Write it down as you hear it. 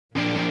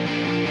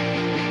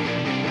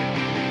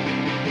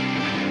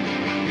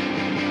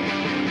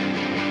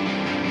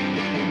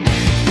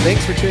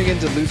Thanks for tuning in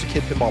to Loser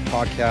Kid Pinball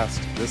Podcast.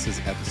 This is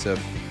episode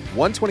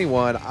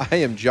 121. I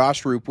am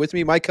Josh Roop. With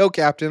me, my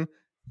co-captain.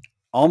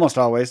 Almost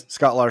always,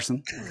 Scott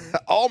Larson.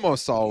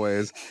 Almost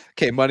always.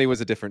 Okay, money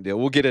was a different deal.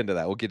 We'll get into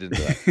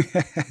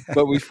that.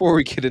 But before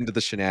we get into the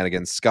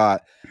shenanigans,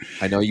 Scott,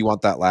 I know you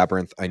want that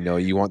Labyrinth. I know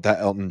you want that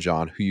Elton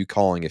John. Who are you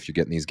calling if you're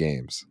getting these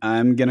games?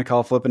 I'm gonna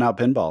call Flipping Out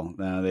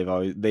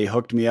Pinball. They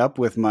hooked me up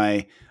with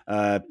my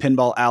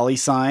Pinball Alley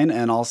sign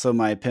and also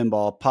my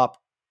Pinball Pop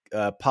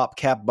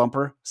Cap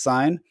Bumper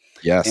sign.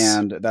 Yes,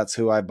 and that's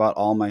who I bought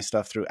all my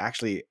stuff through.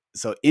 Actually,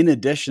 so in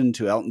addition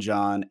to Elton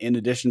John, in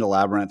addition to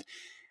Labyrinth,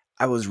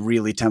 I was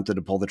really tempted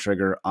to pull the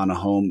trigger on a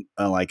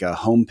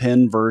home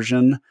pin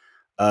version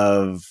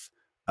of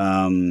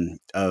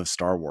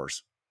Star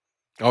Wars.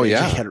 Oh,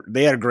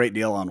 They had a great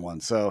deal on one.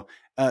 So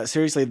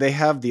seriously, they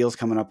have deals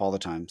coming up all the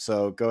time.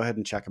 So go ahead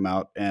and check them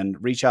out and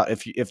reach out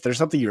if there's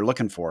something you're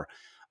looking for.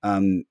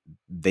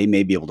 They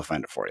may be able to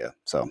find it for you.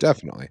 So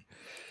definitely.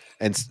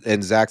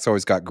 And Zach's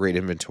always got great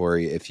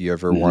inventory. If you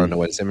ever want to know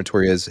what his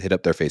inventory is, hit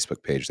up their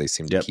Facebook page. They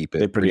seem to keep it.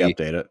 They pretty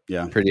updated.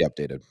 Yeah, pretty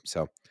updated.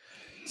 So,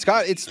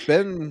 Scott, it's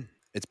been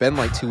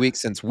like 2 weeks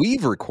since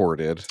we've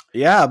recorded.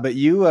 Yeah, but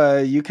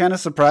you kind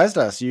of surprised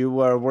us. You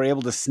were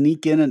able to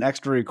sneak in an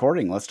extra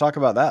recording. Let's talk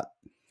about that.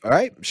 All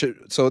right.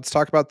 So let's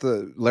talk about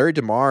the Larry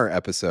DeMar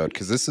episode,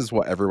 because this is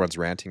what everyone's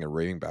ranting and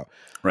raving about.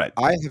 Right.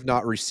 I have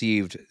not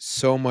received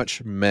so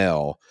much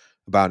mail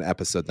about an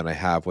episode than I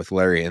have with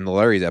Larry. And the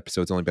Larry's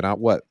episode's only been out,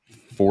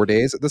 4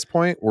 days at this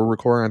point? We're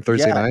recording on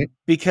Thursday night?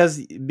 Because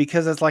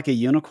it's like a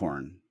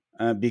unicorn.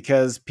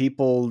 Because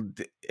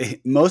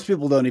most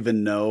people don't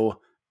even know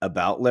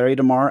about Larry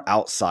DeMar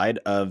outside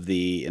of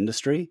the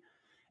industry.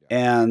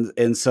 Yeah.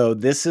 And so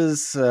this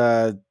is,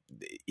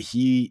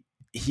 he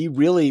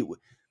really,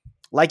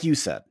 like you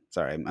said,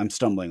 sorry, I'm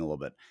stumbling a little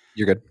bit.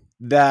 You're good.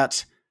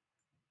 That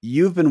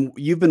you've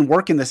been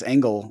working this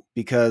angle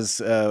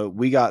because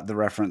we got the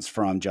reference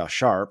from Josh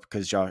Sharp,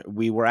 because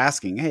we were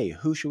asking, hey,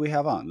 who should we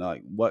have on?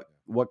 Like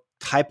what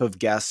type of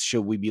guests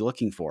should we be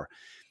looking for?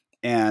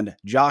 And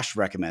Josh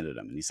recommended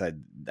him, and he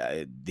said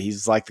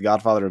he's like the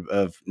godfather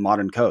of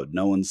modern code.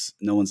 No one's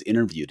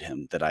interviewed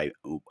him that I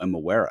am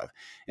aware of,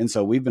 and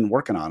so we've been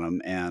working on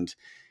him, and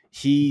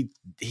he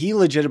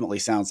legitimately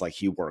sounds like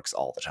he works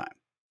all the time.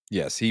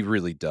 Yes, he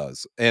really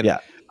does. And yeah.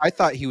 I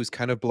thought he was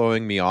kind of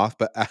blowing me off,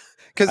 but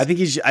because I think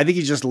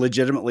he's just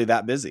legitimately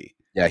that busy.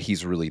 Yeah,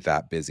 he's really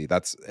that busy.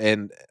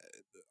 And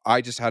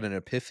I just had an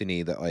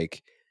epiphany that,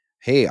 like,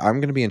 hey, I'm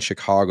going to be in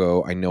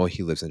Chicago. I know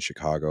he lives in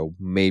Chicago.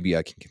 Maybe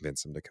I can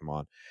convince him to come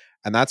on.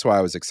 And that's why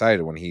I was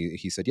excited when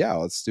he said, yeah,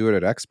 let's do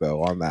it at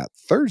Expo on that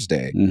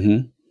Thursday.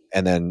 Mm-hmm.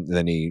 And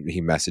then he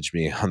messaged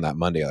me on that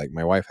Monday, like,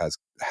 my wife has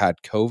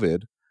had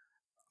COVID.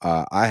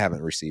 I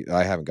haven't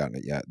gotten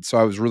it yet. So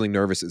I was really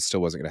nervous it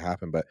still wasn't going to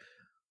happen, but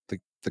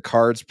the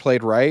cards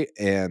played right.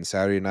 And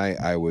Saturday night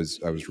I was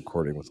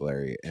recording with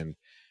Larry, and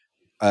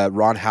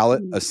Ron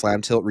Hallett of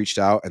Slam Tilt reached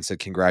out and said,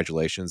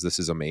 congratulations, this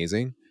is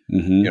amazing.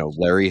 Mm-hmm. You know,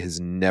 Larry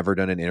has never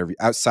done an interview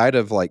outside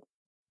of like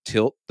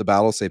Tilt, the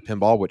Battle Save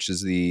Pinball, which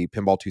is the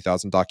Pinball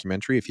 2000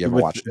 documentary. If you ever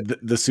watched it,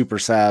 the super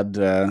sad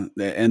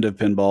the end of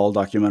pinball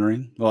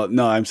documentary. Well,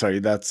 no, I'm sorry,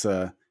 that's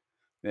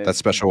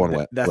special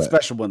one.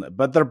 Special one,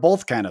 but they're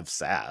both kind of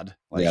sad.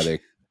 Like, yeah,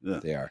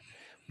 they are.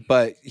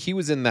 But he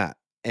was in that,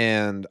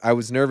 and I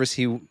was nervous.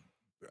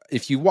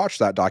 If you watch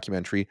that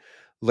documentary,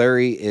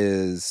 Larry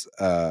is.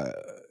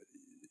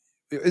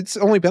 It's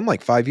only been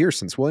like 5 years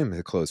since William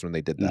had closed when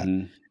they did that.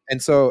 Mm-hmm.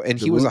 And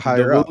he was a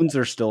higher up. The wounds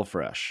are still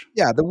fresh.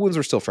 Yeah, the wounds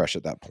are still fresh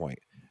at that point.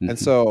 Mm-hmm. And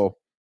so,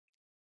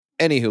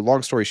 anywho,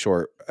 long story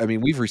short, I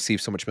mean, we've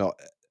received so much mail.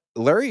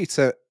 Larry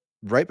said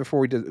right before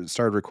we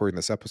started recording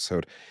this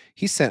episode,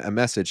 he sent a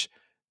message.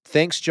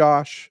 Thanks,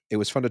 Josh. It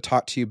was fun to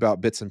talk to you about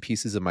bits and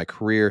pieces of my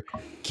career.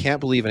 Can't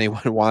believe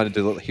anyone wanted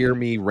to hear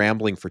me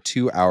rambling for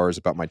 2 hours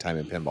about my time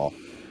in pinball.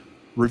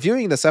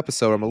 Reviewing this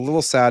episode, I'm a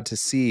little sad to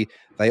see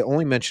that I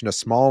only mentioned a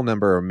small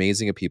number of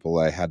amazing people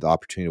that I had the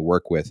opportunity to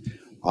work with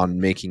on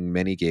making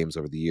many games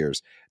over the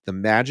years. The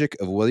magic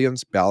of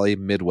Williams Bally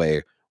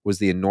Midway was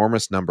the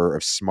enormous number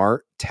of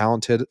smart,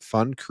 talented,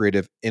 fun,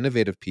 creative,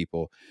 innovative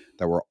people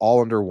that were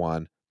all under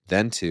one,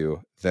 then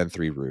two, then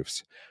three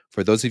roofs.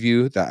 For those of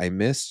you that I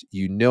missed,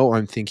 you know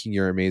I'm thinking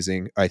you're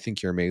amazing. I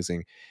think you're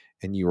amazing,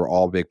 and you are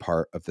all a big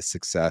part of the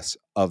success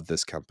of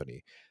this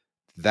company.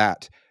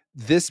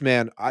 This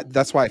man,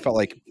 that's why I felt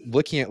like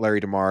looking at Larry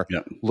DeMar,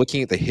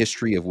 looking at the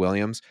history of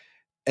Williams,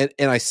 and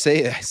I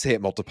say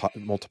it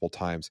multiple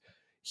times.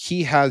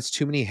 He has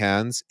too many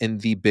hands in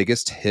the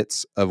biggest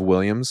hits of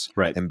Williams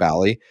and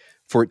Bally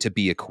for it to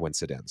be a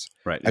coincidence.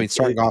 Right. I mean,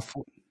 starting off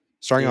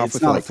it's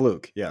with not a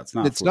fluke. Yeah, it's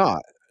not. It's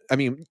not. I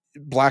mean,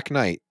 Black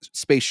Knight,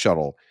 Space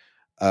Shuttle,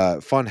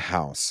 Fun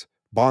House,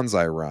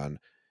 Bonsai Run,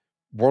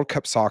 World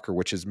Cup Soccer,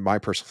 which is my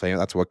personal favorite.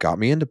 That's what got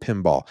me into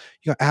pinball.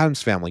 You got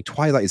Addams Family,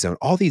 Twilight Zone.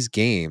 All these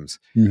games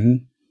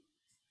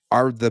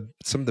are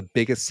some of the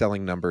biggest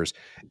selling numbers.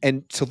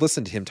 And to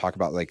listen to him talk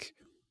about like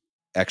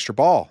Extra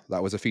Ball,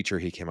 that was a feature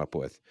he came up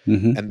with,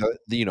 and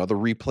the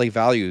replay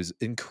values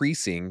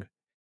increasing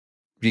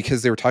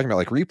because they were talking about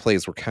like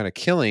replays were kind of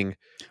killing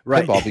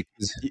Right. pinball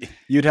because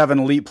You'd have an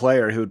elite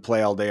player who would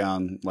play all day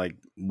on like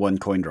one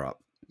coin drop.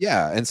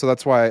 yeah, and so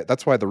that's why the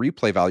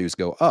replay values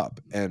go up,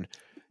 and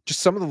just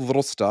some of the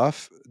little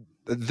stuff.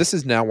 This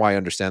is now why I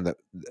understand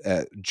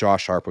that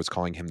Josh Sharp was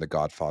calling him the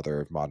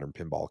godfather of modern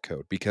pinball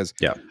code, because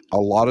Yeah. a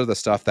lot of the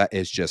stuff that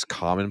is just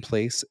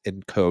commonplace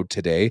in code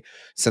today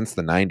since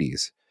the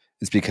 90s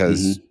is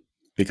because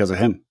Because of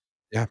him.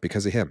 yeah,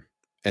 because of him.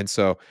 And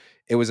so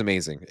it was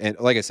amazing. And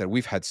like I said,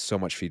 we've had so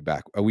much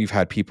feedback. We've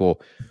had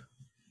people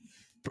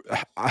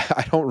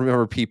I don't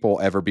remember people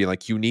ever being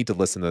like, you need to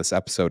listen to this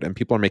episode. And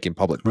people are making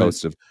public Right.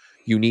 posts of,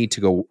 you need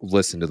to go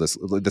listen to this.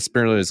 The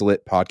Spirit is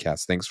Lit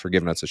podcast. Thanks for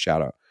giving us a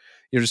shout out.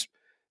 You're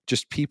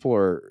just people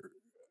are,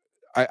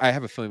 I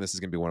have a feeling this is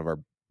going to be one of our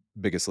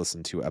biggest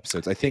listened to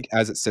episodes. I think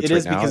as it sits It right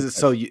is now.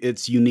 because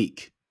it's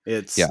unique.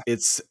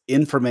 It's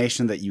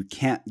information that you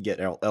can't get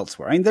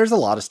elsewhere. I mean, there's a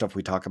lot of stuff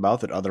we talk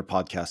about that other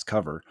podcasts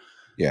cover.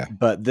 Yeah.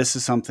 But this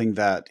is something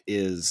that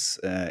is,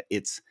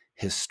 it's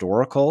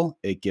historical.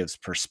 It gives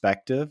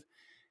perspective.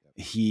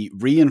 He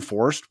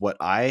reinforced what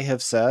I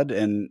have said,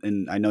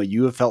 and I know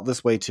you have felt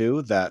this way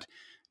too, that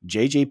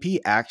JJP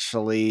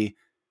actually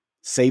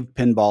saved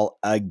pinball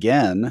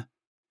again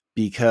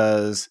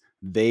because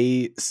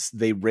they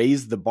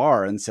raised the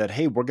bar and said,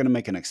 hey, we're going to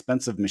make an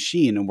expensive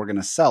machine and we're going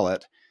to sell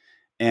it.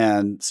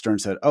 And Stern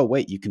said, oh,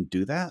 wait, you can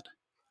do that?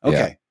 Okay.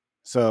 Yeah.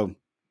 So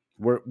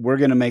we're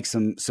going to make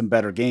some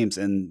better games.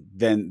 And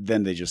then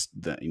they just,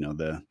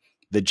 the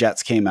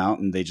jets came out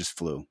and they just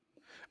flew.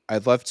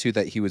 I'd love to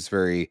that he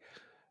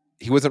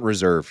wasn't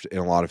reserved in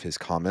a lot of his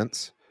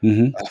comments,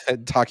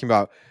 talking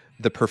about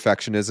the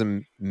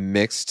perfectionism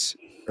mixed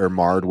or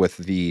marred with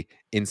the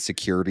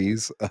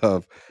insecurities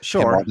of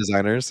pinball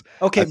designers.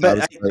 Okay,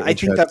 but I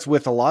think that's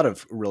with a lot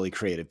of really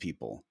creative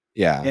people.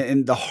 Yeah.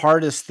 And the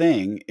hardest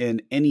thing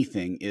in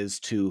anything is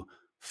to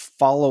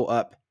follow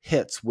up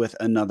hits with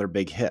another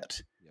big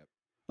hit. Yep.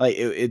 Like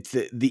it's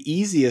the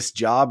easiest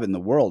job in the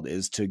world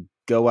is to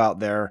go out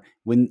there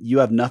when you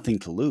have nothing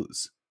to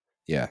lose.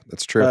 Yeah,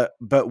 that's true.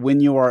 But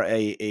when you are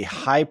a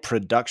high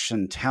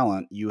production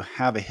talent, you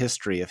have a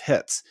history of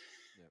hits.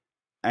 Yep.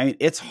 I mean,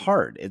 it's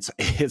hard.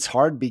 It's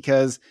hard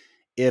because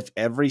if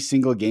every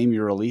single game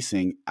you're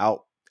releasing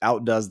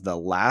outdoes the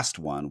last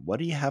one, what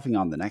are you having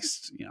on the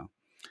next, Yeah.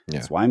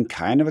 That's why I'm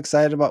kind of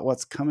excited about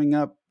what's coming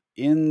up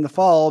in the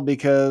fall,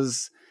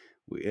 because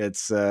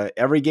it's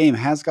every game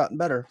has gotten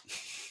better.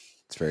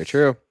 It's very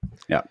true.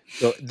 Yeah.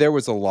 So there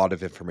was a lot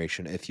of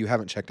information. If you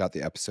haven't checked out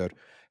the episode,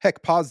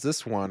 heck, pause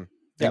this one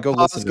and go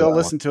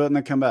listen to it and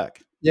then come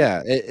back.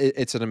 Yeah,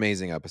 it's an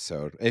amazing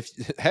episode.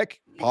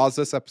 Pause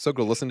this episode,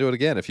 go listen to it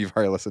again if you've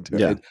already listened to it.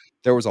 Yeah.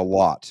 There was a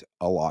lot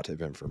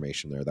of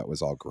information there that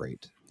was all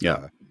great.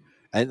 Yeah.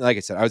 And like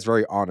I said, I was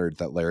very honored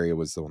that Larry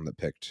was the one that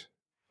picked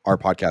our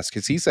podcast,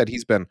 because he said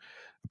he's been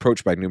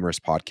approached by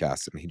numerous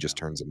podcasts and he just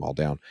turns them all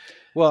down.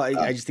 Well,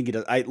 I just think he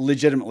does. I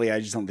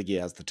just don't think he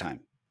has the time.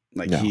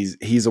 Like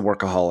he's a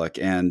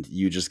workaholic, and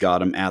you just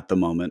got him at the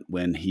moment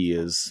when he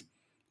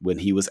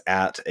was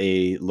at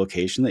a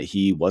location that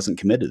he wasn't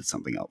committed to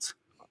something else.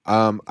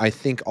 I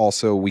think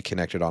also we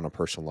connected on a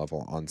personal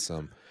level on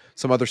some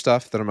other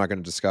stuff that I'm not going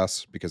to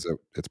discuss because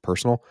it's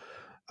personal.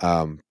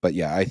 But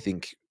yeah, I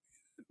think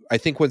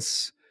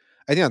that's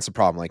the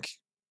problem. Like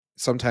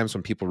sometimes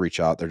when people reach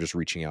out, they're just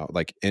reaching out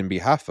like in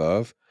behalf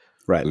of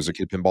Loser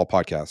Kid Pinball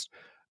Podcast.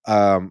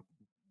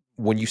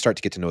 When you start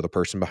to get to know the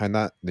person behind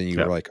that, then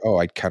you're like, oh,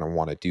 I kind of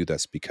want to do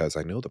this because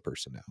I know the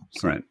person now.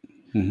 So, right.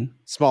 Mm-hmm.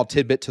 Small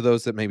tidbit to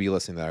those that may be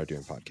listening that are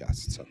doing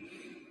podcasts.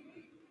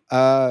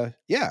 So,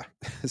 yeah.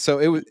 So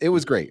it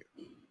was great.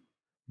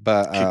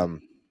 But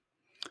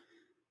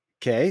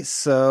okay.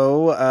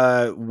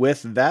 So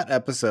with that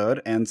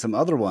episode and some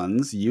other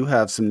ones, you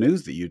have some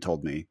news that you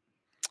told me.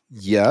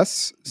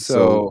 Yes.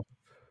 So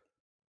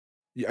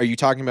are you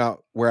talking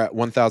about we're at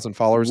 1,000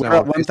 followers now? We're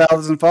at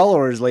 1,000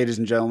 followers, ladies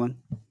and gentlemen.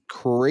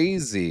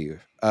 Crazy.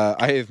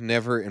 I have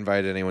never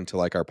invited anyone to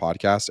like our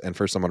podcast, and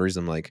for some odd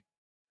reason, I'm like,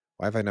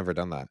 why have I never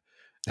done that?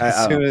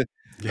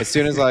 As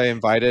soon as I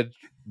invited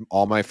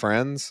all my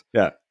friends,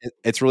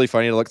 it's really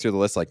funny to look through the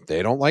list. Like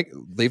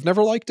they've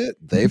never liked it.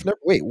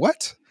 Wait,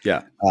 what?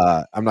 Yeah.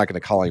 I'm not going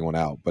to call anyone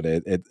out, but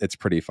it's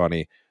pretty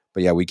funny.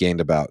 But yeah, we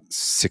gained about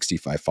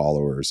 65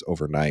 followers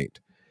overnight,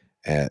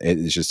 and it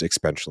is just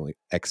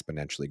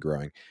exponentially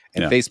growing.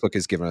 And Facebook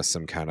has given us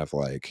some kind of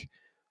like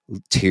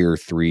tier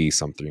 3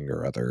 something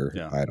or other.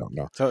 I don't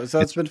know. So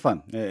it's been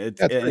fun. It's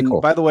pretty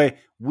cool. By the way,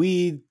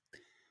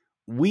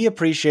 we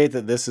appreciate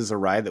that this is a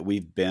ride that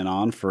we've been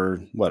on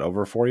for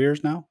over 4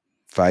 years now.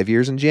 5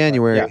 years in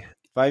January.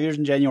 5 years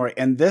in January,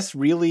 and this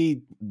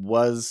really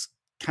was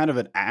kind of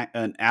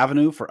an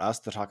avenue for us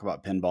to talk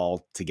about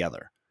pinball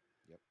together.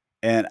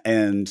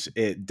 And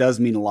it does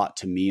mean a lot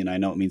to me, and I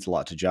know it means a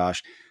lot to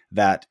Josh,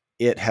 that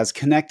it has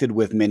connected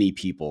with many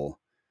people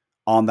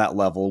on that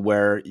level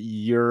where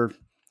you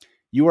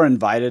are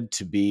invited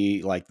to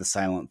be like the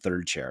silent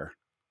third chair,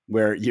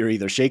 where you're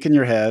either shaking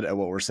your head at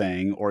what we're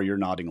saying or you're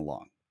nodding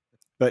along.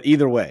 But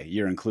either way,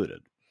 you're included.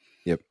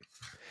 Yep.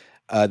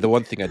 The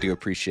one thing I do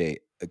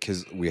appreciate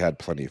because we had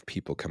plenty of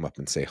people come up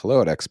and say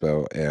hello at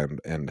Expo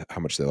and how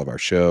much they love our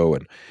show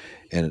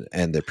and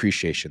the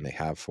appreciation they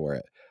have for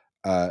it.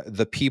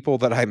 The people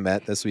that I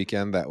met this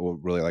weekend that will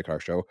really like our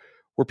show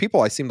were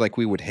people I seemed like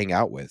we would hang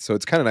out with. So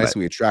it's kind of nice Right. that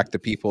we attract the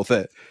people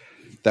that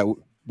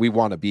we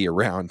want to be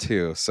around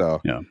too.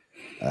 So Yeah.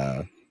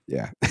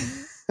 yeah.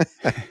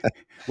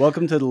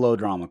 Welcome to the Low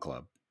Drama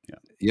Club. Yeah.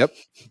 Yep.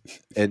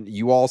 And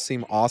you all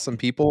seem awesome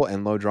people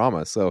and low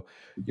drama. So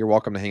you're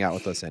welcome to hang out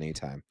with us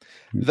anytime.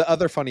 The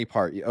other funny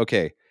part,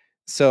 okay.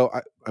 So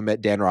I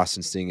met Dan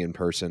Rosenstein in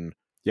person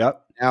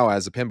Yep. now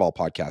as a pinball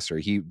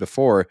podcaster.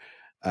 Before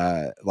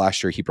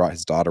last year he brought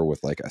his daughter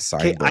with like a Okay,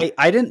 sign book.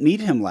 I didn't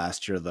meet him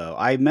last year though.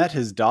 I met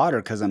his daughter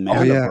because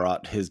Amanda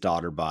brought his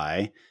daughter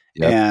by,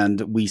 Yep.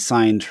 and we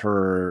signed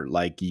her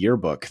like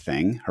yearbook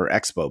thing, her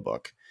Expo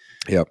book.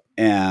 Yep.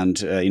 And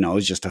it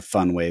was just a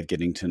fun way of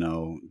getting to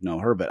know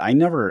her. But I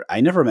never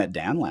met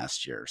Dan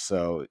last year,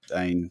 so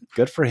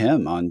good for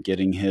him on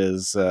getting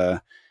his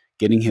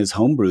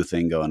homebrew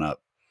thing going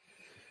up.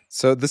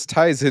 So this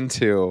ties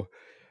into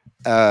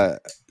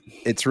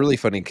it's really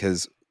funny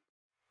because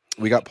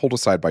we got pulled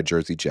aside by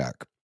Jersey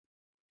Jack,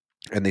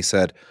 and they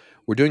said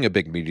we're doing a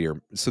big media.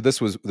 So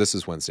this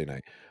is Wednesday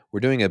night.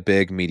 We're doing a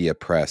big media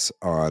press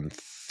on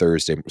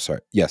Thursday. Sorry,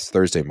 yes,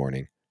 Thursday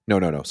morning.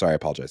 No. Sorry, I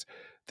apologize.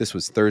 This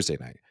was Thursday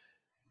night.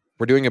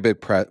 We're doing a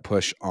big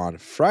push on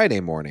Friday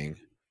morning,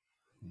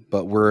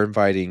 but we're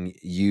inviting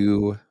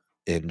you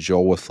and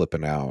Joel with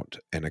Flipping Out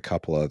and a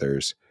couple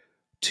others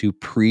to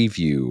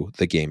preview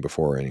the game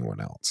before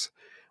anyone else.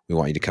 We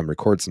want you to come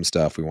record some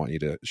stuff. We want you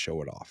to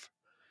show it off.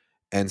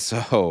 And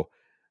so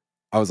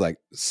I was like,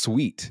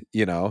 sweet,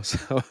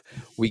 So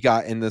we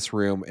got in this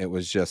room. It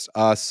was just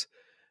us,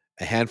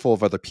 a handful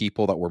of other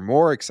people that were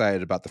more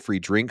excited about the free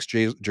drinks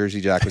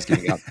Jersey Jack was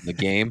giving out in the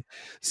game.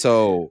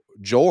 So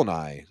Joel and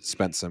I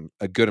spent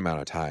a good amount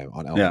of time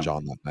on Elton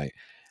John that night.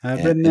 I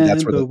And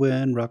that's where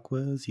when rock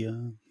was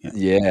young.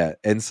 Yeah.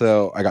 And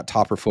so I got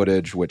topper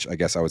footage, which I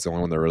guess I was the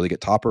only one to really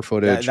get topper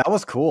footage. That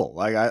was cool.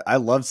 Like I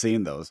love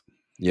seeing those.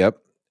 Yep.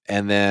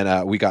 And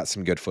then we got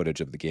some good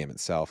footage of the game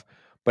itself.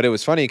 But it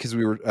was funny because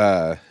we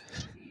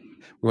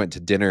went to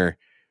dinner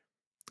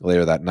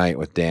later that night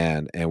with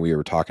Dan, and we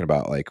were talking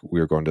about like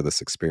we were going to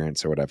this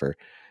experience or whatever.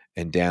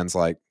 And Dan's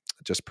like,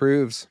 just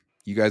proves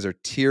you guys are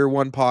tier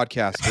 1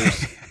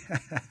 podcasters.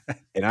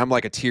 And I'm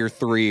like a tier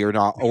 3 or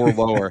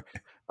lower.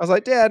 I was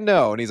like, Dad,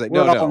 no. And he's like,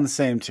 we're no. all in the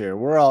same tier.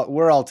 We're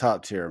all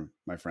top tier,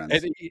 my friends.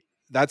 And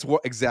that's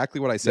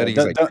exactly what I said.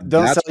 Yeah, he's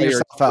don't sell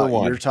yourself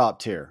out. You're top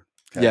tier.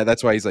 Okay. Yeah,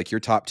 that's why he's like, you're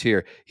top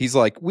tier. He's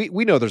like, we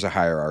know there's a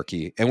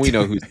hierarchy and we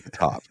know who's the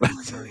top.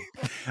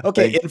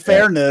 Okay, in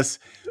fairness,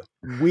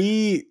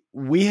 we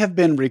have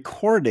been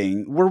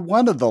recording. We're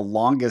one of the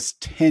longest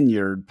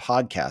tenured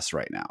podcasts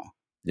right now.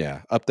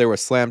 Yeah, up there with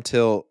Slam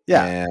Tilt.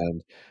 Yeah,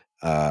 and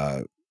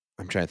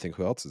I'm trying to think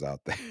who else is out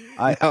there.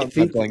 I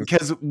think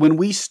because when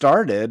we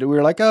started, we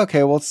were like,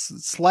 okay, well,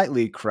 it's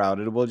slightly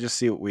crowded. We'll just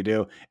see what we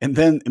do. And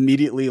then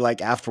immediately,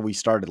 like after we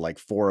started, like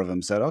 4 of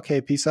them said,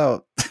 okay, peace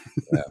out.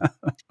 Yeah.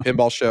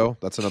 Pinball Show.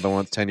 That's another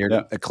one. Tenured.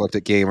 Yep.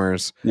 Eclectic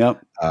Gamers.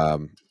 Yep.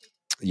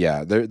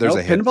 Yeah, there's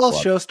a Pinball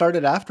Show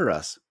started after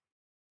us.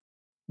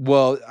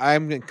 Well,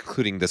 I'm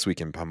including This Week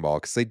in Pinball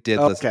because they did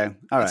this. Okay.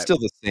 All right. It's still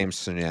the same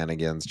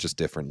shenanigans, just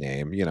different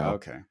name,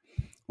 Okay.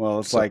 Well,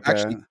 it's so like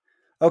actually,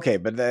 okay,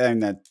 but then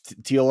that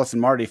Teolis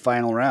and Marty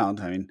final round.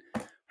 I mean,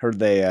 heard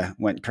they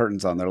went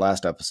curtains on their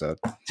last episode.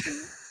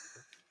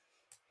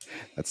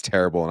 That's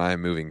terrible, and I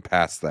am moving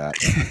past that.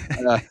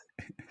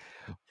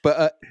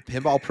 But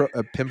Pinball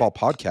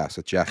Podcast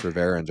with Jeff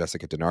Rivera and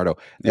Jessica DiNardo,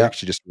 they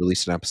actually just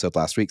released an episode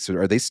last week. So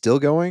are they still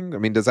going? I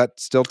mean, does that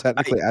still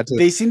technically add to?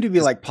 They seem to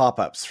be like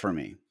pop-ups for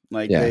me.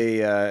 Like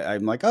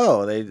I'm like,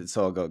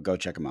 so I'll go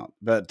check them out.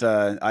 But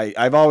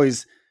I've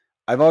always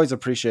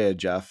appreciated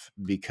Jeff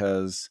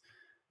because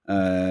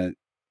I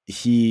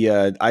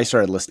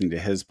started listening to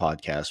his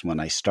podcast when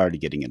I started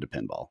getting into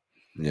pinball.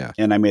 Yeah,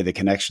 and I made the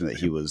connection that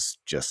he was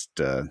just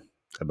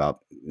about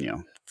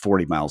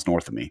 40 miles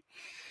north of me.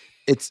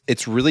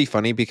 It's really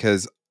funny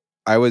because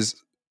I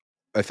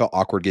felt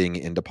awkward getting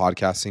into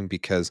podcasting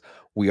because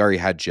we already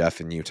had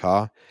Jeff in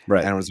Utah,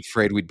 right? And I was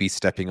afraid we'd be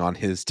stepping on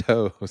his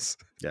toes.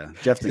 Yeah,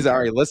 Jeff, because I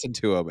already listened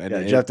to him,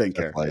 and Jeff didn't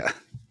care. Like,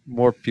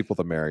 more people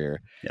the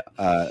merrier.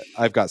 Yeah,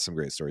 I've got some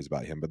great stories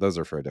about him, but those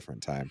are for a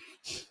different time.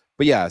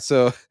 But yeah,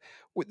 so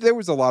there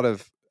was a lot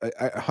of.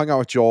 I hung out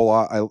with Joel a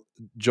lot.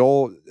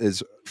 Joel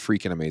is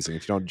freaking amazing.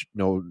 If you don't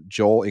know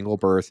Joel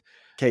Engelberth.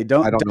 Okay,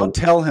 don't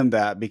tell him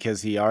that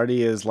because he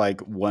already is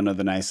like one of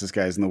the nicest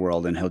guys in the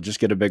world, and he'll just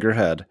get a bigger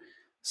head.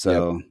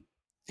 So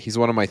he's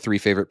one of my 3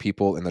 favorite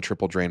people in the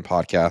Triple Drain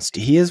podcast.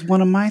 He is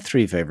one of my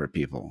 3 favorite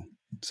people.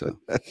 So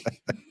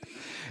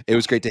it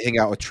was great to hang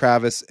out with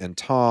Travis and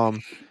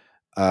Tom.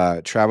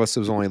 Travis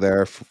was only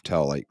there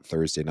till like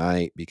Thursday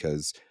night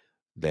because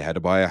they had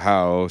to buy a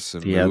house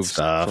and move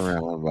stuff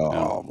around.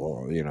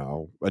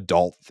 Well,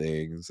 adult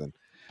things. And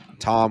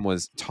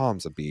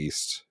Tom's a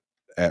beast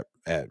at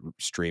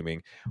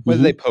streaming.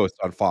 When they post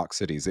on Fox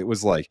Cities, it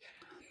was like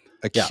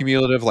a Yeah.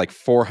 cumulative like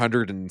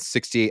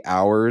 468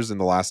 hours in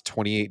the last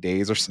 28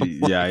 days or something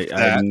Yeah, like I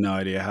have that. no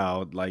idea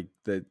how like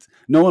that.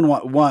 No one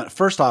want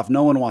first off,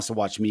 no one wants to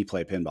watch me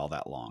play pinball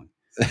that long,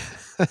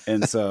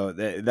 and so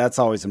that's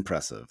always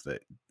impressive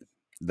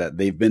that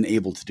they've been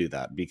able to do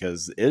that,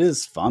 because it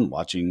is fun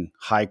watching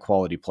high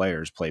quality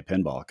players play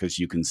pinball because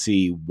you can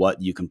see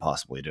what you can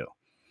possibly do.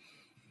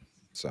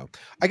 So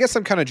I guess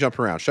I'm kind of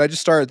jumping around. Should I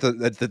just start at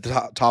the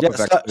top Yeah, of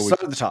Expo?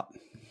 start at the top.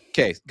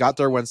 Okay, got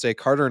there Wednesday.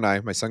 Carter and I,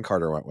 my son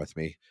Carter went with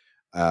me.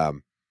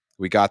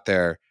 We got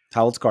there.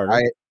 How old's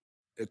Carter?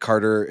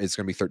 Carter is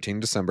going to be 13 in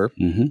December.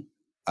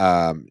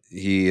 Mm-hmm.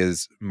 He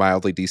is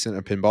mildly decent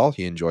at pinball.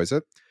 He enjoys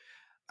it.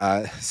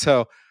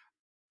 So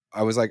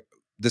I was like,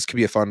 this could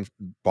be a fun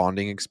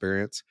bonding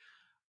experience.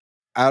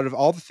 Out of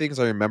all the things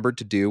I remembered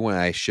to do when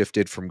I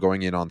shifted from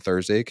going in on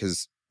Thursday,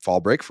 because fall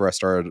break for us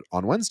started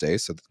on Wednesday,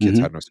 so the kids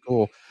had no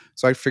school.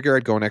 So I figured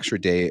I'd go an extra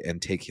day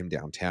and take him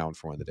downtown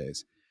for one of the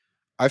days.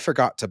 I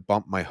forgot to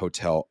bump my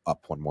hotel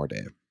up one more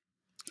day.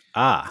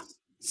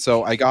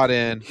 So I got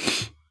in,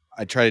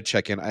 I tried to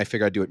check in. I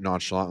figured I'd do it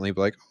nonchalantly,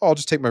 but like, oh, I'll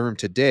just take my room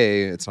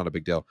today. It's not a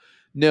big deal.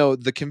 No,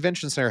 the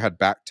convention center had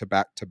back to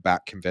back to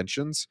back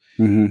conventions,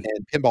 and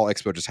Pinball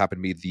Expo just happened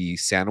to be the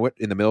sandwich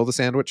in the middle of the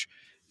sandwich.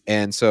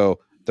 And so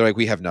they're like,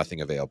 we have nothing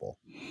available.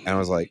 And I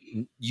was like,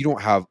 you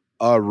don't have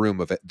a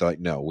room of it? They're like,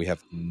 no, we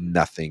have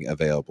nothing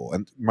available.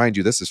 And mind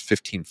you, this is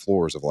 15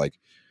 floors of like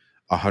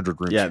 100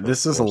 rooms. Yeah,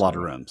 this is a lot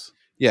of rooms.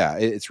 Yeah,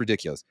 it's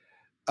ridiculous.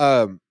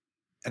 And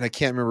I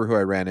can't remember who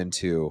I ran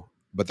into,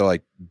 but they're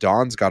like,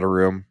 Don's got a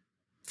room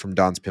from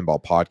Don's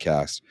Pinball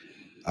Podcast.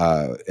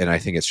 And I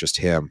think it's just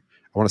him.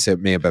 I want to say it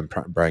may have been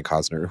Brian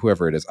Cosner,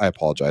 whoever it is. I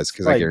apologize,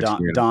 because I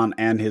guarantee Don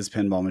and his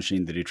pinball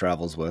machine that he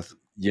travels with.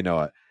 You know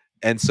it.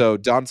 And so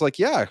Don's like,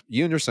 yeah,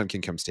 you and your son can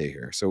come stay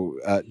here. So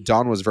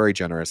Don was very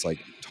generous. Like,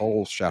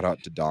 total shout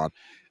out to Don.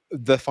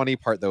 The funny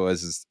part though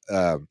is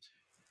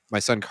my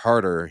son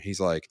Carter, he's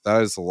like,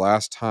 that is the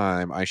last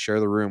time I share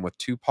the room with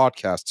two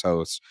podcast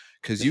hosts,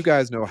 because you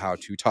guys know how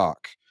to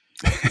talk.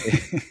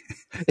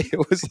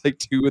 It was like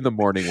 2 a.m.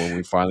 when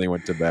we finally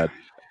went to bed.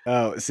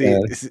 Oh, see,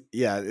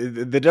 yeah.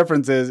 The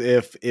difference is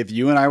if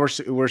you and I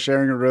were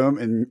sharing a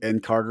room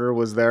and Carter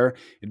was there,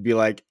 it'd be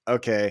like,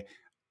 okay,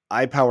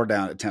 I power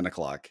down at 10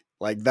 o'clock.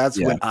 Like that's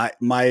when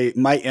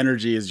my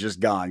energy is just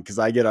gone because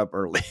I get up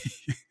early.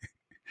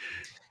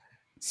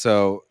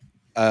 So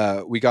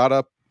we got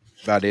up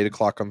about 8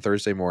 o'clock on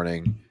Thursday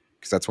morning,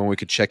 because that's when we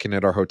could check in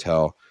at our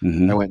hotel.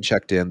 I went and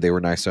checked in. They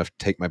were nice enough to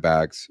take my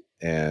bags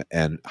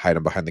and hide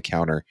them behind the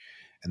counter.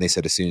 And they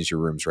said, as soon as your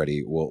room's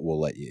ready, we'll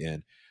let you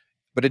in.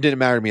 But it didn't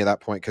matter to me at that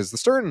point because the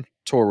Stern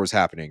tour was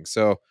happening.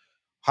 So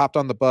hopped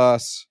on the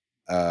bus.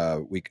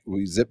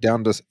 We zipped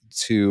down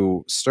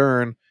to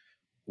Stern.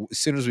 As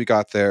soon as we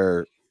got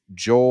there,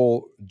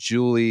 Joel,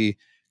 Julie,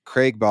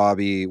 Craig,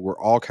 Bobby were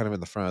all kind of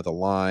in the front of the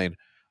line.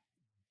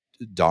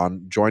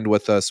 Don joined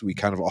with us. We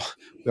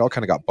all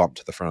kind of got bumped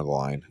to the front of the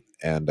line.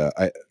 And I'm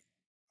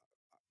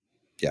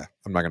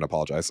not going to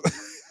apologize.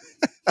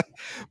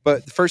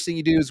 But the first thing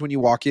you do is when you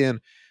walk in,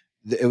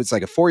 it was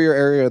like a foyer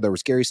area. There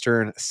was Gary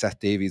Stern, Seth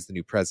Davies, the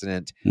new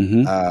president.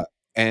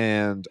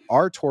 And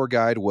our tour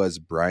guide was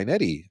Brian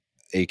Eddy,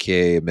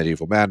 aka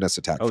Medieval Madness,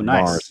 Attack from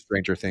Mars,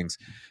 Stranger Things.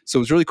 So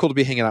it was really cool to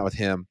be hanging out with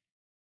him.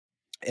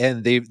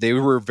 And they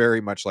were very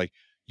much like,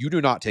 you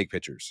do not take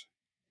pictures.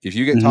 If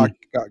you got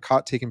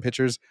caught taking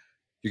pictures,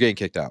 you're getting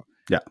kicked out.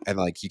 Yeah. And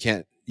like, you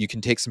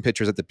can take some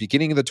pictures at the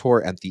beginning of the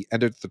tour, at the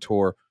end of the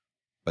tour,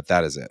 but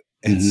that is it.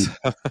 And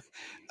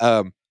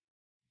so,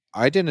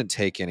 I didn't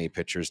take any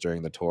pictures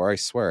during the tour. I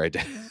swear I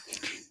did.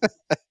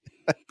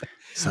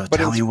 So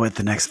tell me what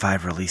the next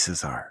 5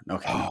 releases are.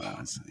 Okay.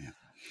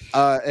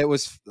 It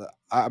was,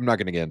 I'm not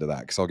going to get into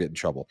that because I'll get in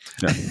trouble.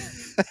 Yeah.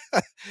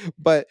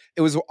 But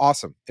it was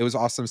awesome. It was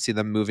awesome to see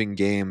them moving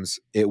games.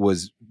 It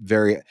was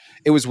weird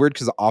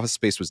because the office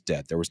space was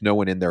dead. There was no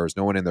one in there. There was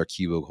no one in their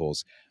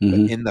cubicles. But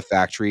in the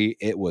factory,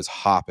 it was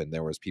hopping.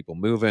 There was people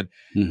moving.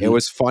 It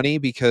was funny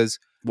because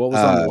what was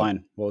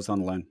on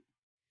the line?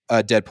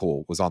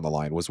 Deadpool was on the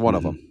line, was one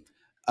of them.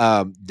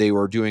 They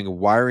were doing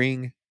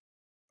wiring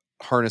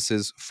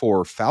harnesses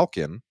for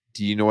Falcon.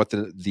 Do you know what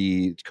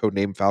the code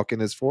name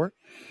Falcon is for?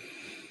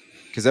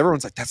 Because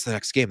everyone's like, that's the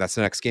next game. That's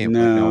the next game.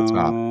 No, like, no, it's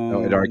not.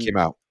 No, it already came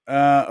out.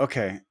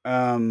 Okay.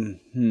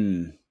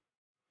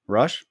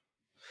 Rush?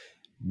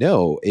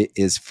 No, it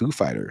is Foo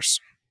Fighters.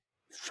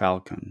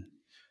 Falcon.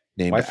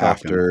 Named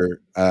after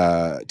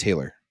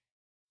Taylor.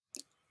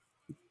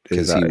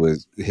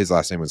 Because his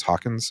last name was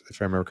Hawkins,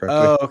 if I remember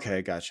correctly. Oh,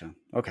 okay, gotcha.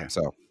 Okay.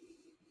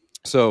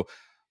 So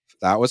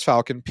that was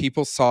Falcon.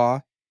 People saw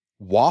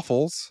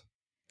Waffles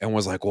and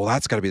was like, well,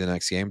 that's got to be the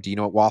next game. Do you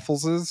know what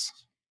Waffles is?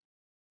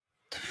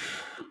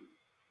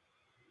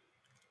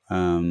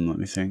 Let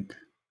me think.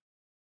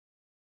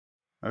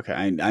 Okay,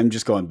 I'm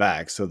just going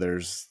back. So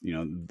there's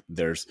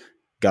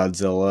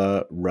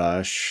Godzilla,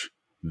 Rush,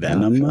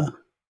 Venom. Okay.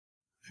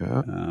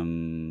 Yeah.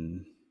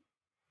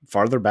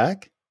 Farther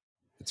back?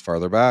 It's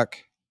farther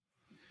back.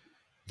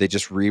 They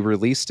just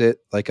re-released it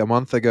like a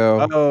month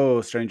ago.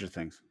 Oh, Stranger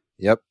Things.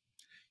 Yep.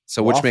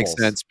 So which makes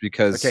Waffles. sense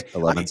because Okay,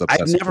 Eleven's I've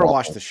obsessed with never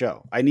watched waffles. the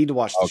show. I need to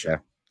watch the Okay. show.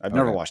 I've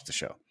never Okay. watched the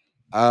show.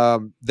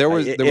 There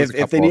was a If they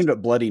couple of named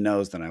it Bloody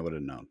Nose, then I would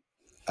have known.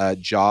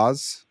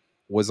 Jaws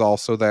was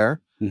also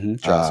there.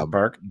 Jurassic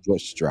Park.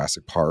 Was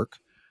Jurassic Park.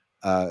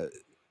 Uh,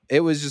 it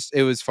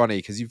was funny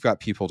because you've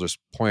got people just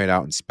pointing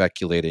out and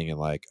speculating and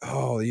like,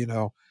 oh,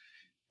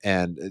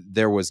 and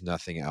there was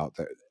nothing out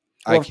there.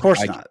 Well, I of can,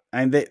 course not.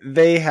 And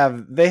they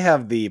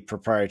have the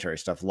proprietary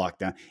stuff locked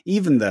down.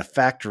 Even the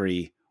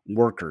factory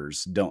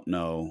workers don't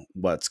know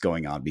what's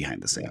going on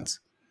behind the yeah. scenes.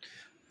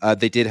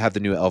 They did have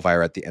the new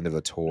Elvira at the end of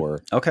the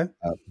tour. Okay,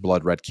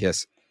 Blood Red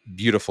Kiss,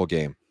 beautiful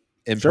game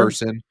in sure.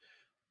 person.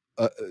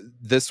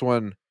 This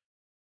one,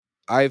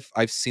 I've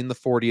seen the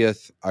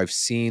 40th. I've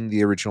seen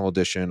the original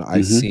edition.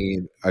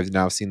 I've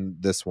now seen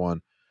this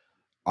one.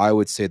 I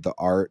would say the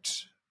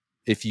art,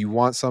 if you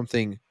want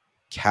something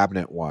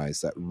cabinet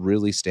wise that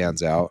really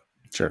stands out,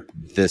 Sure.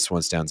 this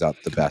one stands out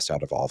the best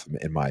out of all of them,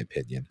 in my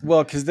opinion.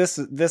 Well, because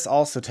this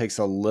also takes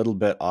a little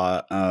bit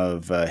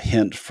of a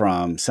hint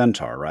from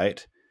Centaur,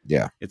 right?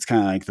 Yeah. It's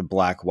kind of like the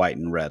black, white,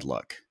 and red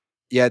look.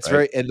 Yeah, it's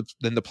right? very, and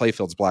then the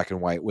playfield's black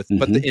and white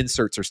but the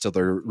inserts are still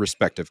their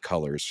respective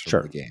colors from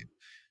Sure. the game.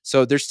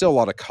 So there's still a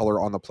lot of color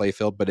on the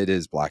playfield, but it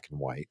is black and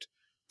white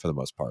for the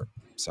most part.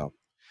 So,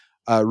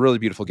 really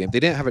beautiful game.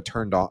 They didn't have it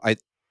turned on.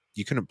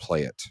 You couldn't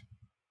play it.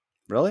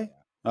 Really?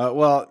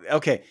 Well,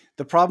 okay.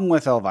 The problem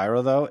with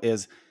Elvira though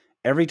is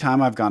every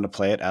time I've gone to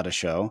play it at a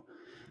show,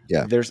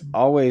 Yeah. there's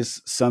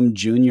always some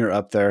junior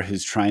up there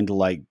who's trying to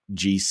like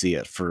GC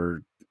it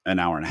for an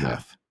hour and a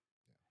half.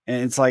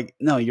 And it's like,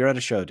 no, you're at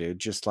a show, dude.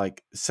 Just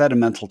like set a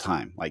mental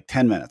time, like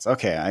 10 minutes.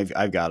 Okay,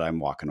 I've got it. I'm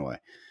walking away.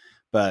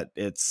 But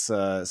it's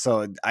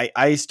so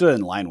I stood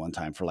in line one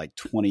time for like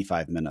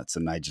 25 minutes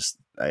and I just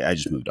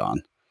moved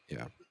on.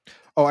 Yeah.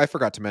 Oh, I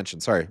forgot to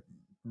mention. Sorry.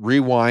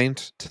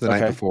 Rewind to the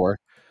night before.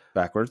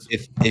 Backwards.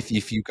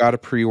 If you got a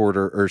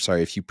pre-order, or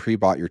sorry, if you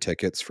pre-bought your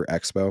tickets for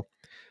Expo,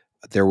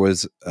 there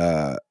was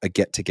a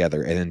get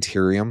together at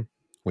Interium,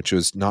 which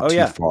was not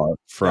too far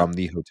from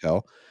the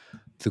hotel.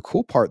 The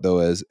cool part though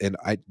is, and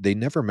they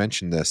never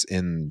mentioned this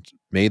in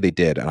May, they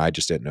did, and I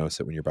just didn't notice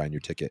it when you're buying your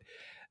ticket.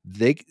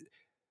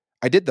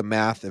 I did the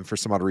math, and for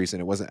some odd reason,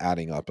 it wasn't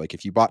adding up. Like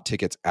if you bought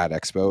tickets at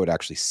Expo, it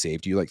actually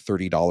saved you like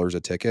 $30 a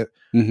ticket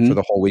for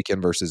the whole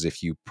weekend versus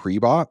if you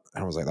pre-bought.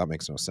 And I was like, that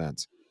makes no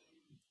sense.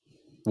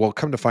 Well,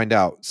 come to find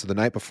out, so the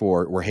night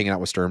before, we're hanging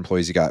out with Stern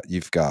employees.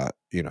 You've got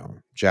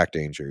Jack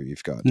Danger,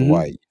 you've got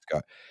Dwight,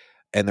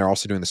 and they're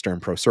also doing the Stern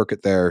Pro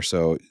circuit there.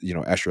 So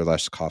Escher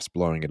Leshkoff's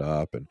blowing it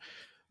up, and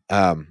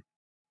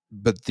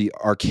but the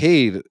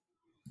arcade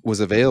was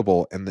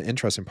available, and the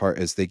interesting part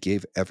is they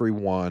gave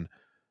everyone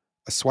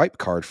a swipe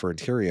card for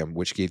Interium,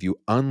 which gave you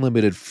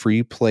unlimited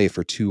free play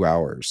for 2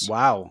 hours.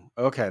 Wow.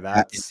 Okay,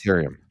 that's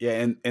Interium.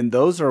 Yeah, and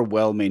those are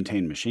well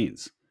maintained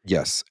machines.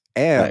 Yes,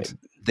 and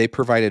they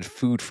provided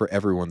food for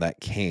everyone that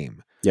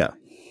came. Yeah,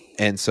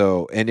 and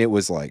it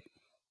was like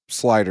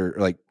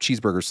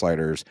cheeseburger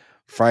sliders,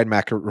 fried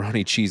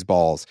macaroni cheese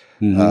balls,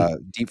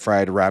 deep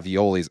fried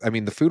raviolis. I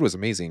mean, the food was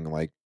amazing.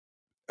 Like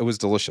it was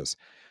delicious.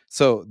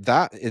 So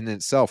that in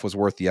itself was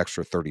worth the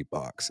extra $30,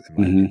 in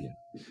my opinion.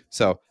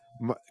 So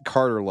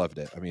Carter loved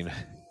it. I mean,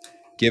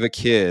 give a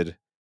kid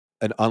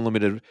an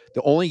unlimited.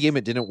 The only game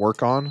it didn't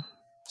work on,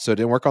 so it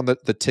didn't work on the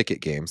ticket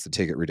games, the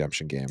ticket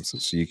redemption games.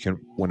 So you can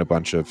win a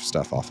bunch of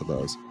stuff off of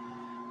those.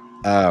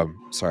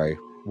 Sorry,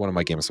 one of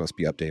my games must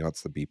be updating.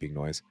 That's the beeping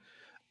noise.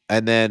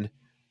 And then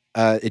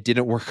it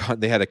didn't work on.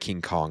 They had a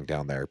King Kong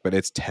down there, but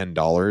it's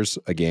 $10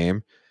 a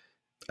game.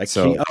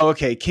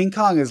 Okay. King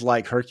Kong is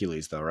like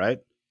Hercules, though, right?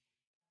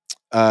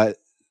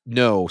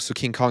 No. So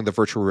King Kong, the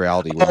virtual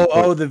reality.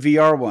 The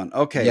VR one.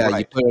 Okay, yeah, right.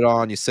 You put it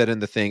on, you sit in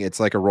the thing. It's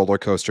like a roller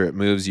coaster. It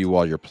moves you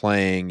while you're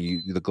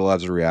playing. The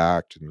gloves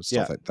react and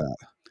stuff like that.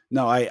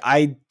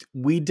 No,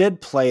 we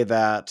did play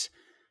that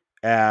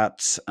at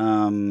Texas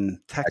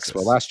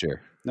Expo last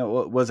year. No,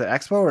 was it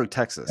Expo or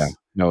Texas? Yeah.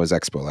 No, it was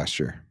Expo last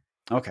year.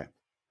 Okay.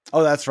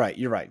 Oh, that's right.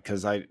 You're right,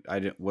 because I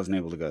wasn't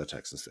able to go to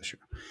Texas this year.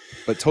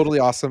 But totally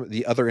awesome.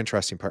 The other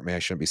interesting part, I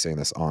shouldn't be saying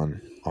this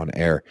on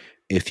air.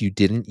 If you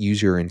didn't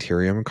use your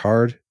Interium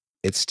card,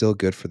 it's still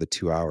good for the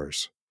 2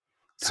 hours.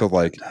 So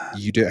like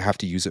you didn't have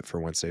to use it for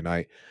Wednesday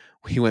night.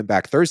 We went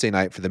back Thursday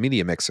night for the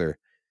media mixer,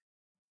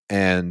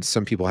 and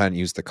some people hadn't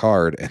used the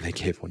card, and they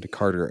gave one to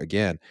Carter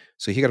again.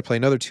 So he got to play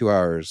another 2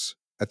 hours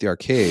at the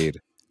arcade.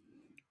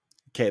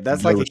 Okay,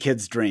 that's like a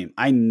kid's dream.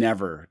 I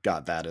never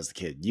got that as a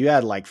kid. You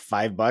had like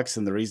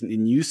 $5,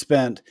 and you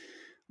spent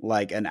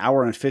like an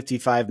hour and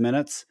 55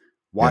 minutes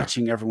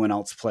watching everyone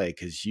else play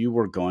because you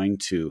were going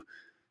to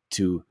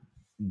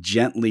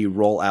gently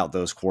roll out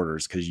those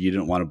quarters because you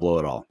didn't want to blow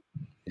it all.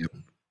 Yep.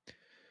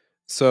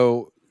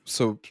 So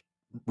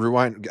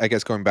rewind, I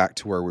guess, going back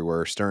to where we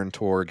were. Stern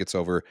tour gets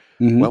over.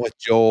 Went with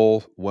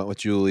Joel, went with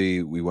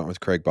Julie, we went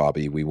with Craig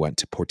Bobby, we went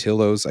to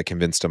Portillo's. I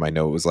convinced him. I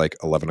know it was like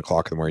 11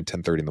 o'clock in the morning,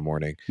 10:30 in the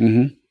morning.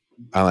 I'm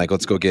like,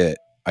 let's go get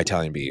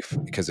Italian beef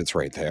because it's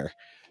right there.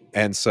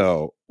 And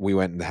so we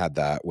went and had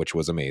that, which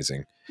was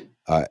amazing.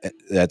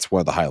 That's one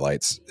of the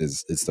highlights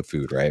is the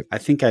food, right? I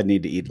think I'd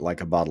need to eat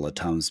like a bottle of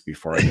Tums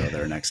before I go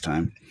there next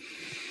time.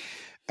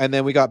 And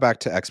then we got back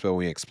to Expo and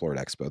we explored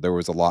Expo. There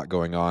was a lot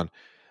going on.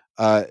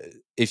 Uh,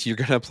 if you're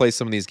gonna play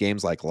some of these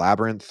games like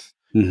Labyrinth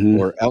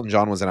or Elton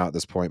John wasn't out at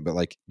this point, but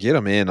like get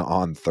them in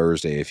on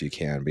Thursday if you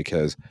can,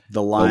 because The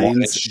the lines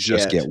lines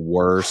just get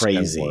worse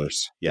crazy. and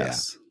worse.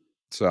 Yes. Yeah.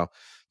 So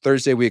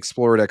Thursday we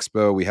explored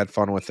Expo. We had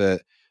fun with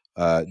it.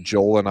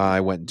 Joel and I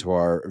went into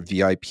our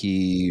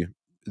VIP.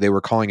 They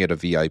were calling it a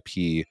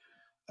VIP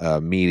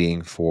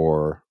meeting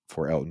for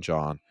Elton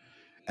John,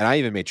 and I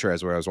even made sure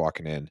as I was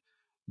walking in,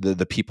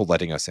 the people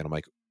letting us in. I'm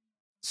like,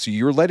 so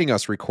you're letting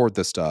us record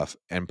this stuff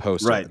and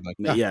post it? Right. And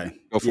like, Yeah.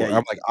 go for it.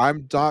 I'm like,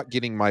 I'm not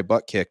getting my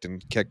butt kicked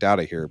and kicked out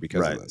of here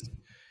because of this.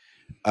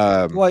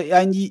 Well,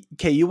 and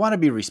you want to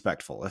be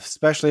respectful,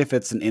 especially if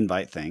it's an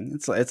invite thing.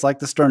 It's like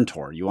the Stern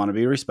Tour. You want to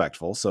be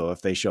respectful. So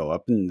if they show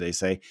up and they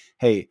say,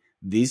 "Hey,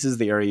 these is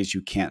the areas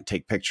you can't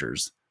take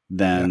pictures,"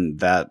 then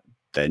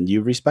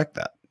you respect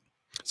that.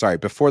 Sorry,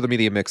 before the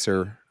media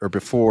mixer or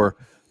before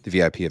the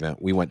VIP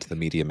event, we went to the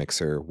media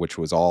mixer, which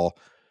was all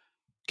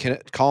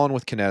Colin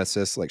with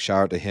Kineticist. Like,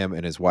 shout out to him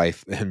and his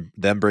wife and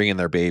them bringing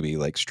their baby,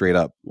 like straight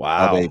up, a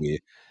Wow. baby.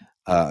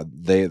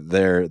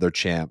 They're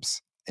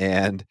champs,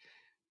 and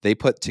they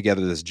put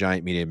together this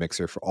giant media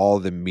mixer for all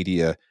the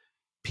media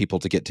people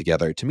to get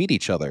together to meet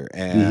each other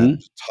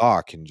and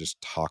talk and just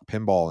talk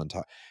pinball and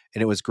talk.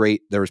 And it was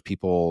great. There was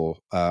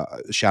people,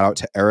 shout out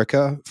to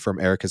Erica from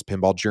Erica's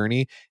Pinball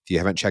Journey. If you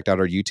haven't checked out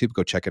our YouTube,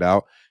 go check it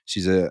out.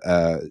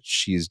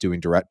 She's doing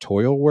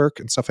directorial work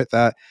and stuff like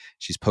that.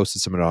 She's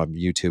posted some of it on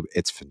YouTube.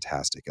 It's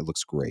fantastic. It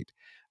looks great.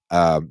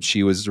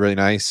 She was really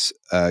nice.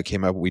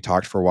 Came up, we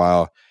talked for a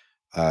while.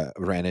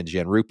 Ran into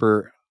Jen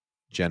Rupert.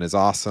 Jen is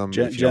awesome.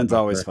 Jen's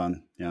always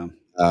fun. Yeah.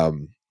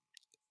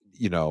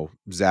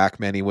 Zach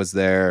Manny was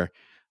there.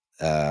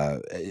 There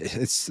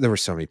were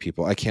so many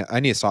people. I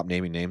need to stop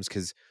naming names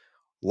because,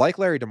 like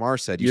Larry DeMar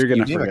said, you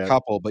name a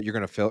couple, but you're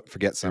gonna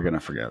forget some. You're gonna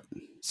forget.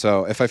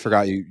 So if I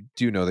forgot, you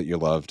do know that you're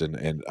loved,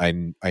 and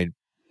I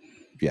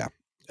yeah.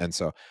 And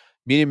so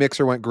media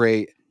mixer went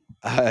great.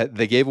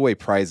 They gave away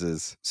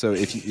prizes. So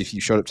if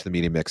you showed up to the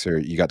media mixer,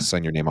 you got to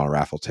sign your name on a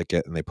raffle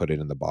ticket, and they put it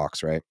in the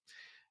box, right?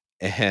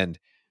 And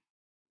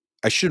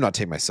I should not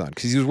take my son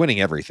because he was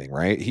winning everything,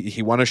 right?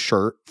 He won a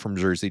shirt from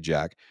Jersey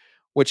Jack,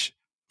 which,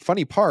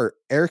 funny part,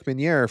 Eric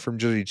Minier from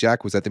Jersey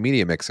Jack was at the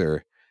media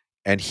mixer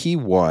and he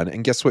won.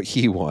 And guess what?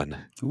 He won.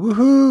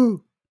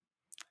 Woohoo.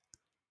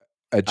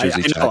 A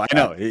Jersey Jack. I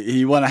know.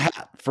 He won a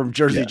hat from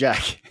Jersey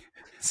Jack.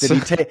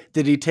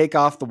 Did he take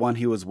off the one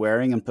he was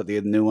wearing and put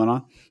the new one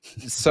on?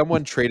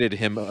 Someone traded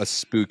him a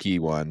spooky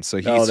one. So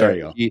he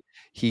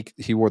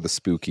wore the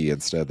spooky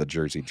instead of the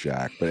Jersey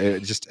Jack. But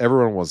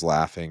everyone was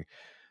laughing.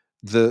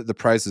 The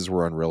prizes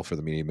were unreal for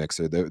the media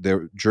mixer.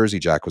 The Jersey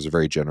Jack was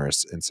very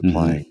generous in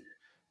supplying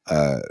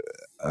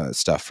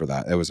stuff for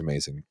that. It was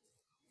amazing.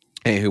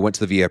 And who went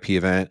to the VIP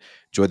event,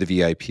 enjoyed the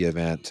VIP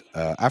event.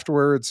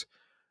 Afterwards,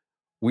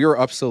 we were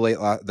up so late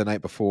the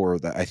night before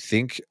that I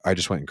think I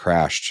just went and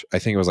crashed. I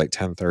think it was like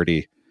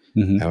 10:30,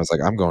 and I was like,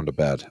 I'm going to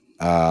bed.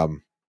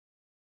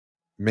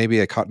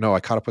 Maybe I caught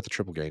up with the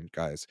triple game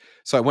guys.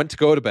 So I went to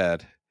go to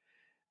bed,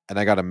 and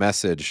I got a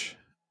message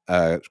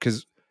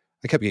because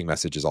I kept getting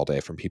messages all day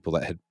from people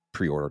that had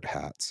pre-ordered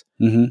hats.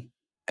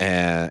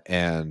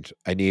 And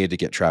I needed to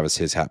get Travis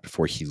his hat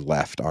before he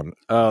left on.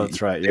 Oh,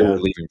 that's right. They were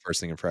leaving first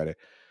thing on Friday.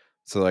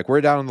 So like, we're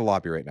down in the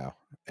lobby right now.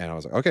 And I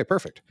was like, okay,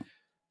 perfect.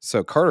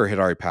 So Carter had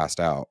already passed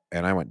out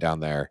and I went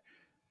down there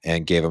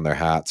and gave them their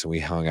hats and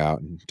we hung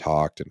out and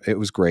talked and it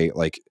was great.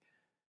 Like,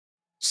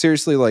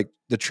 seriously, like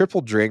the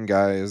triple drain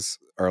guys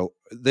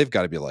they've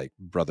got to be like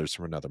brothers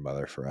from another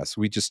mother for us.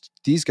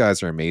 These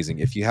guys are amazing.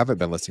 If you haven't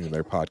been listening to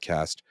their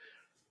podcast,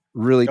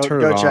 really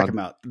turn it on. Go check them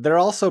out. They're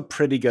also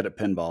pretty good at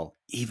pinball.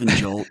 Even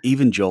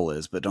Joel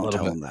is, but don't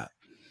tell him that.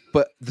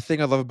 But the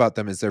thing I love about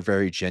them is they're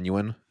very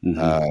genuine.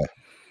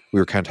 We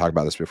were kind of talking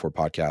about this before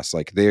podcasts.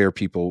 Like, they're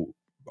people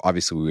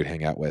obviously we would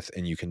hang out with,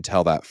 and you can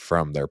tell that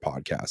from their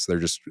podcasts.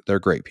 They're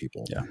great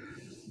people. Yeah.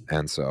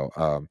 And so,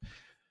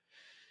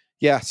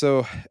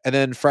 so, and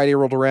then Friday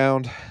rolled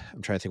around.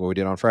 I'm trying to think what we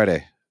did on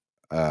Friday.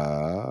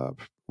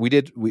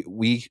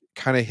 We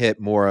kind of hit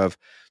more of,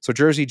 so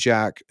Jersey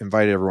Jack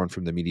invited everyone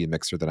from the media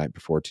mixer the night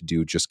before to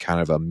do just kind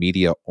of a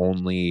media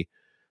only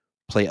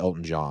play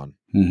Elton John,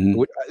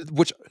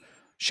 which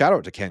shout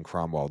out to Ken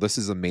Cromwell. This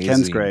is amazing.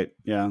 Ken's great.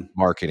 Yeah.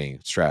 Marketing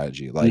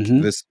strategy. Like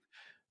this,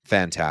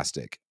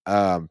 fantastic.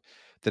 The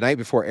night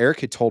before,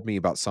 Eric had told me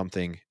about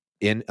something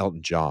in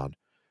Elton John,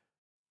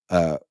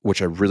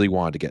 which I really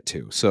wanted to get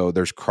to. So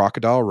there's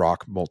Crocodile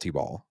Rock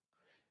multi-ball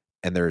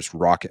and there's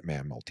Rocket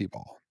Man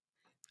multi-ball.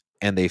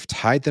 And they've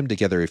tied them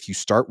together. If you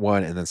start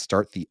one and then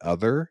start the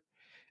other,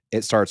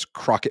 it starts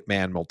Crockett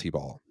Man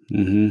multi-ball,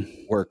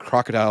 where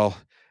Crocodile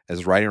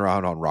is riding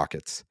around on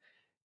rockets.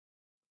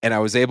 And I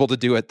was able to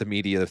do it, the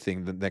media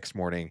thing, the next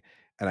morning,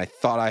 and I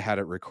thought I had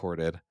it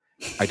recorded.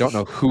 I don't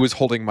know who was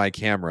holding my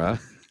camera.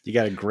 You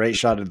got a great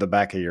shot at the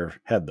back of your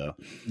head, though.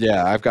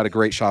 Yeah, I've got a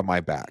great shot of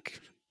my back.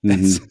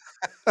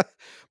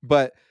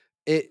 But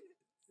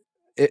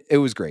it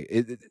was great.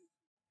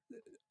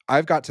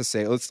 I've got to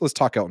say, let's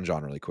talk Elton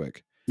John really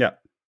quick. Yeah.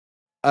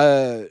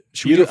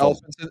 Should we do Beautiful.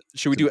 elephants?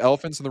 Should we do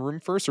elephants in the room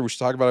first, or we should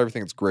talk about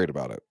everything that's great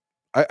about it?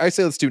 I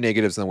say let's do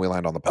negatives, and then we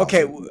land on the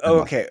Okay, positive.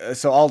 okay.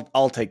 So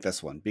I'll take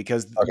this one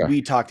because Okay.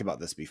 we talked about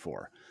this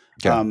before.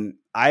 Okay.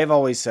 I've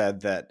always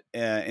said that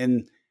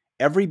in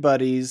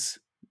everybody's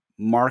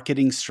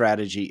marketing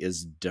strategy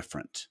is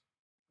different.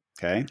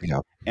 Okay, Yeah.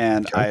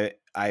 and Okay.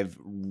 I've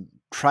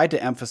tried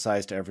to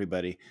emphasize to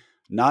everybody,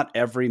 not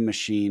every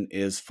machine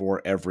is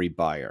for every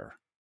buyer.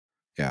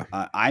 Yeah.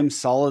 I'm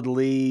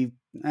solidly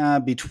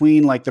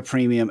between like the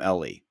premium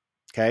LE.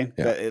 Okay.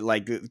 Yeah.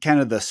 Like kind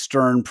of the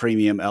Stern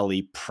premium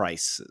LE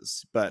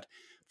prices. But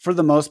for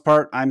the most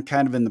part, I'm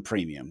kind of in the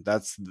premium.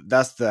 That's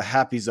the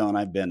happy zone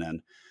I've been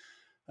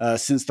in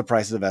since the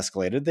prices have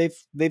escalated.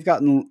 They've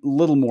gotten a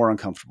little more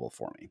uncomfortable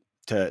for me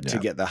to Yeah.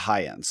 get the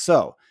high end.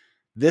 So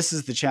this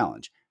is the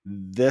challenge.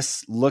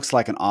 This looks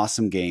like an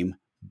awesome game,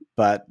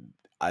 but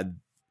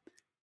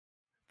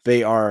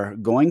they are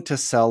going to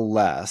sell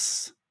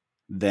less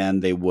than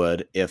they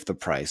would if the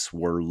price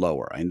were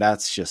lower. And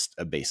that's just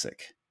a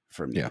basic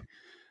for me.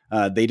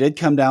 Yeah. They did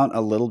come down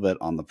a little bit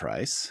on the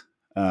price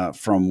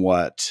from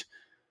what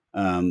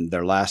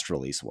their last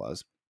release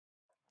was,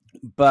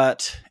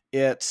 but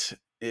it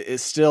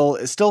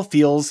still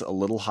feels a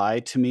little high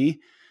to me.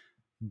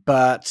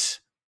 But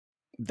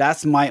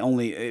that's my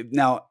only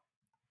now.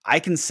 I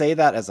can say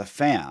that as a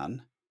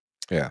fan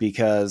Yeah.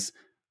 because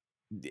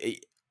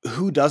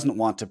who doesn't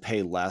want to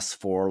pay less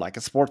for like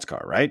a sports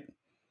car, right?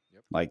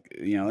 Yep. Like,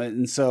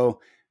 and so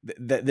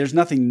there's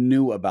nothing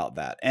new about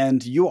that.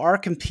 And you are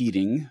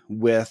competing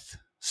with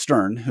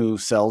Stern, who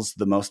sells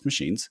the most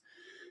machines,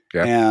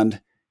 Yeah.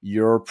 and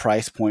your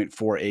price point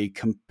for a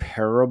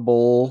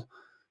comparable,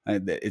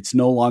 it's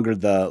no longer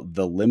the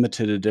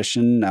limited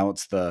edition. Now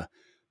it's the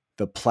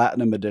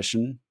platinum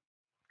edition.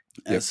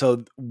 Yep.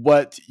 So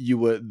what you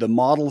would, the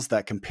models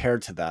that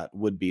compared to that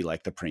would be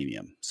like the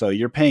premium. So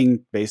you're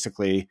paying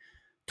basically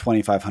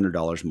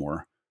 $2,500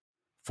 more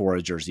for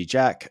a Jersey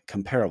Jack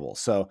comparable.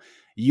 So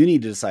you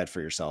need to decide for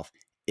yourself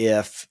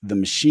if the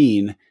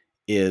machine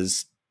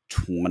is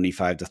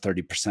 25 to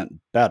 30%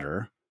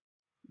 better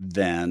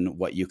than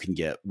what you can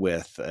get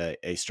with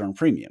a Stern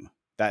Premium.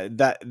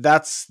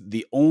 That's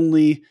the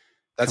only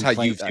That's how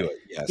you complaint. view it.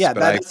 Yes. Yeah,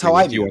 But I that's agree how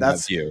I with view you it. on that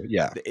That's view.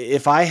 Yeah.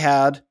 if I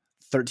had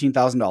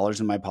 $13,000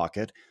 in my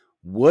pocket,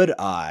 would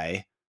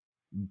I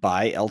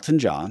buy Elton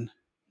John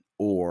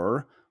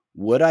or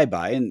would I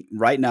buy? And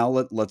right now,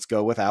 let's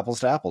go with apples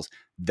to apples.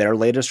 Their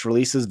latest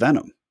release is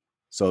Venom.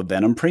 So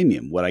Venom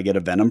Premium. Would I get a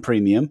Venom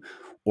Premium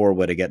or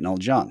would I get an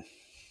Elton John?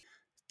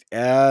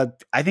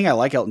 I think I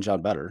like Elton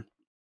John better,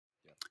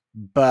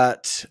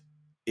 but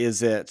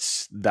is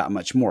it that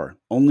much more?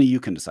 Only you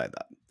can decide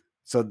that.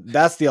 So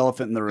that's the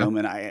elephant in the Yeah. room,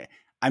 and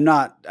I'm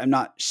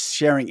not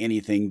sharing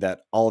anything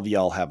that all of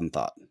y'all haven't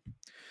thought.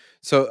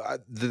 So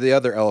the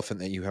other elephant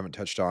that you haven't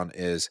touched on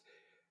is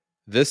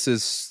this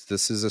is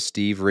a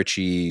Steve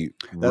Ritchie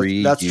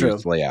That's true.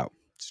 reused layout,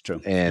 It's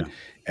true. and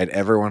Yeah.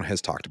 everyone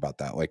has talked about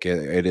that. Like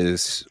it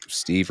is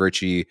Steve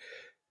Ritchie.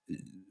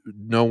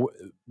 No,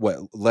 what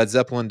Led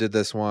Zeppelin did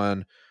this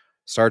one,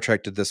 Star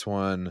Trek did this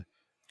one,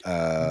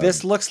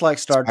 This looks like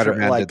Star Trek,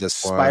 Spider-Man did like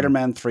this one.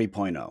 Spider-Man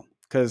 3.0,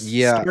 because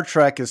Yeah, Star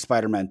Trek is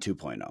Spider-Man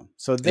 2.0.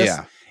 So this,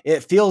 yeah,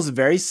 it feels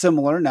very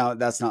similar. Now,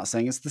 that's not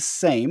saying it's the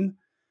same,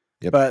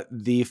 yep, but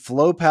the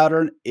flow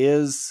pattern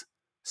is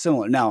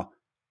similar. Now,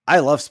 I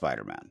love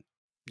Spider-Man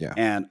yeah,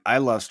 and I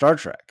love Star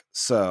Trek.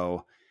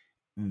 So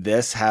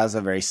this has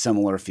a very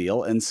similar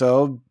feel. And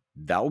so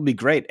that will be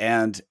great.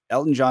 And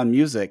Elton John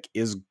music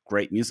is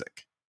great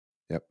music.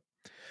 yep.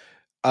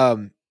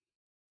 Um,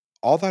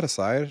 all that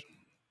aside,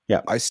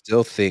 Yeah, I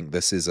still think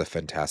this is a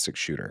fantastic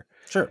shooter.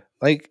 sure.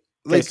 Like,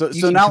 Okay, like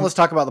you so can, now let's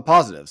talk about the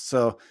positives.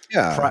 So,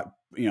 yeah.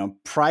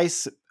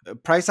 price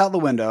out the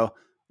window.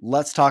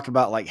 Let's talk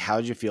about like how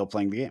did you feel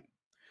playing the game?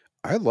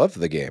 I loved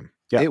the game.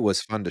 Yeah. It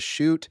was fun to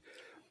shoot.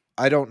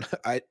 I don't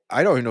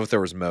even know if there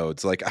was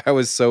modes. Like I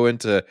was so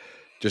into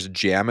just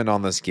jamming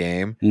on this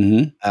game.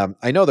 Mm-hmm.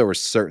 I know there were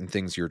certain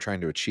things you were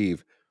trying to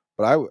achieve,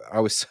 but I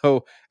was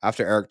so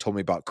after Eric told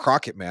me about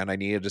Crockett Man, I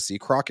needed to see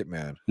Crockett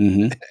Man,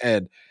 Mm-hmm.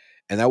 and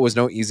that was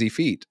no easy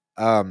feat.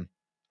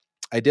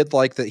 I did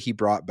like that he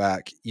brought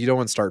back,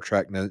 in Star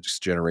Trek Next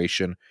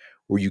Generation,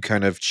 where you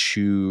kind of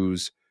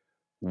choose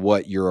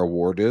what your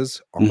award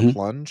is on the Mm-hmm.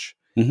 plunge.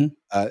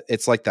 Mm-hmm.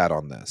 It's like that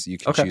on this. You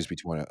can Okay. choose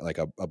between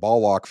a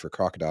ball lock for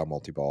Crocodile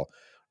multi-ball,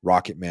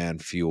 Rocket Man,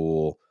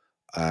 Fuel,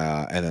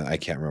 and then I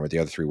can't remember what the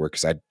other three were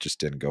because I just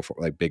didn't go for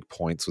it. Like Big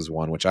Points was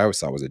one, which I always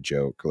thought was a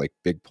joke. Like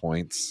Big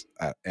Points.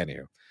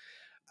 Anywho,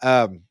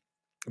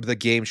 the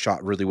game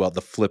shot really well.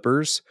 The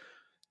flippers,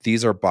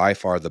 these are by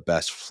far the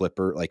best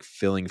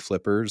filling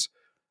flippers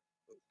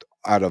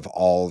out of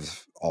all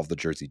of the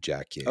Jersey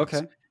Jack games.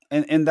 Okay.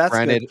 And that's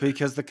Granted, good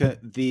because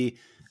the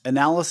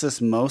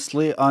analysis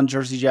mostly on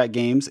Jersey Jack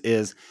games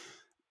is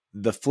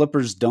the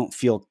flippers don't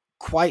feel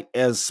quite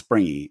as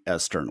springy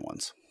as Stern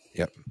ones.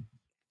 yep.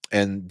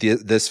 And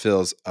this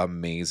feels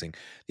amazing.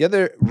 The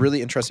other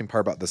really interesting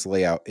part about this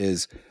layout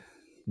is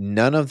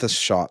none of the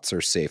shots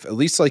are safe. At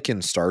least like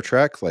in Star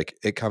Trek, like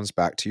it comes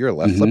back to your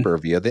left Mhm. flipper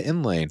via the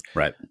in lane.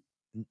 Right.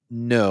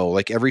 No,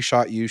 like every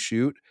shot you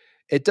shoot,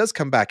 it does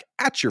come back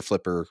at your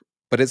flipper,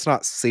 but it's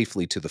not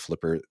safely to the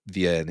flipper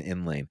via an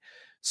in lane.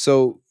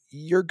 So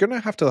you're gonna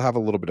have to have a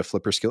little bit of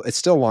flipper skill. It's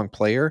still a long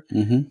player.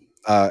 Mhm.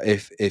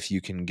 If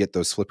you can get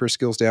those flipper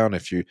skills down,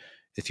 if you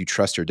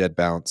trust your dead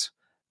bounce.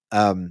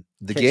 The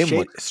Okay, game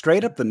looks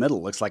straight up the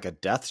middle looks like a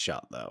death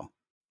shot though.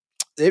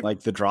 it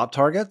Like the drop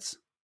targets?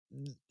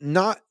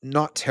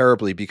 not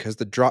terribly, because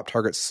the drop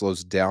target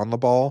slows down the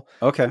ball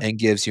Okay. and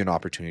gives you an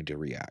opportunity to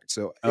react.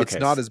 So it's Okay.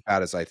 not as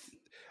bad as I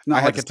Not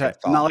had like the same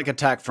not thought. like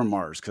Attack from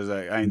Mars, because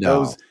I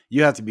No. those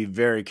you have to be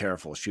very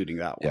careful shooting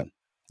that Yep. one.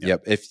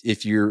 Yep. Yep.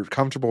 If you're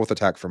comfortable with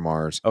Attack from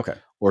Mars Okay.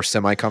 or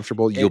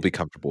semi-comfortable, you'll It be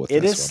comfortable with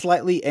it this is one.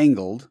 slightly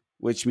angled,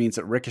 which means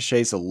it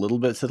ricochets a little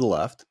bit to the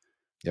left.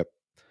 Yep.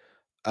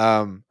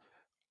 Um,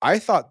 I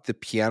thought the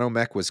piano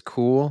mech was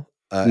cool.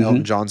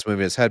 Elton Mhm. John's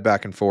moving his head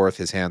back and forth.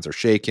 His hands are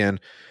shaking,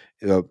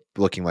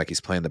 looking like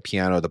he's playing the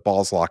piano. The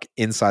balls lock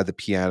inside the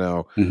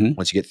piano. Mhm.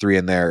 Once you get 3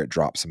 in there, it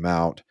drops him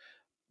out.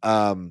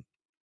 Um,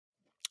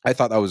 I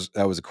thought that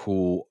was a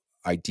cool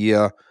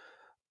idea.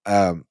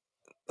 Um,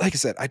 like I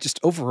said, I just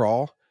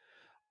overall,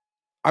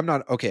 I'm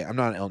not okay. I'm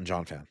not an Elton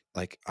John fan.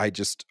 Like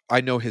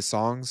I know his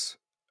songs.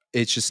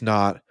 It's just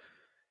not.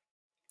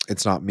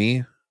 It's not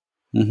me.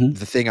 Mhm.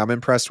 The thing I'm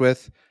impressed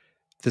with,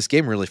 this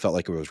game really felt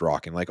like it was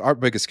rocking. Like our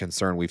biggest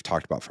concern we've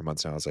talked about for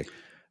months now is like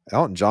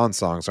Elton John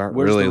songs aren't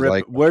really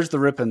like, Where's the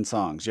ripping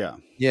songs? Yeah.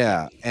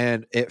 yeah,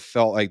 and it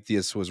felt like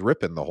this was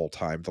ripping the whole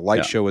time. The light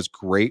Yeah. show was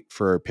great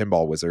for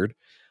Pinball Wizard.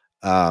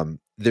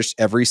 There's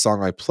every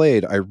song I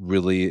played, I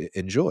really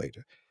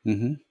enjoyed.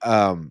 Mhm.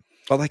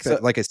 But like So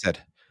that, like I said,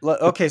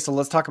 the okay, so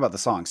let's talk about the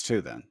songs too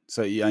then.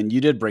 So and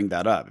you did bring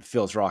that up. It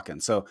feels rocking.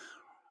 So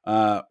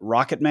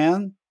Rocket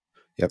Man,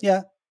 yep,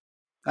 yeah.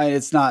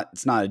 It's not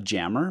a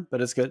jammer,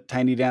 but it's good.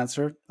 Tiny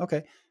Dancer,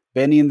 okay.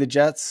 Benny and the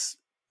Jets,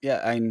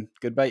 yeah, I'm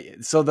goodbye.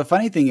 So the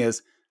funny thing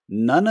is,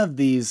 none of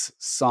these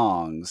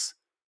songs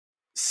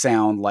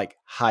sound like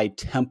high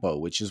tempo,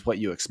 which is what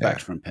you yeah,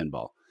 expect from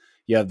pinball.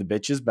 You have The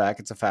Bitch Is Back,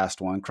 it's a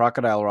fast one.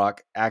 Crocodile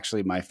Rock,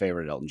 actually my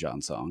favorite Elton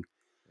John song.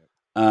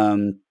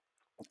 Um,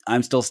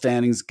 I'm Still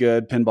Standing's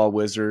good. Pinball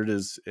Wizard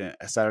is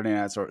Saturday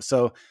Night.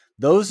 So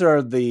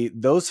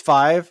those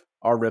five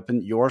are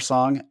ripping. Your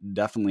song,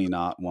 definitely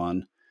not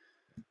one.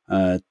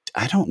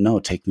 I don't know.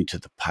 Take Me to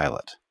the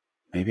Pilot.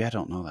 Maybe I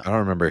don't know that I don't one.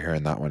 remember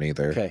hearing that one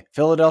either. Okay,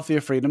 Philadelphia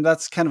Freedom.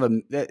 That's kind of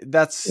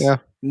that's Yeah,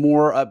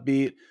 more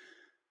upbeat.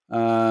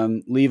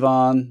 Leave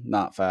On,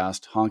 not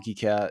fast. Honky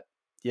Cat,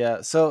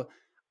 yeah. So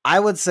I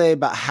would say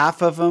about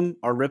half of them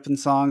are ripping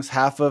songs.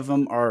 Half of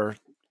them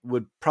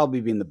would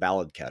probably be in the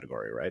ballad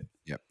category, right?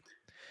 yep.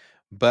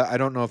 But I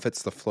don't know if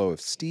it's the flow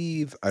of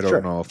Steve. I don't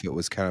Sure. know if it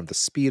was kind of the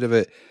speed of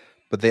it,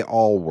 but they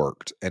all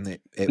worked and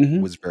it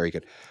Mm-hmm. was very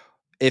good.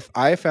 If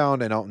I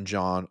found an Elton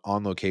John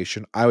on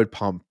location, I would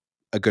pump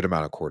a good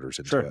amount of quarters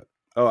into Sure. it.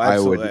 Oh, I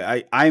would,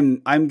 absolutely.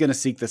 I'm gonna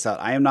seek this out.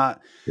 I am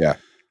not. yeah,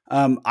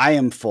 I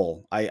am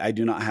full. I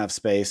do not have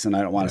space, and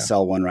I don't want to yeah.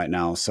 sell one right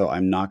now, so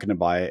I'm not going to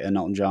buy an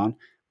Elton John.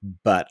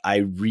 But I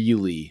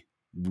really,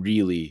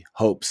 really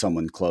hope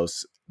someone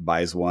close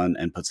buys one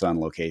and puts it on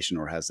location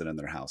or has it in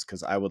their house,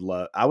 because I would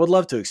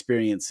love to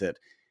experience it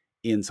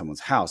in someone's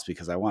house,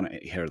 because I want to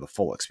hear the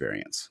full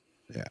experience.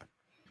 Yeah.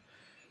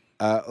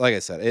 Like I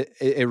said,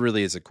 it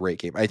really is a great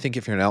game. I think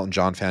if you're an Elton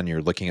John fan,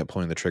 you're looking at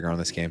pulling the trigger on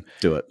this game,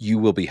 Do it. you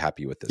will be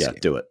happy with this Yeah, game.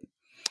 do it.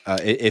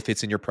 If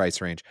it's in your price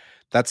range,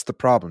 that's the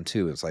problem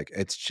too. It's like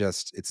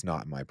it's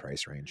not in my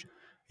price range.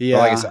 But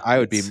like I said, Yeah, I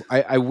would be. it's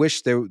I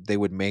wish they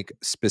would make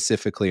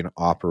specifically an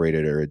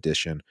operator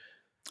edition,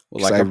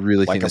 well, because I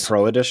really think like a this.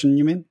 pro edition.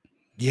 You mean?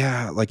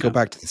 Yeah, like go Yeah,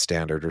 back to the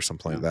standard or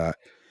something like yeah.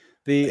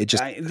 that. It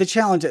just The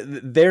challenge,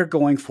 they're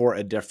going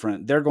for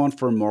they're going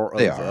for more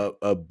they of are.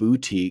 a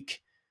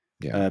boutique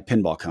Yeah.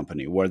 pinball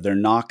company, where they're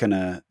not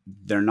gonna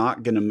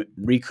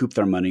recoup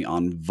their money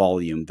on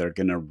volume. They're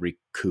gonna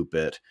recoup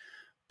it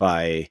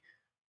by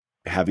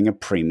having a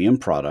premium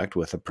product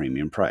with a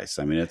premium price.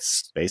 I mean,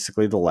 it's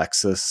basically the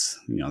Lexus,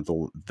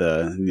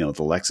 the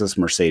Lexus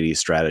Mercedes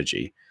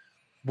strategy.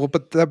 Well,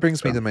 but that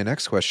brings me So to my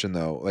next question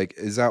though. Like,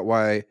 is that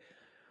why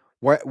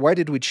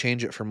did we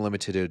change it from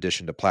limited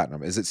edition to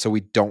platinum? Is it so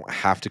we don't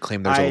have to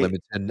claim there's a I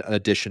limited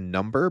edition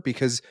number?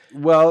 Because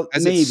well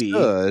as it maybe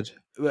stood,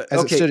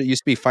 okay, it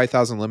used to be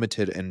 5,000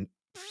 limited and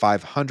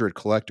 500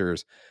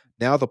 collectors.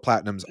 Now the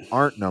platinums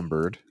aren't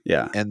numbered,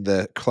 yeah. and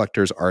the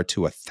collectors are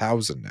to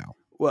 1,000 now.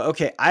 Well,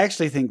 okay. I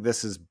actually think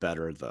this is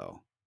better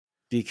though,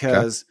 Okay.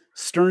 because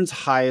Stern's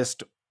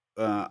highest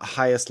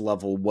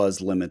level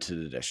was limited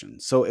edition,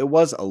 so it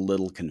was a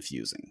little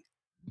confusing.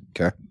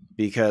 Okay.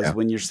 Because Yeah.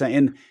 when you're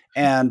saying,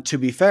 and to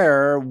be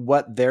fair,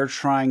 what they're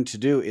trying to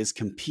do is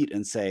compete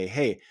and say,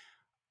 hey,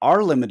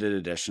 our limited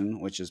edition,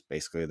 which is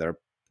basically their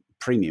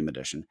premium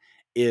edition,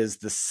 is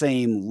the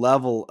same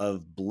level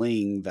of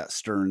bling that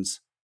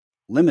Stern's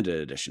limited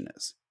edition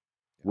is,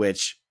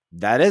 which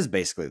that is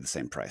basically the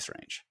same price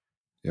range.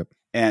 Yep.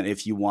 And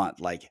if you want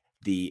like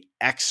the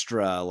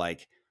extra,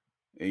 like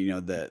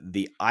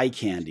the eye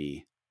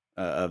candy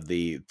of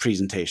the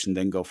presentation,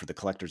 then go for the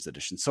collector's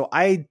edition. So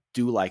I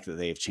do like that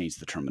they've changed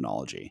the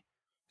terminology.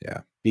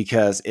 Yeah.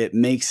 Because it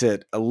makes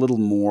it a little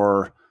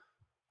more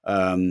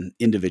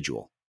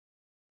individual.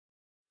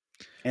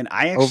 And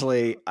I will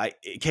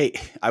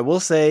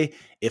say,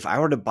 if I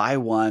were to buy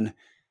one,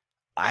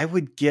 I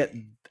would get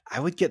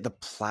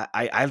the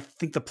I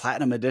think the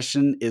platinum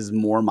edition is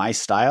more my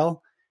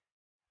style.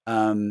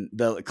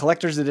 The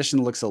collector's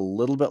edition looks a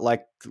little bit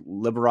like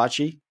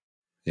Liberace.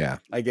 Yeah.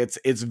 Like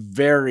it's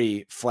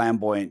very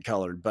flamboyant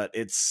colored, but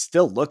it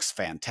still looks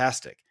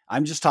fantastic.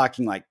 I'm just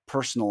talking like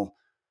personal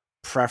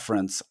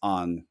preference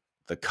on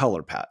the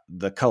color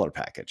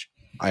package.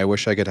 I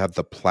wish I could have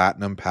the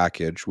platinum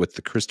package with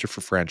the Christopher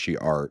Franchi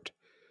art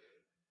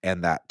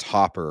and that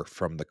topper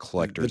from the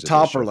collector's The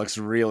topper edition. looks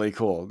really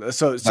cool.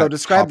 So That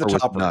describe the topper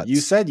was topper. You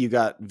nuts. said you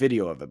got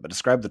video of it, but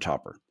describe the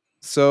topper.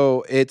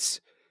 So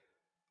it's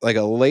like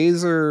a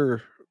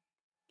laser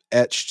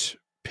etched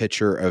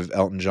picture of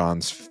Elton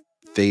John's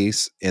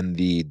face in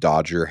the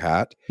Dodger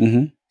hat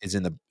is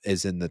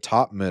in the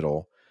top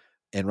middle,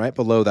 and right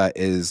below that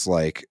is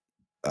like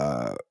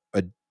a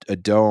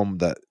dome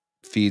that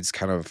feeds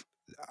kind of,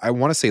 I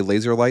want to say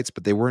laser lights,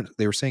 but they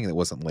were saying it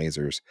wasn't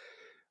lasers.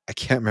 I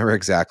can't remember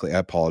exactly. I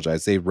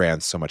apologize. They ran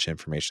so much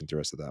information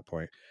through us at that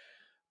point.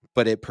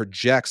 But it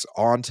projects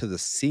onto the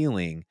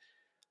ceiling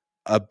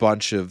a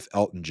bunch of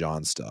Elton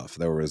John stuff.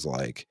 There was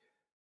like,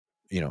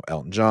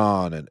 Elton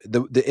John. And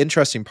the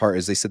interesting part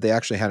is they said they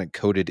actually hadn't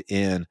coded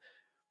in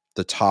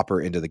the topper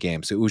into the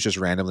game. So it was just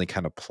randomly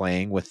kind of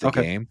playing with the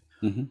game.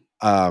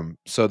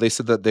 So they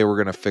said that they were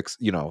going to fix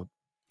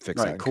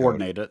that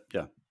coordinate it.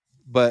 Yeah.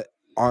 But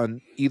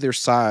on either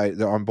side,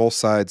 on both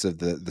sides of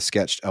the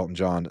sketched Elton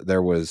John,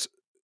 there was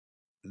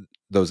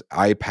those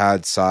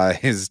iPad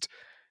sized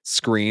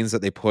screens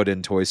that they put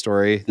in Toy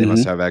Story. They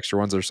must have extra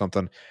ones or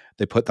something.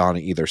 They put on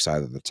either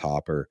side of the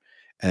topper,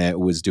 and it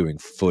was doing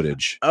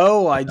footage.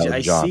 Oh,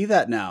 I see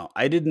that now.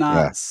 I did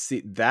not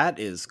see. That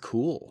is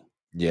cool.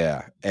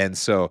 Yeah. And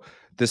so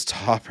this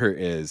topper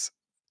is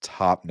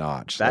top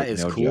notch. That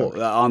is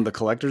cool. On the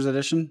collector's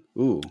edition?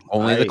 Ooh.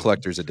 Only the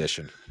collector's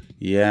edition.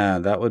 Yeah,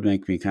 that would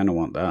make me kind of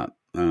want that.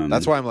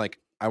 That's why I'm like,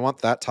 I want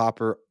that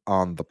topper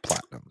on the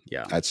platinum.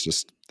 Yeah.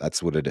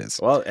 That's what it is.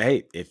 Well,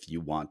 hey, if you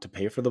want to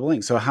pay for the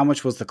bling. So how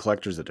much was the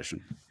collector's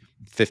edition?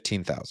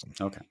 15,000.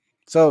 Okay.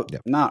 So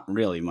not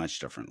really much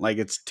different. Like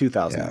it's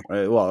 2,000.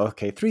 Yeah. Well,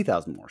 okay,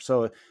 3,000 more.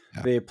 So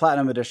the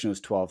platinum edition was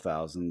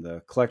 12,000.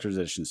 The collector's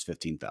edition is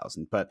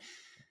 15,000. But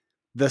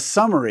the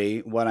summary,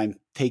 what I'm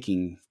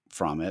taking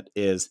from it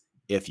is,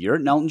 if you're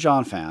an Elton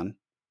John fan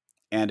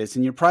and it's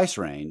in your price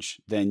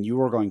range, then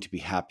you are going to be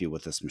happy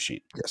with this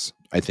machine. Yes.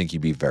 I think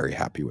you'd be very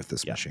happy with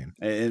this machine.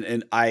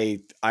 And I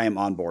am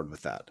on board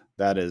with that.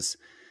 That is,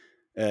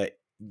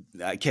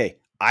 okay.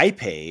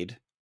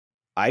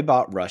 I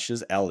bought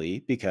Rush's LE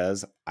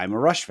because I'm a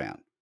Rush fan.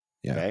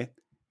 Yeah. Okay.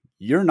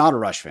 You're not a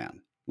Rush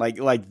fan, like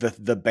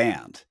the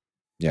band.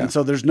 Yeah. And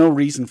so there's no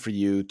reason for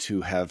you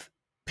to have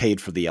paid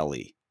for the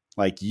LE.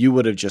 Like you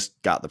would have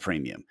just got the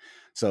premium.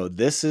 So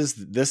this is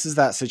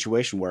that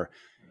situation where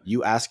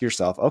you ask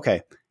yourself,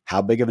 okay,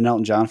 how big of an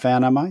Elton John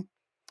fan am I?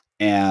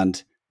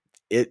 And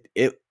it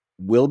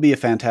will be a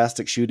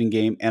fantastic shooting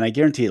game, and I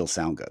guarantee it'll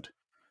sound good.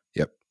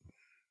 Yep.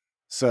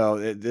 So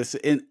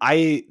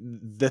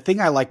the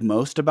thing I like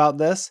most about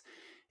this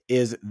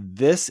is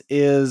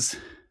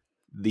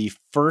the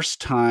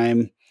first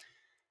time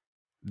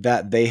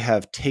that they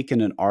have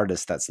taken an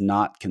artist that's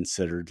not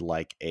considered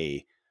like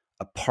a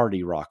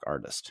party rock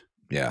artist.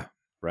 Yeah.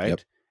 Right.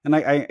 Yep. And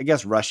I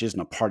guess Rush isn't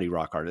a party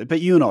rock artist,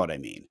 but you know what I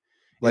mean.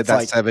 Like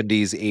that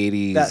 70s,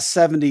 80s. That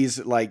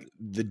 70s, like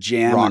the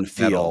jammin'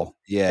 feel. Metal.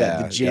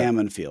 Yeah. The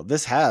jammin' feel.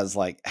 This has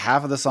like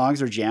half of the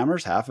songs are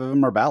jammers, half of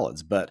them are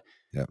ballads. But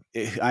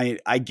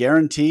I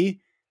guarantee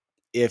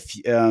if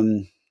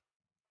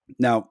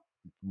now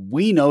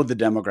we know the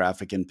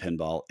demographic in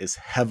pinball is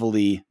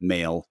heavily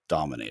male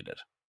dominated,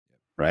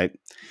 right?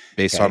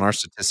 Based on our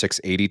statistics,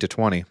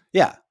 80-20.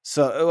 Yeah.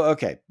 So,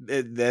 okay.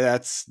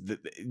 That's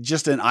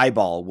just an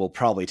eyeball will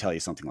probably tell you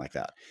something like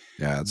that.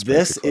 Yeah.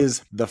 This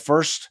is the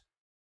first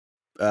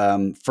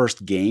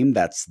game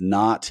that's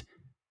not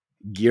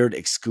geared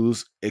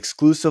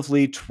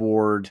exclusively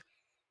toward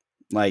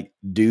like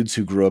dudes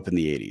who grew up in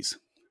the 80s.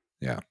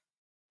 Yeah.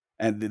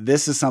 And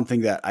this is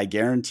something that I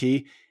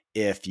guarantee,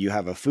 if you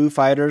have a Foo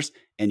Fighters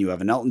and you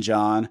have an Elton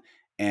John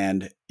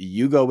and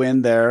you go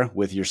in there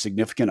with your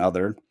significant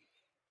other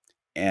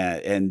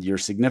and your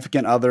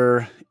significant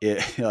other,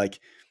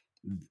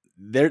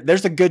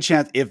 there's a good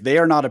chance, if they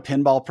are not a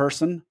pinball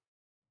person,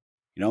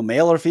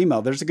 male or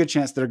female, there's a good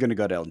chance they're going to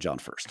go to Elton John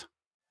first.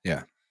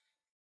 Yeah.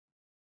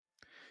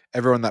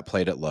 Everyone that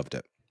played it loved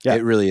it. Yeah.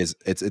 It really is.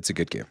 It's a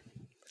good game.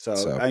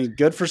 So I mean,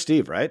 good for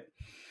Steve, right?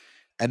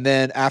 And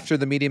then after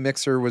the media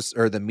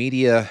the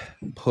media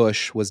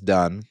push was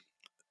done,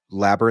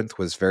 Labyrinth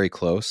was very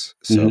close.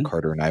 So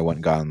Carter and I went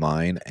and got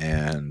online,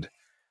 and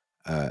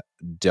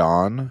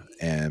Don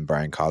and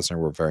Brian Cosner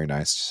were very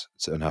nice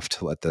enough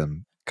to let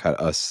them get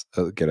us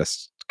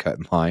cut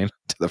in line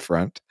to the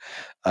front.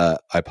 I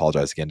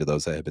apologize again to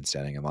those that have been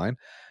standing in line.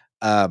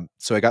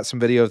 So I got some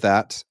video of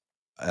that,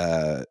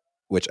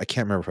 which I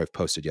can't remember if I've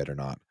posted yet or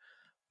not.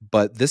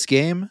 But this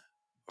game,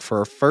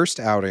 for a first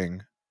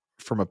outing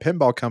from a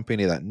pinball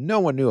company that no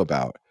one knew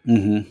about,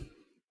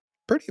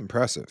 pretty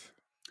impressive.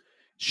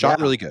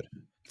 Shot really good.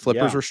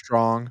 Flippers were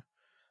strong.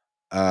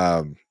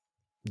 They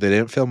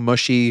didn't feel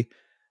mushy.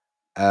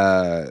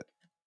 The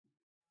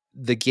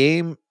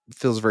game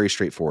feels very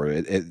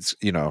straightforward. It's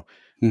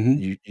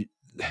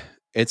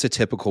it's a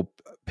typical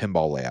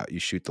pinball layout. You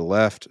shoot the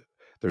left.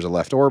 There's a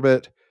left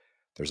orbit.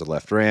 There's a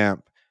left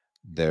ramp.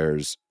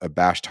 There's a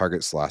bash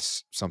target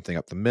slash something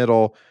up the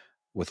middle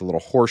with a little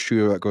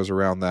horseshoe that goes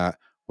around that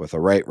with a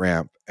right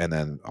ramp. And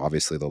then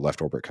obviously the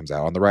left orbit comes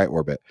out on the right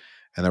orbit.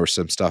 And there was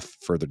some stuff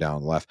further down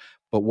on the left.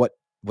 But what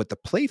the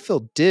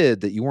playfield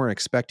did that you weren't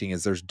expecting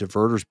is there's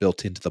diverters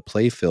built into the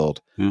playfield.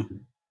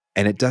 And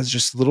it does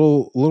just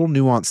little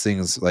nuanced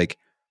things. Like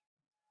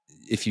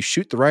if you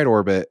shoot the right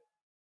orbit,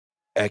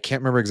 I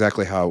can't remember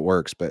exactly how it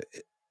works, but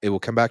it will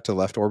come back to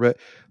left orbit,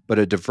 but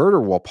a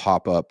diverter will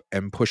pop up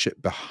and push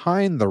it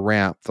behind the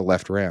ramp, the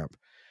left ramp.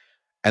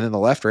 And then the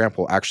left ramp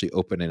will actually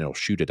open and it'll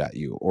shoot it at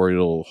you, or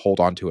it'll hold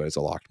onto it as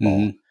a locked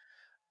ball.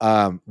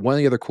 One of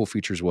the other cool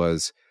features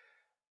was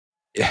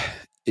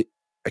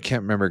I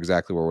can't remember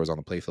exactly where it was on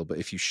the playfield, but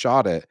if you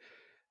shot it,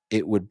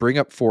 it would bring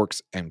up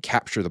forks and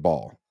capture the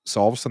ball.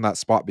 So all of a sudden that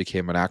spot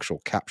became an actual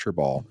capture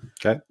ball.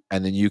 Okay.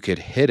 And then you could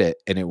hit it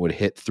and it would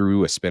hit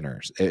through a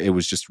spinner. It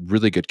was just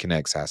really good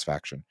kinetic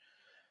satisfaction.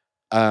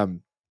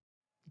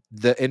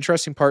 The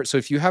interesting part, so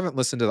if you haven't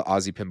listened to the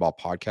Aussie Pinball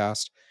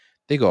podcast,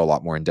 they go a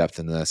lot more in depth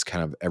in this,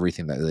 kind of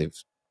everything that they've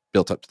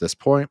built up to this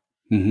point.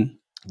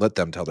 Let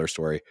them tell their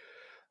story.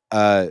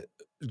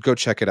 Go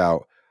check it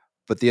out.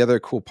 But the other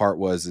cool part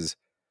is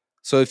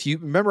so if you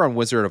remember on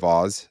Wizard of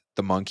Oz,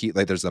 the monkey,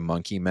 like there's a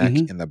monkey mech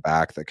in the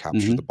back that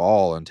captures the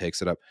ball and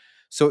takes it up.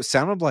 So it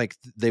sounded like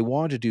they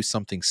wanted to do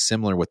something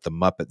similar with the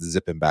Muppets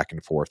zipping back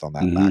and forth on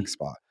that back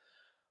spot.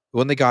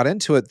 When they got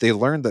into it, they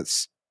learned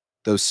that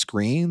those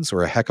screens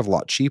were a heck of a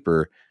lot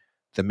cheaper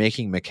than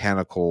making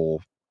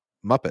mechanical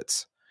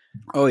Muppets.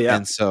 Oh, yeah.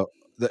 And so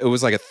it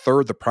was like a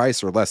third the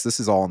price or less. This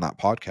is all on that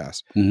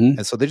podcast.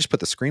 And so they just put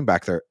the screen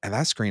back there, and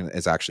that screen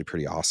is actually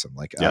pretty awesome.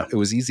 Like it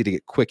was easy to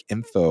get quick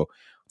info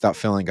without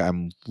feeling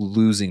I'm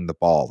losing the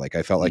ball. Like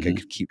I felt like I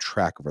could keep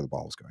track of where the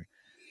ball was going.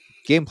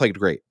 Game played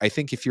great. I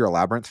think if you're a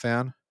Labyrinth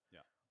fan,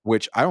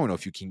 which I don't know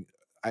if you can,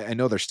 I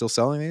know they're still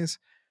selling these.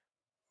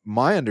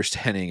 My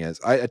understanding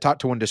is I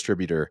talked to one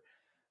distributor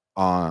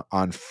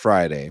on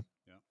Friday,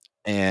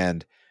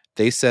 and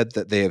they said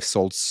that they have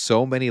sold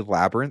so many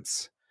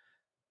Labyrinths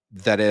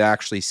that it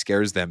actually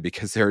scares them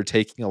because they're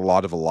taking a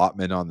lot of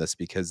allotment on this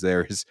because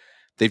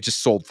they've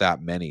just sold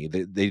that many.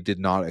 They did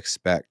not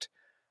expect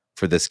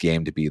for this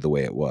game to be the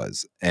way it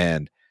was.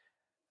 And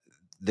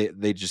they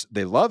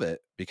love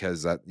it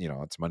because that,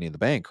 it's money in the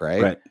bank.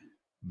 Right.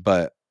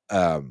 But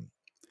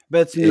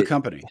it's a new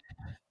company.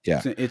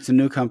 Yeah. It's a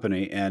new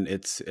company, and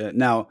it's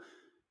now,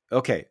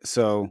 okay.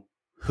 So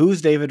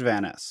who's David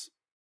Van Ness?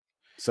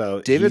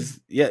 So he's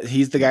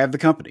the guy of the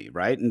company,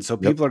 right? And so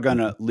people are going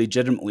to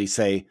legitimately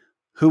say,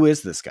 who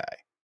is this guy?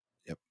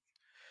 Yep.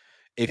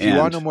 If you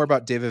want to know more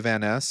about David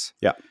Van Ness,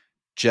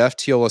 Jeff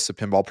Teolis of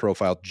Pinball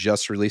Profile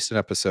just released an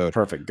episode.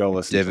 Perfect. Go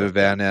listen. David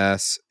Van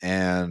Ness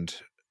and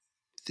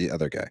the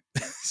other guy.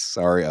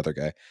 Sorry, other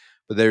guy.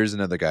 But there's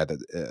another guy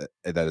that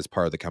is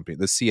part of the company,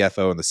 the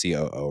CFO and the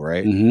COO,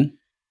 right?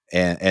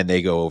 And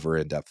they go over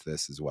in depth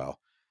this as well.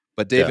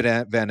 But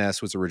David Van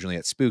Ness was originally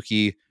at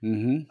Spooky.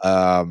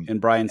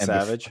 And Brian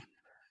Savage.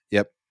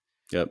 Yep.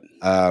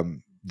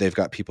 They've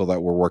got people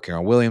that were working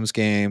on Williams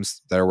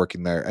games that are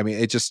working there. I mean,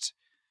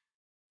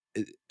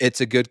 it's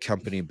a good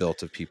company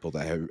built of people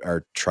that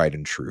are tried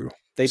and true.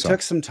 They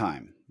took some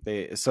time.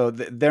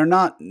 They're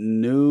not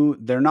new.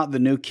 They're not the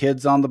new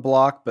kids on the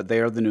block, but they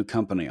are the new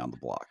company on the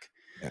block.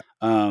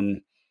 Yeah.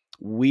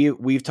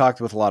 We've talked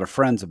with a lot of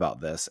friends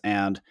about this,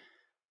 and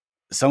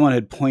someone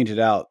had pointed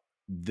out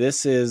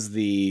this is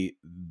the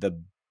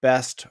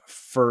best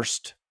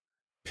first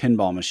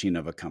pinball machine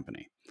of a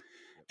company,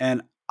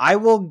 and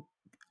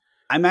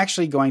I'm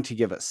actually going to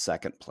give it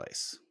second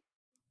place,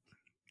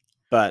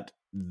 but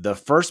the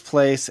first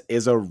place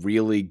is a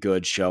really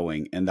good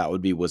showing, and that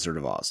would be Wizard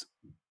of Oz.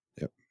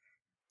 Yep.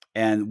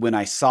 And when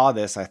I saw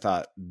this, I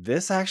thought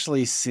this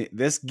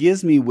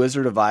gives me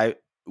Wizard of Oz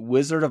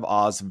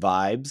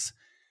vibes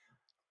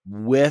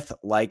with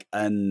like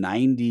a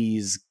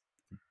 90s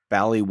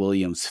Bally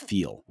Williams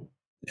feel.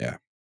 Yeah.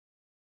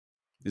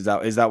 Is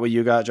that what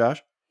you got,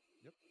 Josh?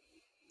 Yep.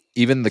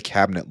 Even the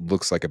cabinet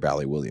looks like a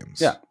Bally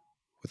Williams. Yeah.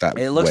 With that,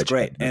 it looks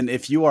great. Cabinet. And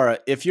if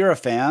you're a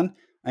fan,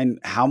 and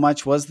how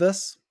much was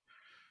this?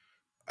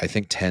 I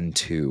think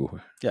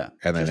 10.2. Yeah.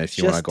 And then if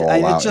you want to go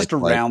all out, it's just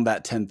around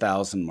that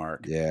 10,000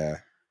 mark. Yeah.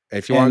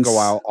 If you want to go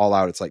all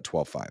out, it's like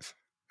 12.5.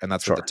 And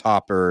that's with the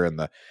topper and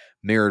the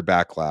mirrored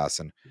back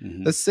glass. And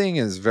this thing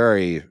is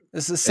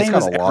it's the same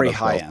as every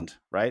high end,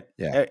 right?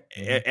 Yeah.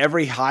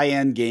 Every high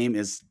end game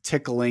is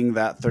tickling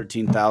that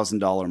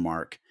 $13,000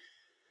 mark.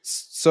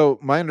 So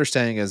my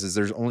understanding is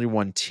there's only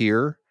one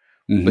tier,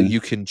 but Mm-hmm. you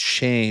can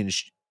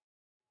change.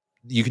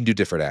 You can do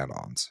different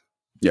add-ons.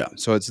 Yeah.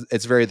 So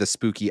it's very the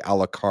spooky a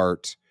la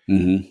carte.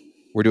 Mm-hmm.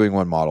 We're doing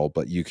one model,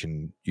 but you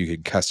can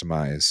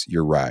customize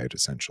your ride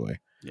essentially.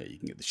 Yeah, you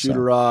can get the shooter So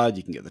rod,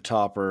 you can get the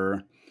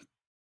topper.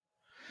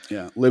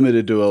 Yeah,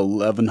 limited to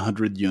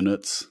 1,100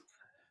 units. But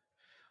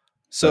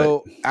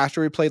so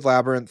after we played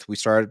Labyrinth, we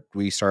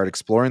started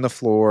exploring the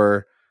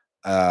floor.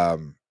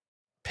 Um,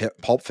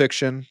 Pulp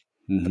Fiction,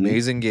 mm-hmm.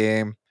 amazing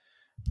game.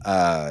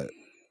 Uh,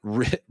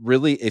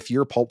 really, if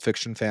you're a Pulp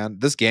Fiction fan,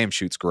 this game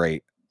shoots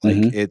great. Like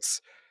Mm-hmm.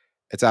 it's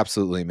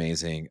absolutely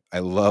amazing. I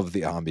love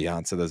the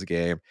ambiance of this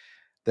game.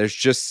 There's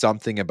just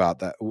something about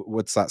that.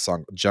 What's that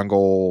song?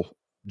 Jungle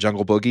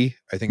Boogie,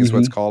 I think is what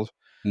it's Mm-hmm. called.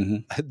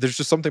 Mm-hmm. There's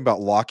just something about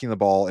locking the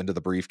ball into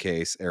the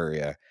briefcase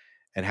area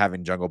and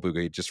having Jungle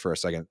Boogie just for a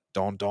second,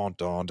 don't,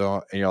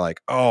 and you're like,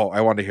 oh,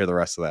 I want to hear the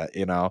rest of that,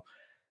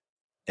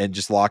 and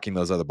just locking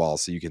those other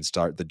balls so you can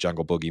start the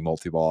Jungle Boogie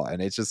multi ball,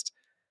 and it's just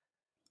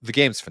the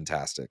game's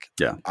fantastic.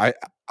 Yeah.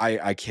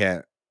 I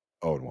can't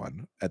own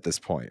one at this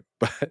point,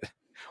 but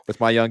with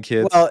my young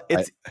kids, Well,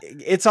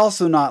 it's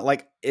also not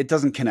like it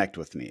doesn't connect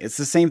with me. It's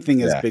the same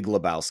thing as yeah, Big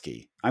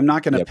Lebowski. I'm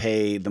not going to yep,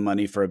 pay the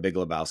money for a Big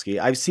Lebowski.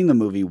 I've seen the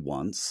movie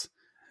once,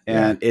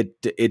 yeah, and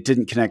it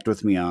didn't connect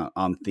with me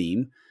on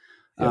theme.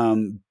 yep,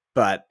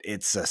 But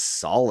it's a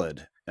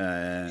solid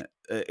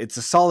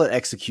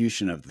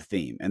execution of the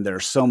theme, and there are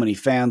so many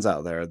fans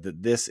out there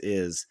that this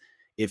is.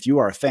 If you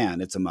are a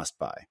fan, it's a must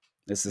buy.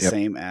 It's the yep,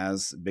 same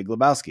as Big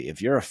Lebowski.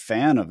 If you're a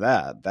fan of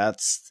that,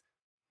 it's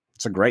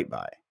a great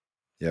buy.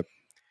 yep.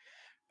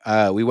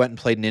 We went and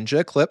played Ninja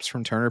Eclipse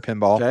from Turner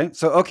Pinball. Okay.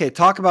 So, okay,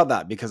 talk about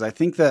that because I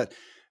think that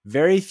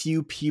very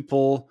few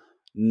people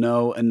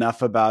know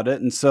enough about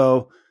it. And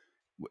so,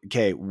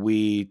 okay,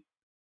 we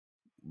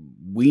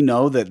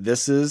know that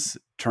this is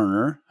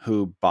Turner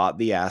who bought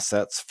the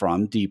assets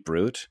from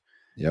Deeproot,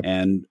 Yep,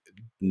 and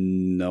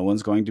no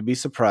one's going to be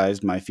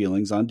surprised my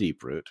feelings on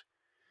Deeproot.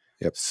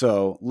 yep.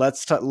 So,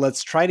 let's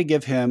try to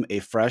give him a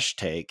fresh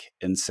take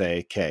and say,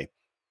 okay,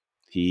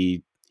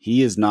 he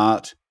is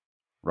not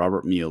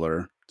Robert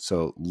Mueller.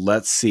 So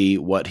let's see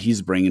what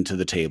he's bringing to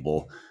the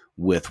table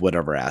with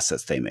whatever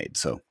assets they made.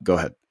 So go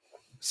ahead.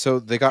 So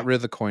they got rid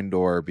of the coin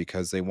door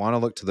because they want to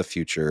look to the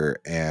future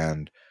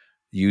and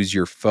use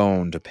your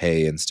phone to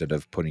pay instead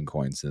of putting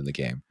coins in the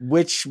game.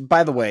 Which,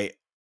 by the way,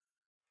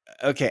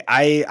 okay,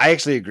 I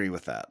actually agree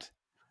with that.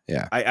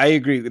 Yeah, I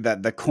agree with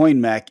that the coin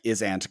mech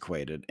is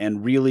antiquated.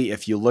 And really,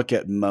 if you look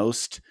at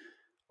most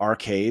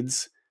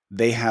arcades,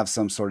 they have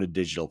some sort of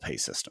digital pay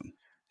system.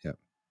 yeah.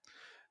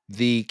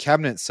 The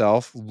cabinet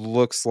itself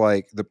looks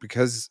like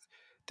because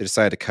they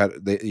decided to cut.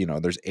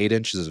 There's 8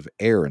 inches of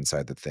air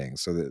inside the thing,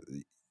 so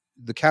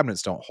the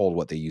cabinets don't hold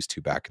what they used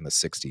to back in the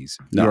 '60s.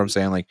 You know what No. I'm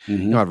saying? Like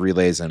Mm-hmm. have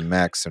relays and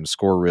mechs and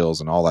score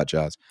reels and all that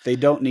jazz. They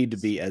don't need to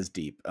be as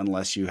deep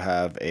unless you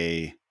have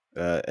a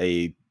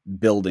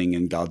building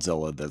in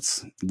Godzilla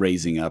that's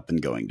raising up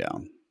and going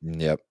down.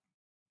 Yep.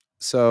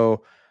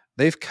 So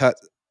they've cut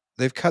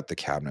they've cut the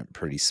cabinet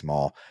pretty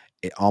small.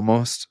 It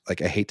almost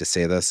like I hate to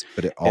say this,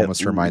 but it It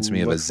almost reminds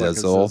me of a looks like a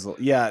Zizzle. Zizzle.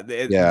 Yeah,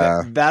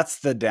 Yeah. that's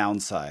the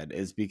downside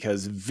is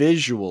because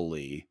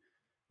visually,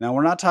 now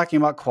we're not talking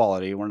about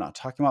quality, we're not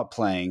talking about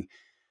playing.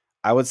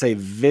 I would say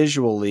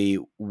visually,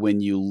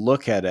 when you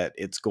look at it,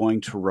 it's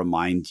going to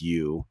remind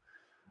you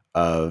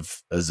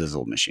of a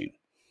Zizzle machine.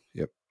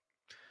 Yep.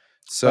 But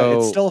it's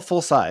So still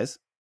full size.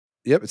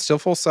 yep, it's still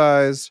full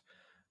size.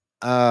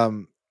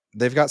 Um,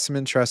 they've got some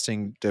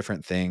interesting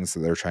different things that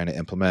they're trying to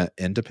implement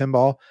into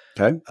pinball.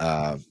 Okay.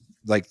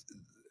 Like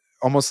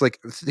almost like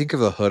think of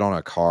the hood on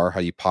a car, how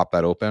you pop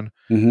that open.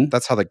 Mm-hmm.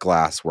 That's how the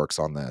glass works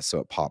on this, so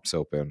it pops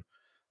open.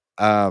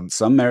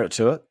 Some merit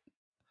to it.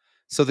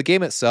 So the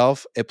game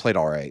itself, it played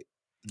all right.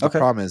 The Okay.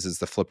 problem is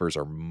the flippers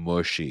are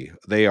mushy.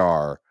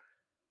 They're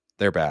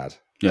bad.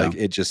 Yeah. Like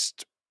it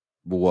just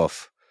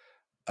woof.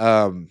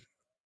 Um,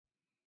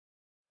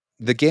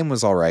 the game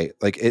was all right.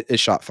 Like it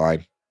shot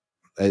fine.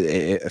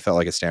 It felt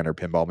like a standard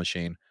pinball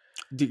machine.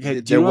 Do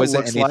you There know what it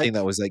wasn't looks anything that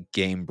like? was like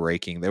game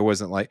breaking. There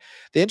wasn't like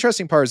the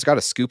interesting part is got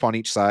a scoop on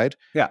each side.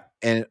 Yeah.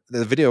 And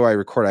the video I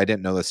recorded, I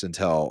didn't know this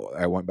until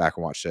I went back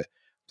and watched it.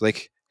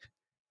 Like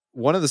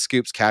one of the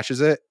scoops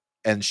catches it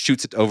and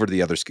shoots it over to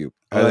the other scoop,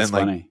 Oh, and that's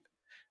then funny.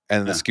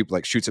 the Yeah. scoop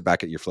like shoots it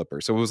back at your flipper.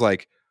 So it was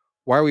like,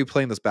 why are we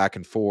playing this back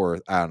and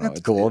forth? I don't know.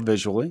 That's cool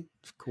visually.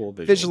 It's cool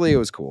visually. Visually, it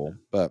was cool,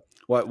 but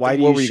Why do what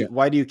you were you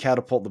why do you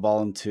catapult the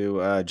ball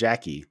into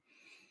Jackie?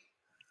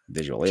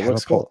 Visually, it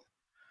looks catapult?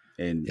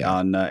 cool. And Yeah.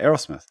 on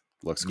Aerosmith,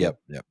 looks cool.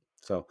 Yep.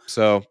 So,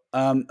 So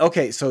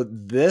okay, so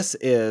this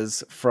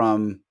is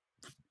from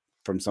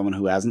someone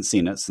who hasn't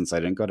seen it since I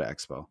didn't go to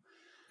Expo.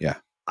 yeah,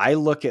 I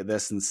look at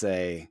this and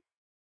say,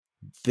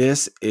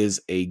 this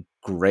is a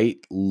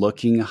great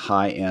looking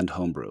high end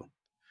homebrew.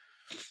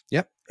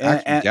 yep.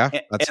 And, and, Yeah.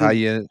 That's how and,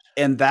 you.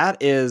 and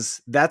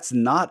that's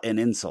not an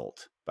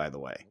insult, by the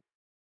way,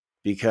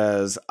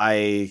 because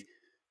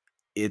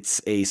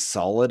it's a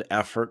solid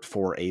effort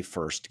for a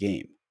first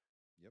game.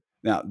 Yep,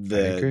 Now I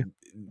agree.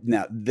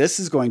 now this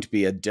is going to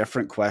be a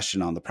different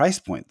question on the price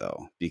point,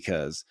 though,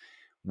 because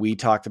we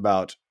talked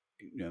about,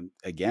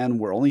 again,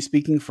 we're only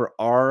speaking for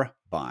our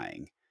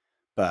buying,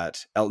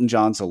 but Elton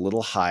John's a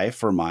little high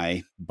for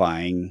my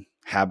buying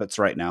habits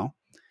right now.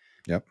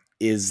 Yep.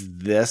 Is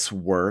this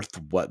worth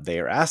what they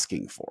are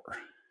asking for?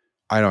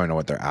 I don't know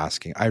what they're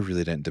asking. I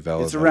really didn't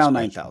develop. It's around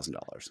 $9,000.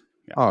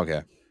 Yeah. Oh,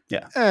 okay.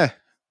 Yeah.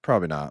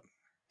 Probably not.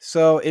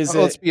 So is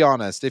Let's be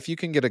honest. If you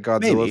can get a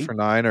Godzilla for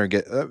 9 or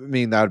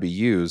that would be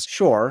used.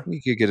 Sure.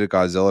 You could get a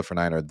Godzilla for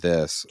 9 or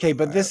this. Okay,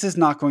 but this is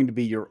not going to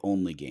be your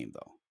only game,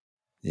 though.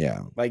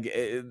 Yeah. Like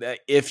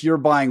if you're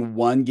buying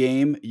one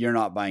game, you're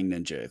not buying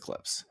Ninja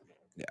Eclipse.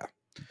 Yeah.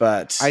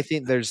 But I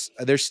think there's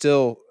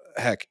still,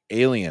 heck,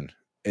 Alien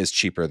is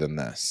cheaper than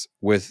this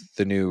with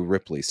the new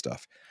Ripley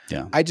stuff.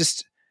 Yeah.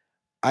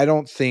 I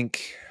don't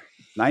think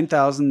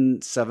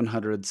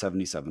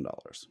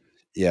 $9,777.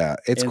 Yeah,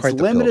 it's quite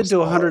limited to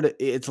 100.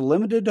 It's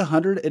limited to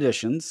 100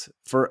 editions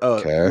for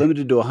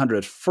limited to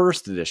 100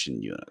 first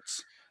edition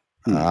units.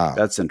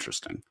 That's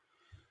interesting.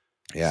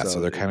 Yeah,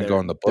 so they're kind of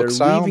going the book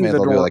style. Maybe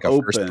they'll do like a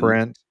first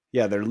print.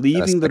 Yeah, they're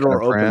leaving the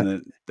door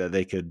open that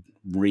they could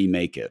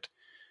remake it.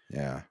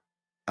 Yeah.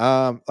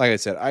 Like I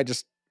said,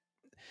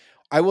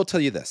 I will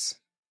tell you this.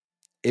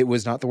 It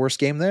was not the worst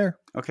game there.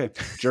 Okay.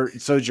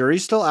 So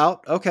jury's still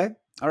out. Okay.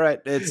 All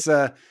right. It's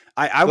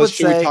I would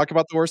say we talk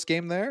about the worst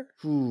game there.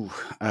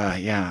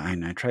 Yeah,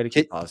 I try to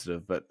keep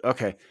positive, but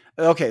okay.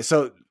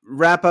 So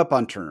wrap up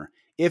on Turner.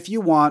 If you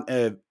want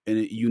a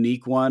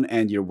unique one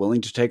and you're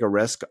willing to take a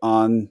risk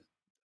on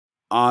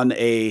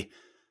a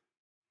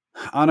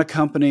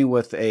company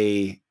with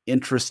a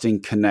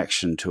interesting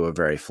connection to a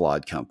very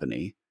flawed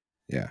company,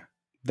 yeah,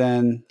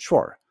 then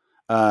sure,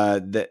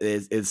 that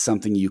is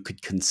something you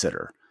could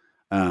consider.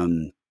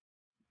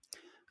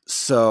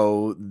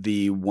 So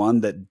the one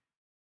that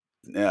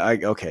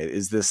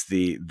is this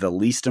the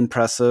least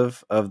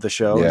impressive of the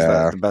show? Yeah. Is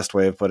that the best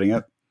way of putting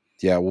it?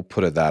 Yeah, we'll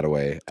put it that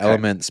way. Okay.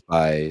 Elements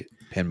by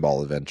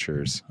Pinball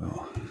Adventures.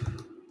 Oh.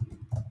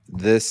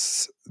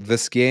 This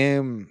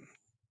game.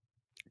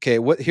 Okay,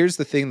 here's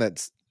the thing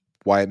that's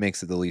why it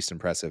makes it the least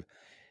impressive.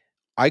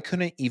 I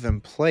couldn't even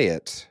play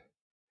it,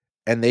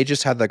 and they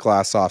just had the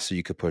glass off so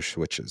you could push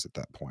switches at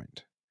that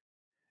point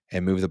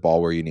and move the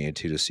ball where you needed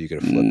to just so you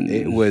could flip.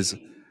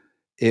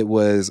 It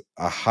was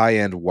a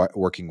high-end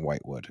working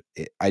whitewood.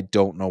 I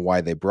don't know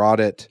why they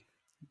brought it.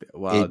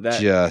 Well,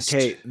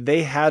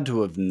 they had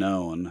to have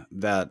known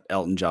that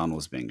Elton John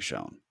was being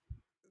shown.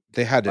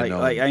 They had to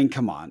know. I mean,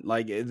 come on.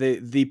 Like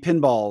the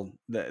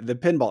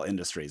pinball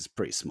industry is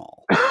pretty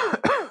small.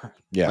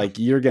 Yeah. Like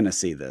you're going to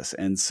see this.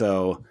 And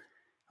so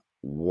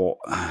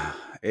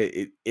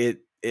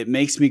it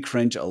makes me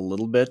cringe a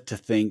little bit to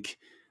think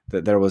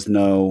that there was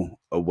no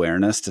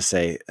awareness to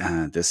say,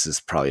 this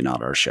is probably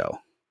not our show.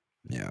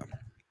 Yeah.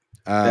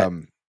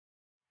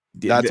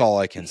 That's all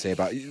I can say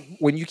about it.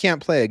 When you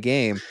can't play a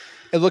game,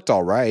 it looked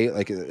all right.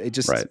 Like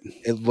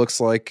it looks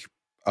like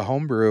a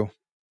homebrew,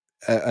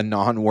 a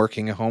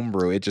non-working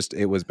homebrew.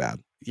 It was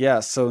bad. Yeah.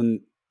 So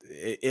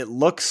it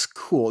looks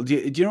cool. Do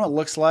you know what it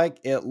looks like?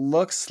 It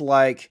looks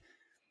like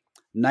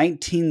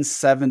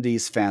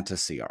 1970s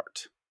fantasy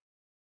art.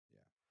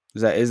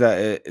 Is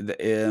that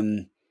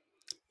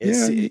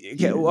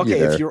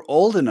if you're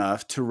old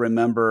enough to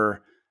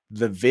remember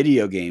the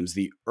video games,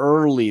 the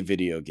early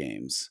video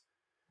games,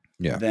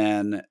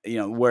 then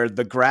where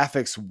the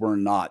graphics were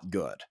not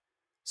good.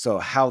 So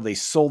how they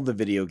sold the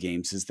video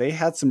games is they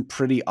had some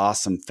pretty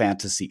awesome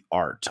fantasy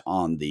art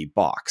on the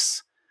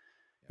box,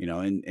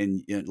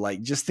 and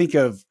like just think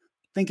of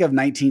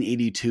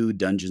 1982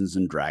 Dungeons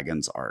and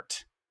Dragons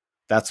art.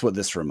 That's what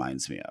this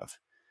reminds me of.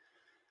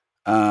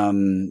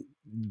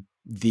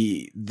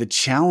 The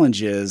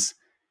challenge is,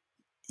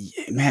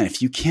 man,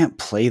 if you can't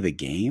play the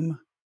game,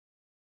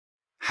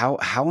 how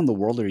in the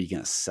world are you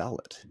going to sell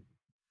it?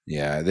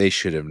 Yeah, they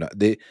should have not.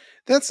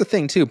 That's the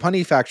thing too.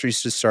 Punny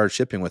Factory's just started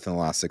shipping within the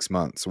last 6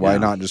 months. Why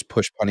not just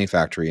push Punny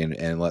Factory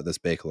and let this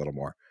bake a little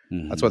more?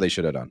 Mm-hmm. That's what they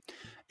should have done.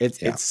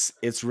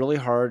 It's really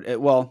hard.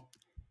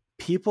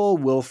 People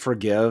will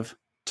forgive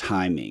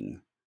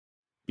timing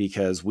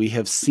because we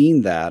have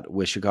seen that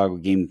with Chicago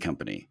Gaming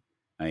Company.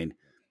 I mean,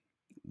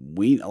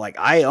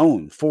 I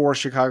own 4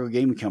 Chicago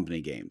Gaming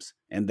Company games,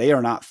 and they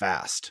are not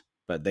fast,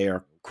 but they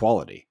are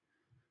quality.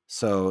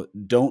 So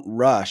don't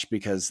rush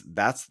because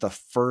that's the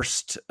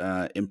first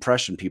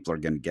impression people are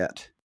going to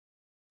get.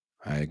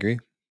 I agree.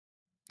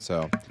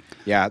 So,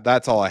 yeah,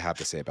 that's all I have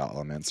to say about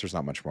Elements. There's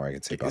not much more I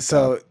can say about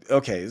that.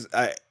 Okay,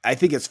 I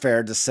think it's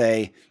fair to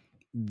say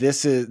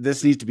this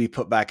needs to be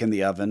put back in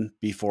the oven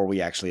before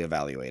we actually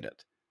evaluate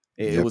it.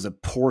 It was a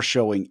poor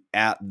showing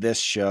at this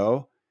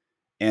show,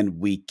 and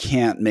we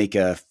can't make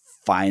a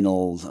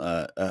final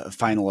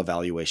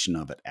evaluation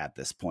of it at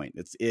this point.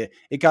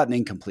 It got an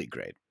incomplete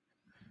grade.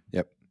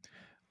 Yep.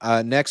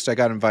 Next, I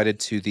got invited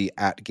to the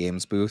At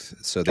Games booth.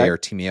 So they are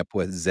teaming up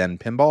with Zen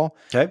Pinball.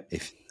 Okay.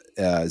 If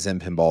Zen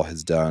Pinball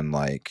has done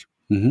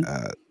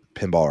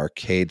pinball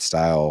arcade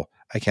style,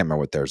 I can't remember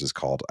what theirs is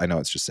called. I know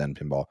it's just Zen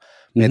Pinball.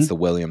 It's the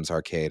Williams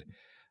arcade.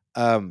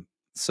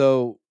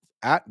 So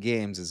At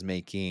Games is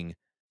making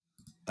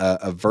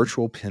a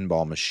virtual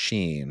pinball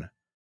machine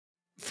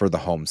for the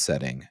home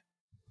setting,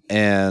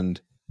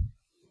 and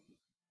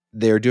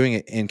they're doing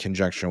it in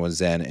conjunction with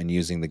Zen and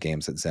using the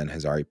games that Zen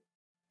has already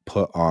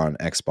put on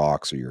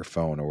Xbox or your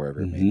phone or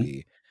wherever it may Mm-hmm.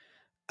 be.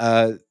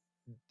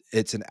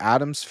 It's an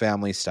Adams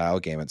Family style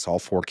game. It's all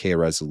 4K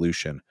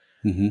resolution.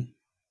 Mm-hmm.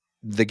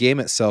 The game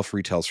itself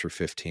retails for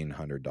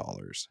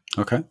 $1,500.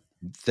 Okay.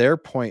 Their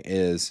point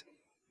is,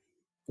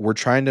 we're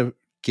trying to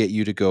get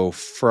you to go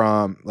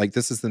from, like,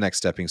 this is the next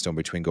stepping stone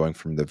between going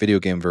from the video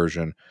game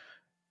version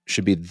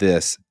should be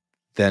this,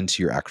 then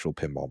to your actual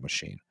pinball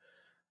machine.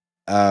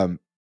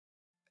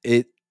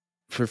 It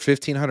for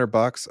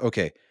 $1,500.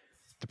 Okay.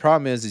 The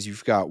problem is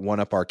you've got One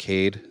Up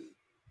Arcade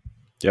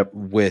Yep.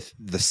 with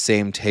the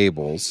same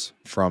tables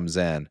from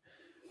Zen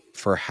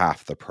for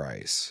half the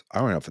price. I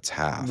don't know if it's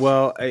half.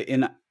 Well,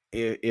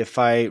 if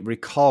I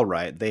recall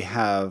right, they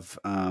have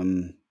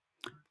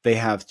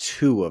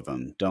two of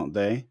them, don't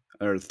they?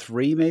 Or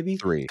three, maybe?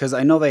 Three. Because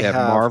I know they have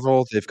have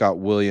Marvel, they've got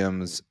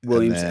Williams,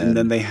 and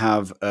then they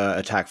have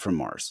Attack from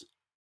Mars.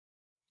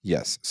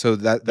 Yes. So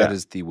that Yeah.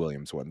 is the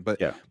Williams one.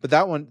 But Yeah. but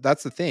that one,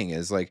 that's the thing,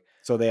 is like,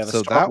 So they have a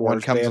so Star that Wars.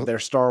 one comes They have with their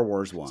Star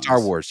Wars ones.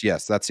 Star Wars.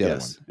 Yes, that's the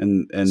other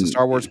one. And So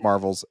Star Wars,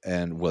 Marvels,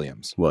 and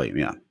Williams. William,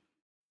 yeah.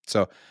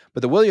 So,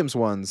 but the Williams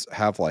ones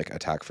have like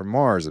Attack from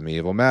Mars and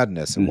Medieval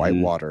Madness and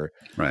Whitewater.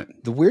 Right.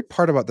 The weird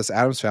part about this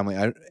Adams Family,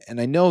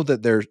 and I know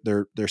that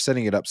they're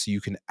setting it up so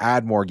you can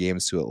add more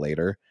games to it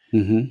later.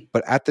 Mm-hmm.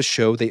 But at the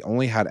show, they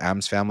only had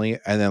Adams Family,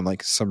 and then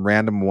like some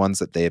random ones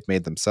that they have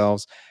made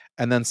themselves,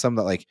 and then some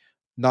that like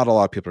not a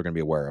lot of people are going to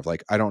be aware of.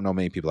 Like, I don't know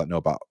many people that know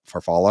about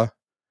Farfalla,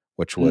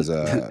 which was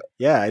a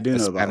yeah, I do know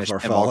Spanish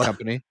about pinball Farfalla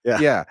company.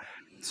 Yeah.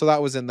 So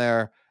that was in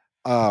there.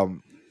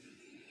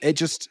 It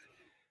just,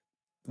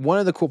 one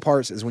of the cool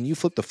parts is when you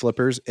flip the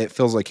flippers, it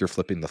feels like you're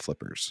flipping the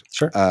flippers.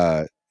 Sure.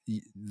 I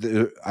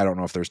don't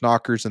know if there's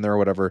knockers in there or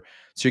whatever.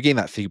 So you're getting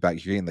that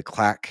feedback. You're getting the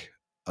clack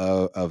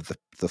of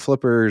the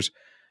flippers,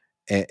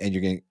 and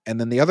you're getting, and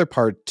then the other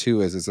part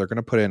too is they're going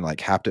to put in like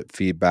haptic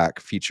feedback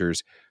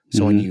features.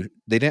 So when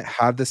they didn't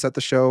have this at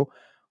the show,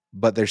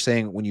 but they're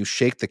saying when you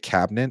shake the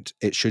cabinet,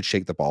 it should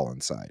shake the ball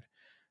inside.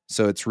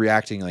 So it's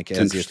reacting like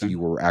as if you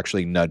were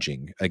actually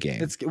nudging a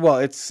game. It's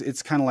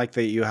kind of like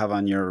that you have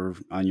on your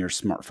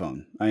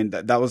smartphone. I mean,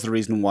 that was the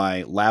reason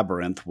why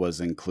Labyrinth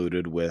was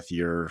included with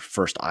your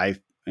first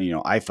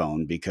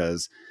iPhone,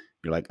 because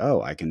you're like,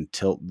 oh, I can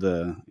tilt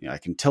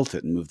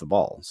it and move the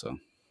ball.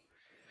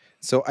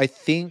 So I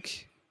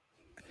think,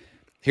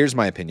 here's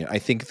my opinion. I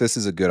think this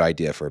is a good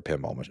idea for a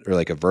pinball machine or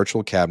like a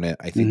virtual cabinet.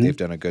 I think they've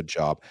done a good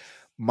job.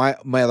 My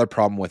other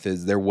problem with it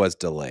is there was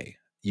delay.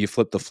 You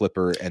flip the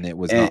flipper and it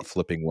was not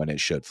flipping when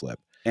it should flip.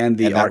 And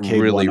the arcade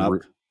really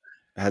One-Up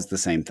has the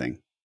same thing.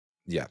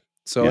 Yeah.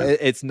 So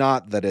it's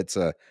not that it's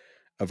a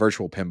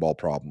virtual pinball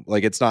problem.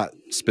 Like, it's not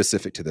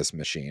specific to this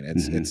machine.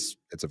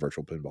 It's a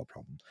virtual pinball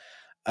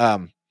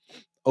problem.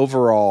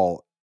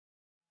 Overall,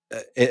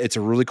 it's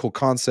a really cool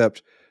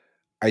concept.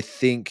 I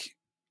think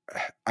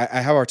I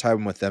have a hard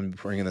time with them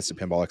bringing this to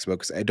Pinball Expo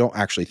because I don't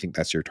actually think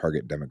that's your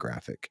target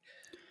demographic.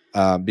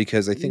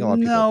 Because I think a lot of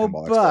people at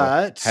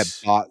Pinball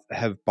Expo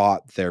have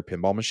bought their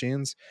pinball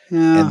machines,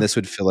 and this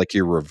would feel like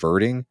you're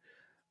reverting.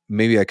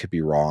 Maybe I could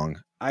be wrong.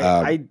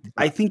 I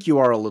think you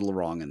are a little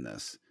wrong in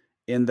this,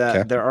 in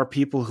that there are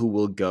people who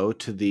will go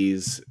to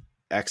these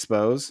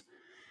expos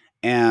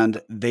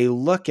and they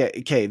look at,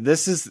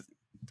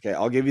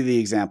 I'll give you the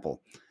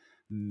example.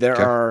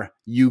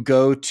 You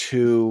go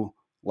to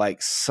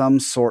like some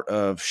sort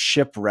of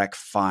shipwreck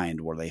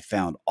find where they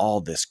found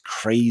all this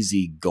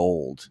crazy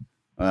gold.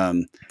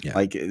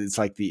 Like it's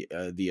like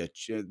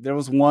there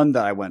was one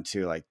that I went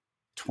to like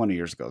 20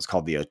 years ago. It's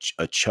called the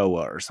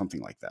Ochoa or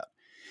something like that.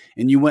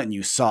 And you went and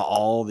you saw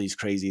all these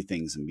crazy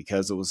things. And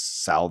because it was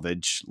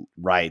salvage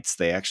rights,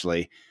 they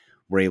actually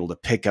were able to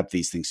pick up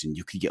these things, and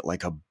you could get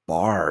like a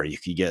bar, you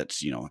could get,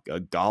 a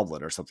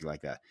goblet or something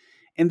like that.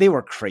 And they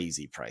were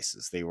crazy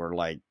prices. They were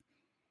like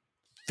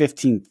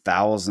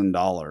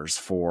 $15,000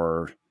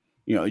 for,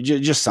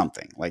 just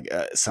something like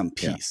some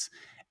piece.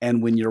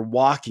 And when you're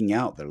walking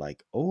out, they're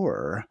like,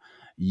 or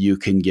you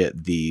can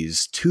get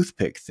these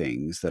toothpick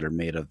things that are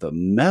made of the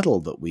metal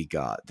that we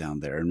got down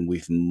there. And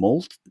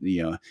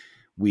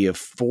we have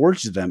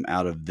forged them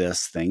out of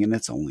this thing, and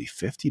it's only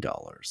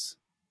 $50.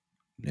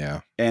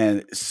 Yeah.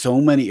 And so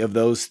many of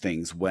those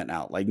things went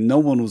out. Like, no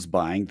one was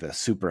buying the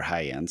super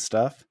high end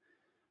stuff,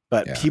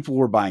 but people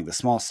were buying the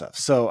small stuff.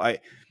 So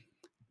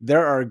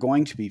there are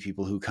going to be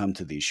people who come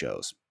to these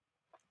shows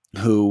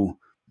who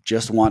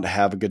just want to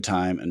have a good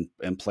time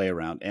and play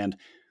around. And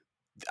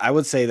I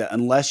would say that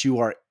unless you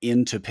are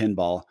into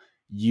pinball,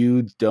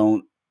 you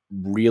don't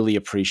really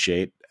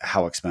appreciate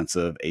how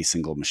expensive a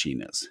single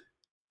machine is.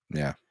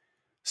 Yeah.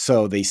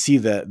 So they see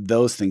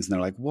those things and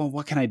they're like, well,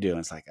 what can I do? And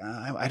it's like,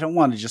 I don't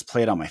want to just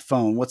play it on my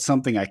phone. What's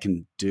something I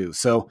can do?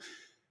 So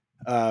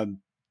I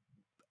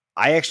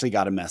actually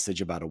got a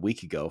message about a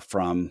week ago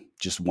from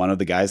just one of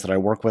the guys that I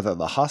work with at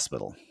the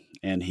hospital.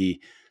 And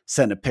he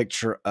sent a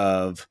picture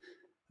of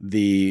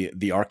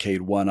the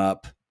arcade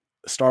One-Up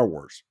Star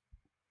Wars.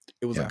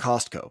 It was at Yeah.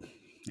 Costco.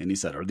 And he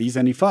said, "Are these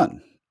any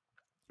fun?"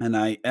 And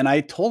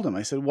I told him,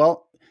 I said,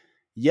 "Well,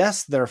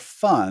 yes, they're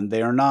fun.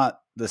 They are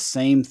not the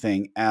same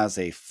thing as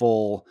a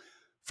full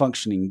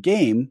functioning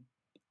game,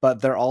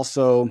 but they're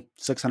also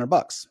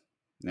 $600,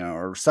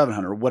 or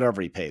 700,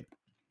 whatever he paid."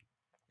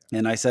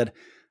 And I said,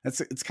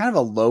 it's kind of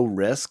a low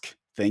risk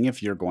thing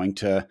if you're going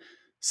to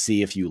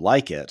see if you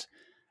like it,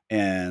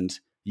 and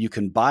you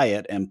can buy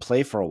it and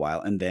play for a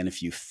while. And then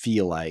if you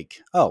feel like,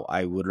 oh,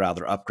 I would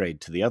rather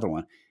upgrade to the other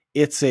one,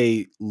 it's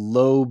a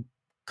low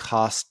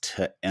cost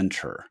to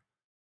enter.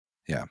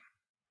 Yeah.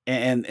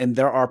 And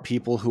there are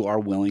people who are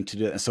willing to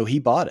do it. So he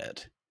bought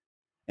it,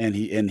 and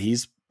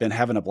he's been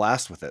having a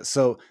blast with it.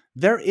 So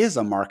there is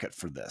a market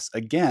for this.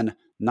 Again,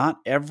 not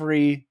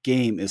every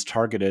game is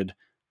targeted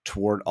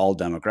toward all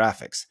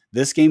demographics.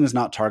 This game is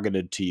not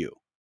targeted to you.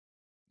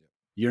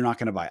 You're not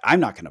going to buy it. I'm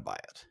not going to buy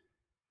it,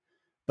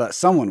 but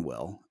someone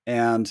will.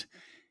 And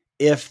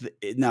if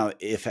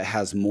it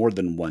has more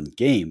than one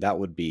game, that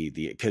would be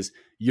because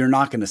you're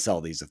not going to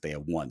sell these if they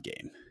have one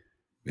game.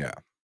 Yeah.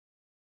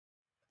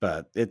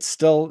 But it's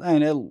still,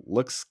 and it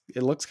looks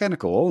kind of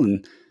cool.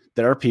 And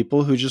there are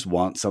people who just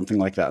want something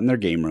like that in their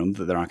game room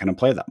that they're not going to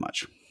play that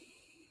much.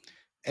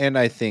 And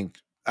I think,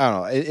 I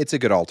don't know, it's a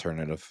good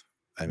alternative.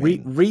 I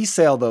mean,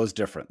 resale those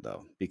different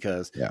though,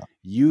 because yeah,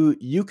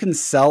 you can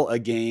sell a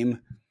game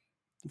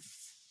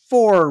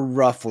for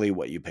roughly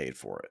what you paid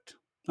for it.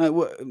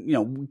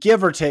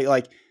 Give or take,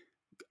 like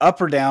up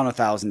or down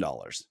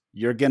 $1,000,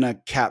 you're gonna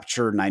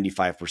capture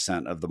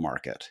 95% of the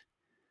market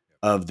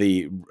of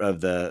the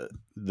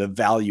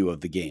value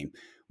of the game.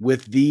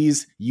 With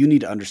these, you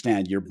need to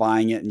understand you're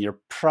buying it, and you're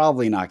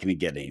probably not going to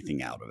get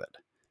anything out of it.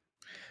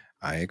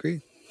 I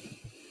agree.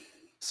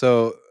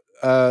 So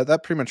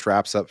that pretty much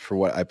wraps up for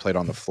what I played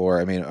on the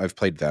floor. I mean, I've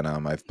played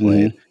Venom.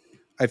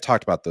 I've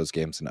talked about those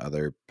games in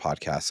other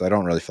podcasts. So I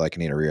don't really feel like I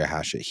need to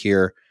rehash it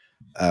here,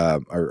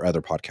 or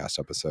other podcast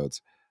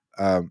episodes.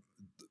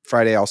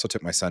 Friday, I also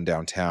took my son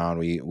downtown.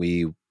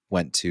 We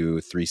went to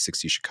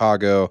 360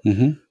 Chicago.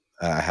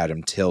 I had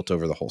him tilt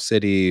over the whole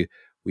city.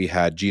 We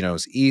had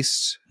Gino's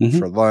East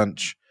for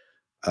lunch.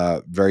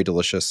 Very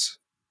delicious.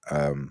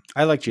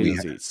 I like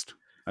Gino's East.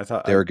 I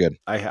thought they were good.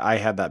 I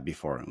had that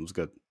before. It was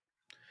good.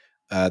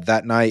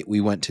 That night, we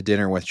went to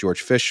dinner with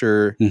George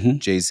Fisher,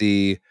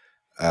 Jay-Z,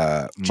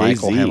 Michael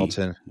Jay-Z.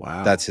 Hamilton.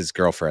 Wow, that's his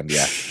girlfriend.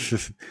 Yeah,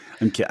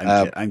 I'm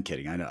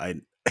kidding. I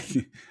know.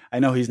 I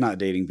know he's not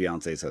dating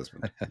Beyonce's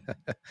husband.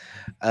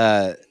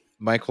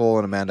 Michael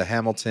and Amanda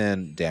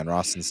Hamilton, Dan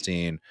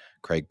Rosenstein,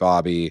 Craig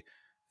Bobby,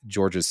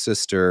 George's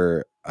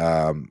sister.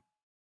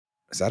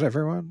 Is that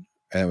everyone?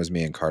 And it was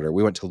me and Carter.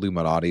 We went to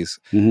Illuminati's.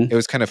 It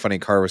was kind of funny.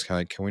 Carter was kind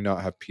of like, "Can we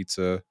not have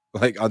pizza?"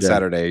 Like on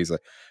Saturday, he's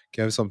like,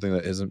 "Can I have something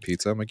that isn't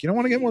pizza?" I'm like, "You don't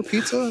want to get more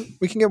pizza?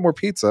 We can get more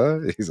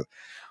pizza." He's like,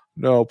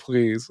 "No,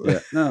 please." Yeah,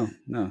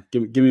 no.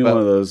 Give me one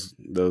of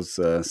those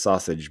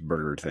sausage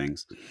burger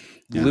things.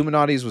 Yeah.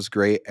 Illuminati's was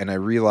great, and I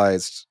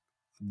realized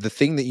the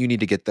thing that you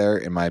need to get there,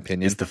 in my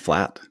opinion, is the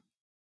flat.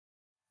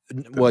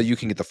 Well, you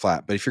can get the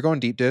flat, but if you're going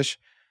deep dish,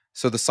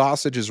 so the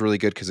sausage is really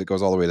good because it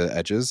goes all the way to the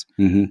edges.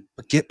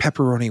 But get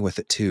pepperoni with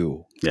it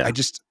too. Yeah,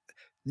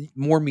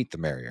 more meat the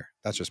merrier.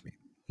 That's just me.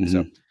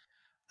 So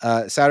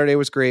Saturday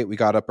was great. We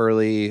got up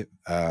early.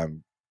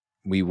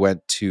 We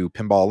went to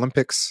Pinball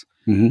Olympics,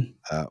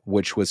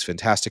 which was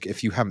fantastic.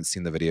 If you haven't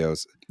seen the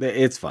videos,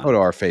 it's fun. Go to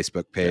our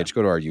Facebook page.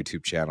 Go to our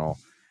YouTube channel.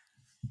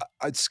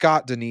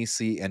 Scott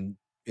Denisi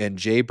and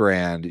Jay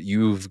Brand,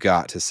 you've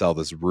got to sell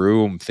this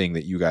room thing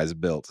that you guys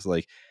built.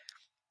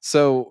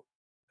 So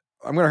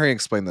I'm going to hurry and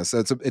explain this.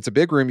 So it's a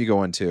big room you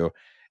go into.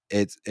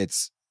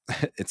 It's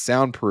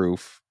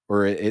soundproof,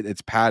 or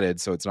it's padded,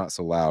 so it's not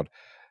so loud.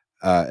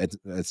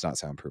 It's not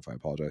soundproof. I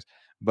apologize,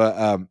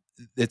 but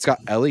it's got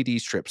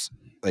LED strips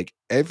like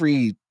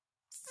every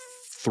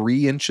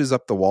 3 inches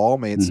up the wall.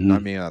 That's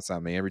not me.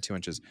 Every 2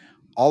 inches,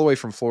 all the way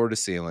from floor to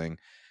ceiling.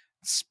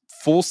 It's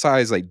full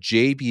size like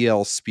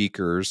JBL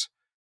speakers,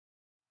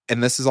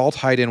 and this is all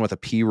tied in with a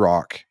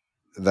P-Rock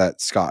that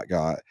Scott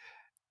got.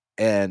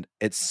 And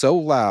it's so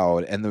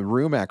loud, and the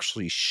room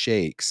actually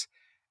shakes,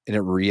 and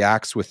it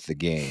reacts with the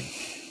game.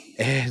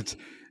 And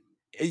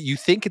you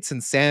think it's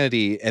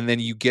insanity, and then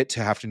you get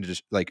to have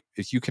to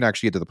if you can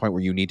actually get to the point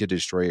where you need to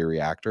destroy a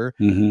reactor,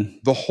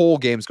 the whole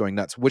game's going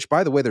nuts. Which,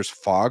 by the way, there's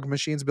fog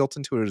machines built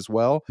into it as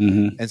well,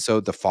 and so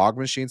the fog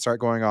machines start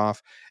going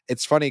off.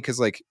 It's funny because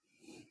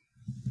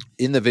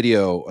in the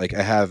video,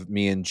 I have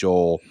me and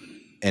Joel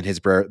and his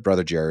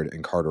brother Jared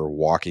and Carter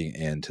walking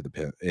into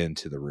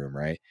the room,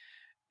 right?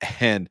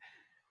 And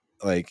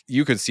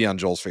you can see on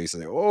Joel's face,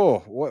 oh,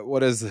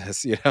 what is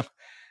this?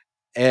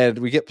 And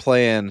we get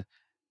playing,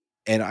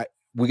 and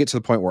we get to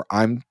the point where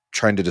I'm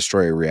trying to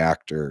destroy a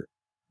reactor,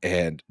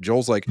 and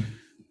Joel's like,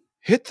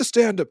 "Hit the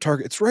stand-up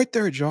target. It's right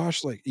there,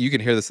 Josh." You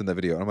can hear this in the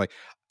video. And I'm like,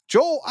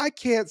 "Joel, I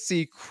can't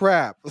see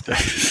crap."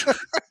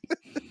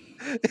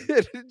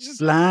 Just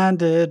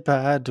blinded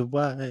by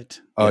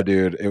Dwight. Oh,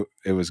 dude,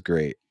 it was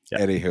great. Yeah.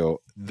 Anywho,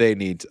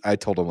 I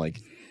told him,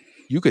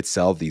 you could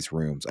sell these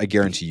rooms. I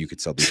guarantee you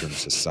could sell these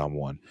rooms to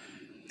someone.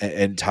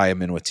 and tie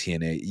them in with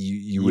TNA, you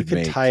You would could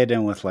make, tie it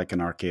in with like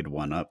an arcade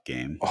 1-up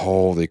game.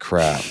 holy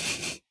crap.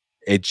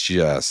 It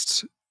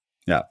just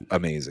Yeah.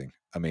 amazing.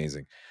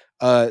 Amazing.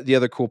 The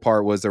other cool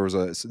part was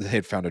they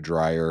had found a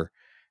dryer,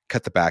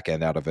 cut the back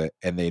end out of it,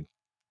 and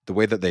the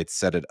way that they'd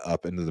set it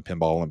up into the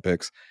Pinball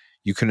Olympics,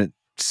 you couldn't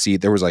see,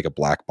 there was like a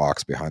black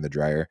box behind the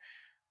dryer.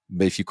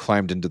 But if you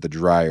climbed into the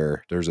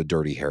dryer, there's a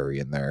Dirty Harry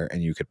in there,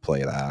 and you could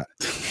play that.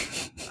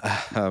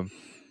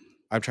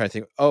 I'm trying to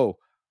think. Oh,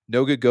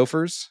 No Good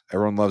Gophers.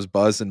 Everyone loves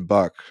Buzz and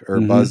Buck, or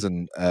Buzz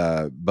and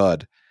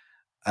Bud.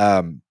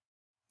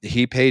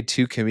 He paid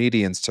 2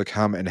 comedians to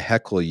come and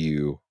heckle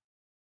you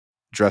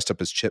dressed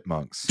up as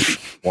chipmunks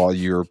while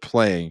you're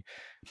playing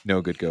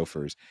No Good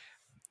Gophers.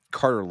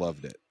 Carter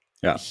loved it.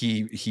 Yeah.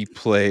 He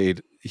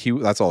played,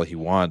 that's all he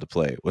wanted to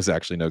play was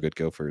actually No Good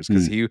Gophers,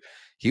 because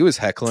he was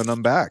heckling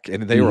them back,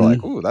 and they were like,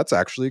 "Oh, that's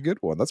actually a good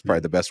one. That's probably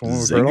the best one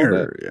we've heard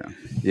all day."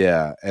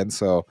 Yeah. And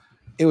so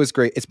it was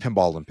great. It's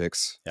Pinball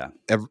Olympics. Yeah.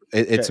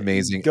 It's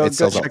amazing. Go It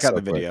sells check out so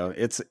the quick. video.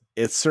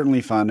 It's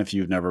certainly fun if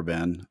you've never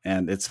been,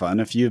 and it's fun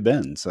if you've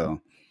been.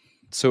 So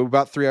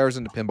about 3 hours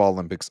into Pinball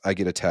Olympics, I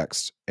get a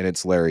text, and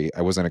it's Larry.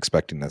 I wasn't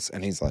expecting this,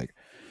 and he's like,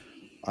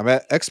 "I'm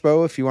at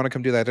Expo if you want to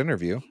come do that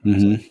interview." I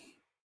was like,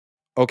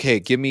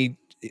 okay,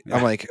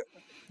 I'm like,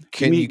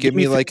 can you give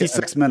me like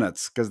 56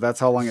 minutes? Because that's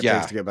how long it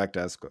takes to get back to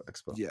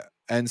Expo. Yeah.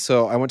 And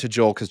so I went to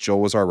Joel, because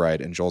Joel was our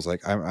ride, and Joel's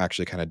like, I'm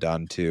actually kind of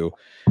done too.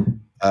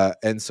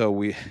 And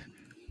so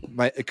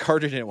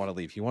Carter didn't want to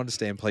leave. He wanted to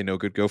stay and play No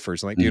Good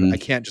Gophers. I'm like, dude, I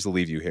can't just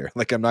leave you here.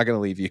 Like, I'm not going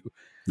to leave you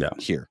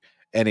here.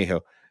 Anyhow,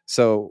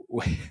 so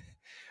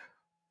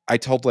I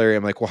told Larry,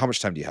 I'm like, well, how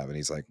much time do you have? And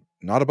he's like,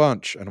 not a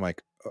bunch. And I'm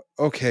like,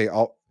 okay,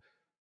 I'll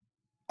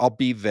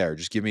be there.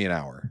 Just give me an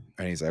hour.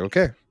 And he's like,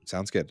 okay,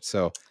 sounds good.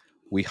 So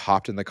we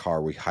hopped in the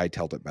car. We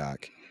hightailed it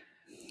back.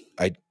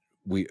 I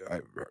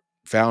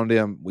found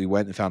him. We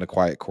went and found a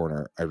quiet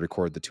corner. I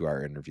recorded the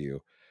 2-hour interview.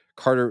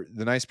 Carter,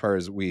 the nice part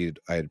is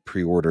I had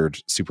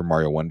pre-ordered Super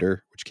Mario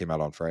Wonder, which came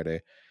out on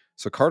Friday.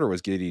 So Carter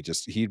was giddy.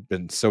 He'd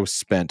been so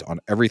spent on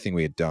everything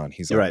we had done.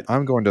 He's like, right.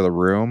 I'm going to the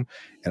room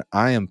and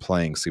I am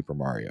playing Super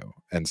Mario.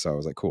 And so I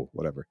was like, cool,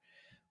 whatever.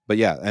 But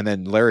yeah. And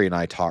then Larry and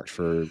I talked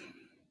for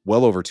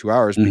well over 2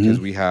 hours, because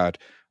we had,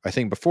 I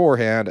think,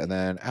 beforehand and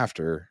then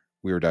after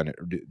we were done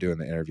doing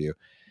the interview.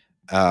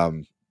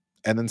 And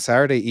then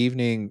Saturday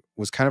evening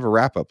was kind of a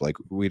wrap up. Like,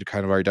 we'd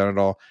kind of already done it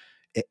all.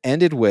 It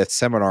ended with,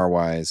 seminar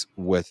wise,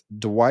 with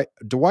Dwight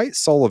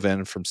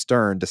Sullivan from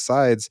Stern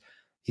decides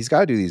he's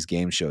got to do these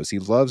game shows. He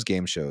loves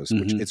game shows,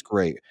 which it's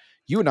great.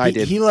 You and I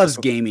did. He loves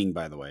gaming,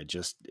 by the way.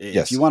 Just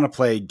if you want to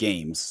play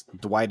games,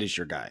 Dwight is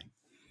your guy.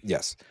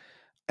 Yes.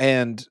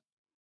 And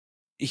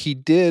he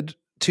did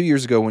 2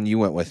 years ago when you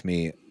went with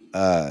me.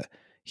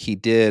 He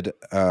did.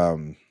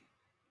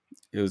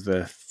 It was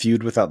the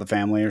Feud Without the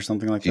Family or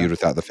something like that. Feud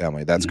Without the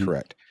Family. That's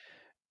correct.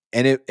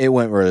 And it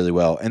went really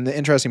well. And the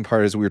interesting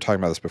part is, we were talking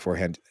about this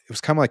beforehand. It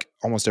was kind of like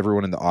almost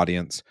everyone in the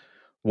audience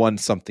won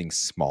something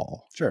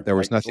small. Sure. There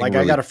was nothing. Like,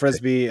 really, I got a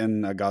Frisbee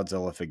and a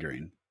Godzilla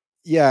figurine.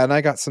 Yeah. And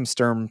I got some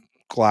Sturm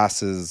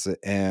glasses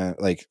and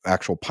like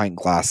actual pint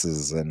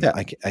glasses. And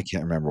I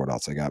can't remember what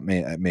else I got.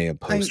 May have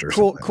posters.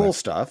 Cool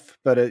stuff.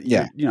 But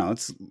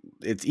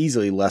it's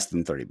easily less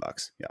than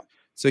 $30. Yeah.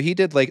 So he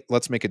did like,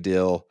 let's make a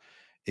deal.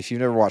 If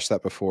you've never watched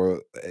that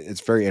before,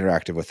 it's very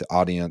interactive with the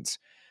audience.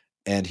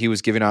 And he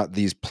was giving out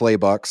these play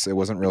bucks. It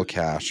wasn't real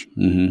cash.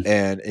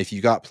 And if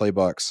you got play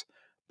bucks,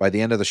 by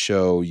the end of the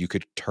show, you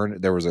could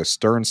there was a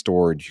Stern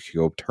store, and you could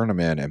go turn them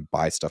in and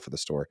buy stuff at the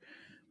store.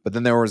 But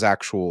then there was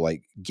actual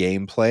like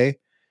gameplay,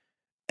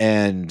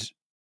 and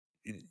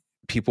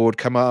people would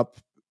come up,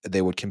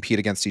 they would compete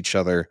against each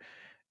other.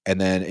 And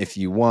then if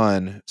you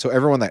won, so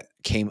everyone that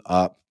came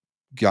up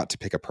got to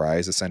pick a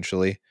prize,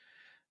 essentially.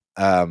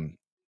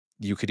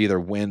 You could either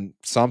win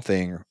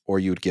something, or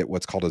you would get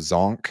what's called a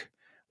zonk,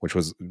 which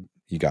was,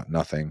 you got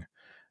nothing,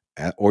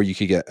 or you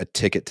could get a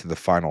ticket to the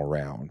final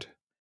round.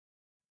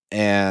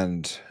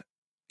 And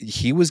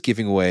he was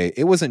giving away,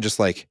 it wasn't just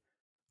like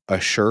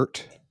a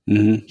shirt.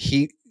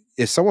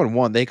 If someone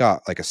won, they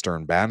got like a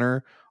Stern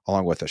banner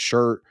along with a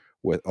shirt,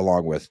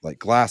 along with like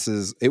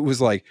glasses. It was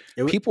like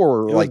people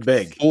were like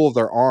big, full of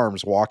their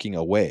arms walking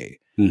away.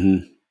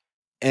 And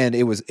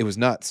it was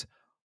nuts.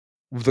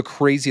 The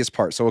craziest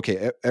part. So,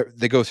 okay,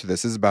 they go through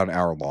this. This is about an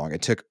hour long.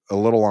 It took a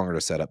little longer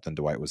to set up than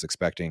Dwight was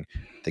expecting.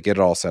 They get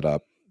it all set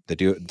up. They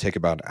do it, take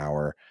about an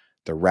hour.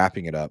 They're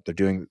wrapping it up. They're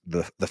doing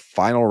the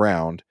final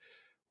round,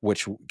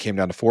 which came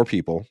down to 4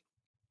 people.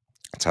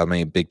 That's how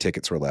many big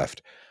tickets were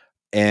left.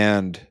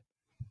 And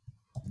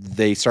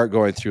they start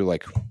going through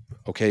like,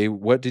 okay,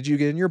 what did you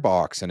get in your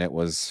box? And it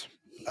was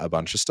a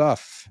bunch of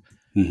stuff.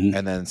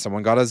 And then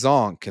someone got a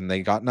zonk and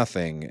they got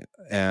nothing.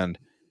 And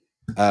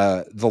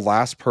the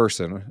last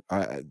person,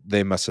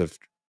 they must have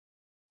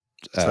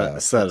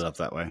set it up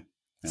that way.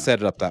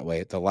 Set it up that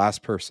way. The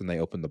last person they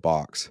opened the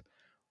box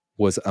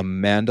was a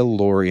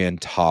Mandalorian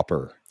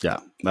topper. Yeah,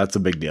 that's a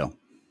big deal.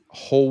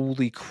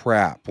 Holy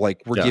crap.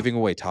 Like, we're giving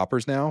away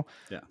toppers now.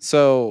 Yeah.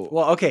 So,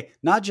 well, okay,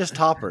 not just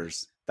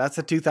toppers. That's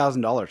a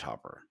 $2,000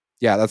 topper.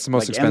 Yeah, that's the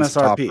most Like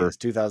expensive MSRP topper. is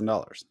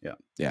 $2,000. Yeah.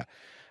 Yeah.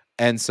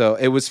 And so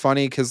it was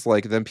funny because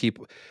like then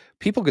people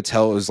could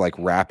tell it was like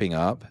wrapping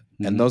up,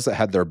 and those that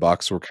had their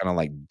bucks were kind of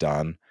like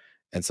done.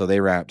 And so they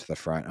ran up to the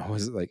front. I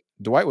was like,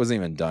 Dwight wasn't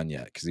even done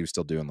yet because he was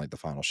still doing like the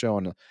final show.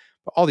 And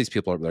but all these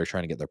people are there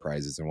trying to get their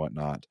prizes and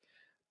whatnot.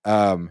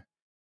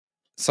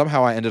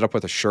 Somehow I ended up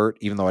with a shirt,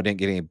 even though I didn't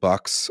get any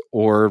bucks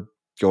or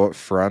go up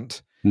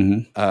front,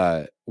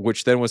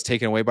 which then was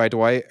taken away by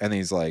Dwight. And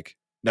he's like,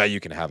 no, you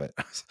can have it.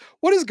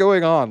 What is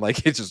going on?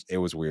 Like, it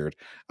was weird.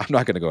 I'm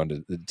not going to go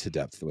into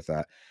depth with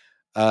that.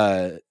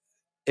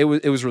 It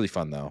was really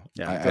fun though.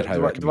 Yeah. I'd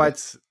highly recommend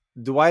it.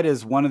 Dwight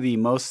is one of the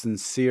most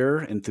sincere,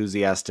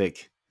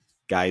 enthusiastic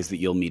guys that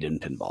you'll meet in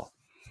pinball.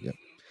 Yep.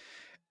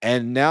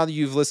 And now that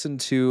you've listened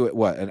to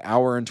what, an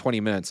hour and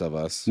 20 minutes of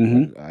us,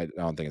 I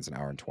don't think it's an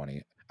hour and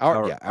 20.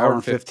 Hour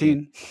and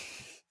 15.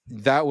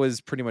 That was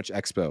pretty much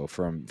Expo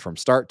from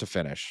start to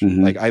finish.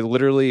 Like I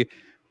literally,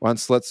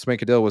 once Let's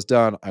Make a Deal was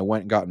done, I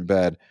went and got in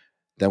bed.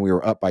 Then we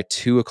were up by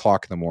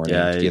 2:00 in the morning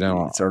to get in.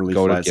 It's early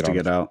flights to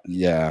get out.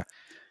 Yeah.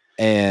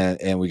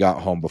 And we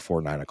got home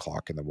before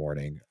 9:00 in the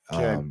morning.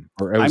 Okay. I'm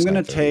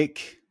gonna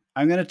take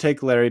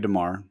Larry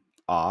DeMar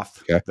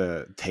off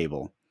the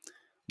table.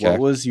 Okay. What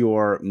was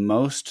your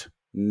most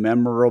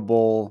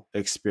memorable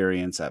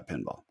experience at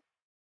Pinball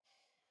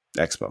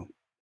Expo?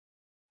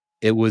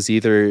 It was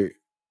either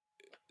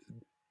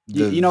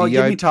give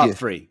me top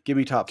three. Give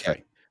me top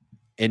three.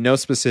 In no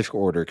specific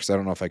order, because I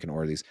don't know if I can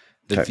order these.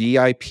 The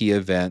VIP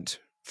event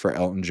for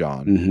Elton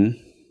John.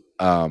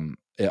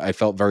 I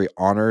felt very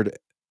honored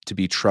to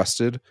be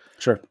trusted.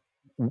 Sure.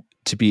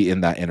 To be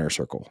in that inner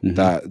circle.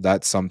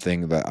 That's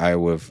something that I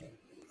would have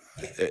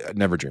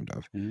never dreamed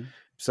of.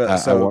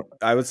 So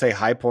I would say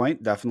high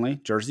point,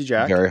 definitely. Jersey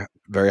Jack. Very,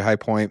 very high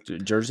point.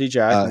 Jersey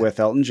Jack with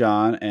Elton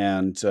John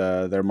and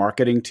their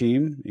marketing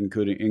team,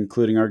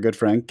 including our good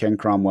friend Ken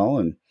Cromwell.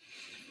 And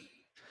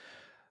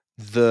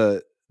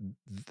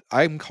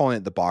I'm calling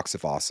it the box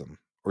of awesome,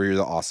 or you're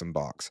the awesome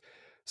box.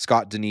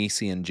 Scott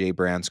Denisi and Jay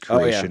Brand's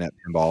creation at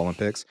Pinball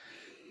Olympics.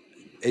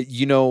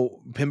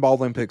 Pinball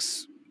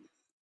Olympics,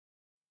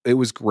 it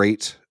was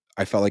great.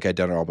 I felt like I'd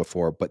done it all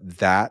before, but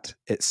that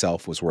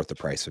itself was worth the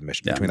price of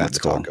admission between that and the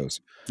tacos,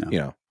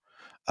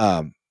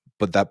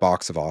 but that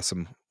box of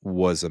awesome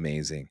was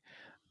amazing.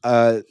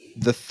 The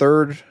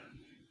third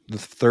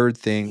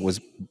thing was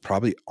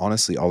probably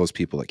honestly all those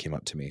people that came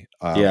up to me.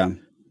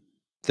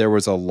 There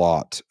was a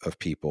lot of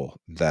people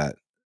that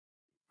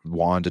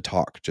wanted to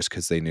talk just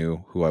because they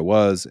knew who I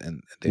was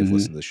and they've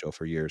listened to the show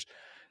for years.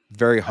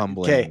 Very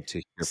humbling to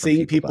hear from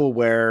seeing people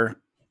wear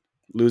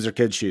Loser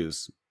Kid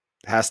shoes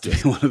has to be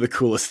one of the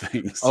coolest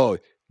things. Oh,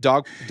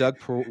 Doug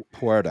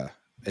Puerta.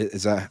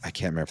 Is that, I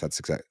can't remember if that's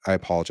exact. I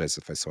apologize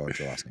if I saw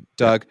your last name.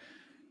 Doug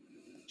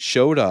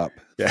showed up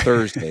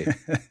Thursday.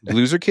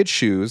 Loser Kid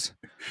shoes,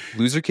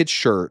 Loser Kid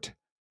shirt,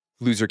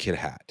 Loser Kid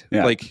hat.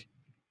 Like,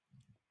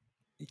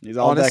 he's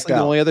all honestly,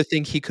 the only other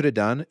thing he could have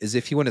done is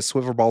if he went to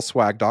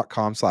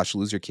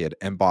swivelballswag.com/loserkid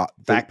and bought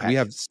backpack. We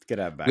had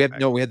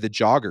the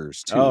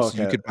joggers too. So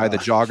you could buy the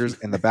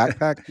joggers and the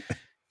backpack.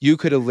 You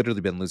could have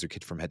literally been Loser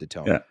Kid from head to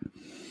toe. Yeah.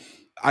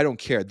 I don't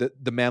care.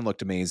 The man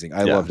looked amazing.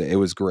 I loved it. It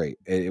was great.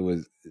 It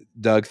was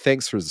Doug.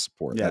 Thanks for the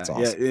support. That's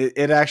awesome. Yeah.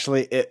 It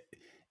actually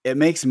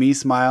makes me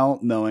smile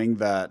knowing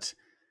that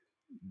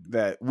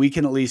we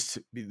can at least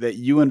that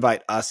you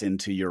invite us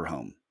into your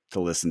home to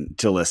listen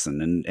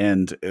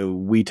and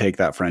we take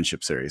that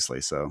friendship seriously.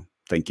 So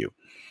thank you.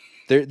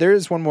 There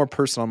is one more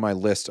person on my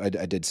list. I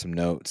did some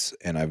notes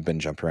and I've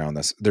been jumping around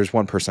this. There's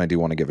one person I do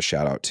want to give a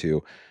shout out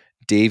to,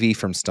 Davey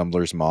from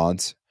Stumblers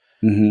Mods.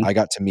 I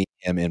got to meet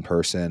him in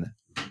person.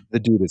 The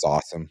dude is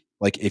awesome.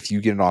 Like if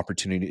you get an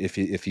opportunity,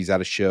 if he's at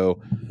a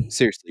show,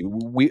 seriously,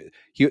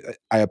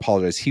 I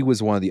apologize. He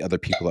was one of the other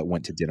people that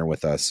went to dinner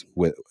with us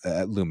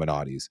at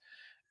Illuminati's,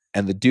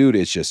 and the dude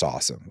is just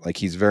awesome. Like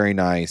he's very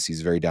nice.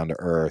 He's very down to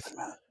earth,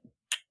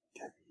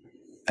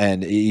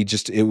 and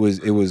it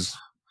was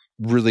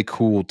really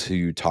cool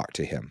to talk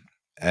to him.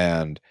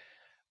 And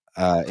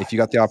if you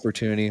got the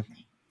opportunity,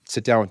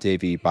 sit down with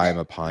Davey, buy him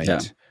a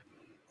pint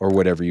or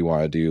whatever you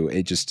want to do.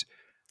 It just.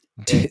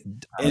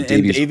 And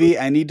Davey,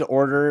 I need to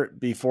order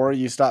before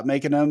you stop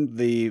making them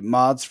the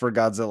mods for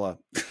Godzilla.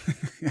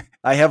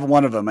 I have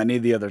one of them. I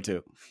need the other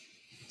two.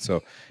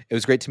 So it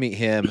was great to meet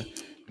him.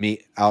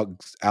 Meet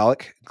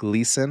Alec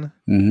Gleason.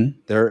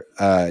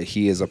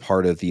 He is a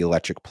part of the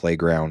Electric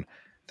Playground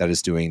that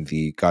is doing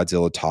the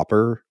Godzilla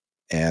topper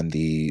and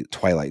the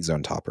Twilight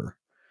Zone topper.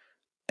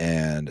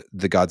 And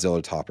the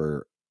Godzilla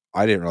topper,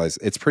 I didn't realize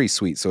it's pretty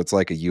sweet. So it's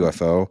like a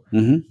UFO,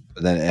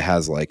 but then it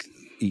has like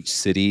each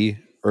city.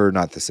 Or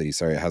not the city,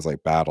 sorry. It has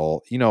like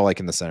battle,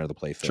 like in the center of the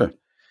playfield. Sure.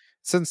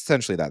 So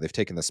essentially that they've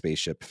taken the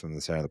spaceship from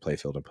the center of the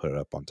playfield and put it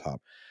up on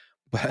top.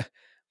 But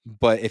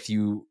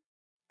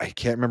I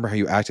can't remember how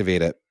you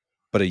activate it,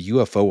 but a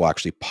UFO will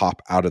actually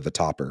pop out of the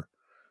topper,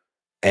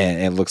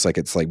 and it looks like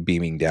it's like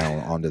beaming down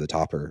onto the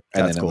topper,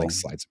 and then it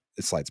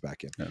slides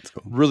back in. That's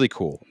cool. Really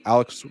cool.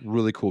 Alex,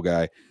 really cool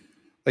guy.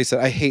 like I said,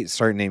 I hate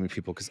starting naming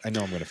people because I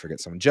know I'm going to forget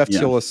someone. Jeff Yeah.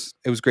 Tillis.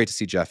 It was great to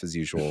see Jeff as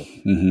usual.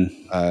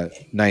 Mm-hmm.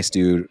 Nice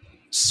dude,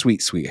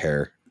 sweet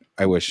hair.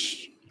 I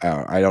wish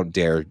I don't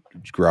dare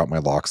grow out my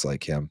locks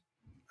like him.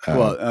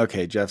 Well,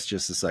 okay, Jeff's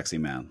just a sexy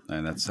man,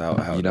 and that's how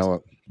You it is. know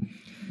what?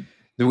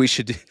 We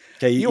should do.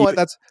 Okay, You know what?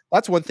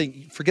 That's one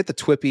thing. Forget the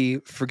Twippy.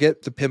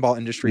 Forget the Pinball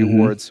Industry Mhm.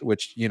 Awards,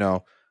 which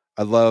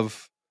I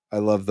love. I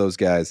love those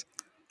guys.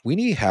 We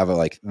need to have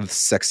the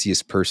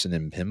sexiest person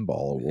in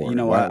pinball award. You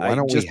know Why, what? why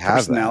don't we Just have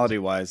that? personality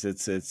wise,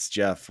 it's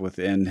Jeff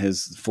within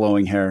his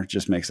flowing hair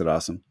just makes it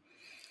awesome.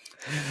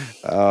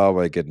 Oh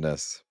my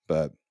goodness!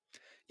 But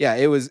yeah,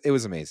 it was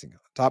amazing,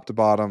 top to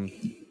bottom.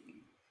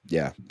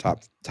 Yeah,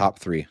 top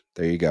three.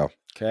 There you go.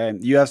 Okay,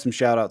 you have some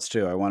shout outs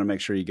too. I want to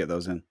make sure you get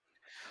those in.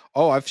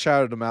 Oh, I've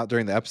shouted them out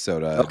during the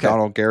episode. Okay.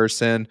 Donald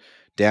Garrison,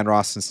 Dan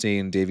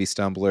Rosenstein, Davey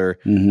Stumbler,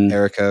 Mhm.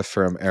 Erica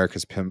from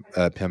Erica's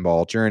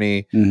Pinball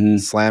Journey, Mhm.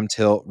 Slam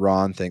Tilt,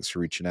 Ron, thanks for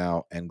reaching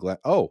out, and Glenn.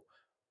 Oh,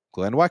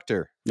 Glenn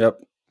Wechter.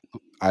 Yep.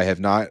 I have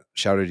not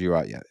shouted you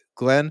out yet,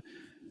 Glenn.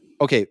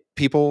 Okay,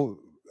 people.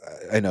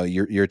 I know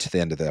you're to the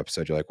end of the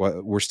episode. You're like,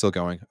 what? We're still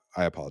going.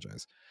 I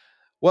apologize.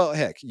 Well,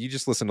 heck, you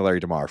just listen to Larry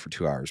DeMar for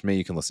 2 hours. Maybe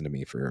you can listen to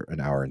me for an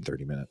hour and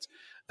 30 minutes.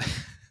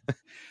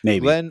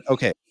 Maybe. Glenn,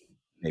 okay,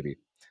 maybe.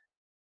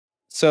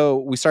 So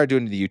we started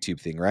doing the YouTube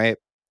thing, right?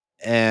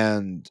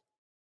 And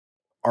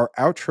our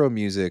outro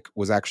music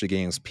was actually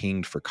getting us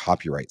pinged for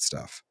copyright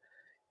stuff.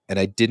 And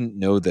I didn't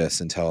know this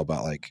until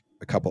about like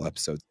a couple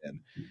episodes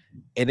in.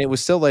 And it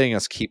was still letting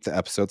us keep the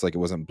episodes, like it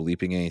wasn't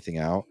bleeping anything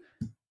out.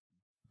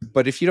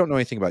 But if you don't know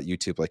anything about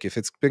YouTube, like if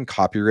it's been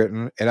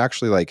copywritten, it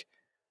actually like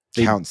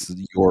counts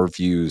your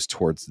views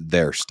towards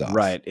their stuff.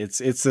 Right. It's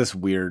this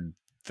weird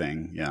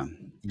thing. Yeah.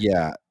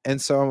 Yeah.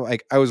 And so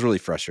like I was really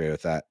frustrated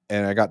with that.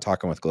 And I got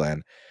talking with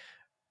Glenn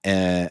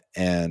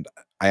and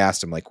I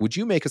asked him, like, would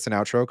you make us an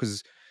outro?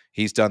 Because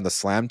he's done the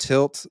Slam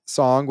Tilt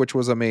song, which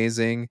was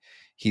amazing.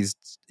 He's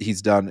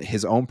done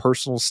his own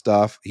personal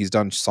stuff. He's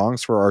done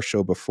songs for our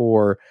show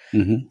before.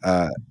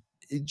 Mm-hmm.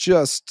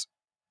 Just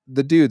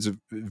the dude's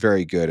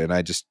very good. And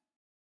I don't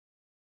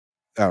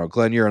know,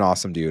 Glenn, you're an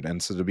awesome dude.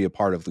 And so to be a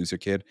part of Loser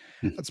Kid,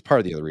 that's part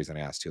of the other reason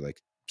I asked you.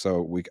 Like,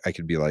 so I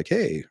could be like,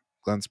 hey,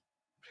 Glenn's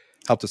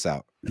helped us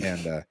out.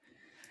 And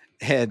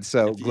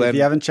so Glenn, if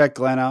you haven't checked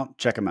Glenn out,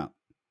 check him out.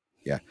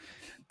 Yeah.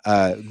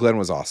 Glenn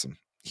was awesome.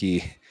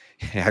 He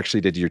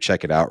actually did your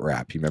check it out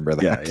rap. You remember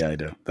that? Yeah, I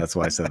do. That's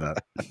why I said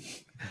that.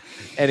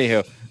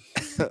 Anywho,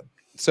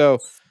 so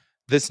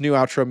this new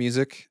outro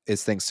music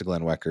is thanks to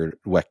Glenn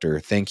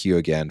Wechter. Thank you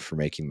again for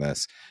making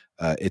this.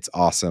 It's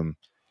awesome.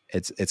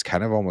 It's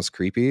kind of almost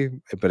creepy,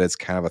 but it's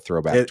kind of a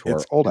throwback to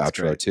our old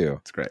outro great. too.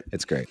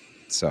 It's great.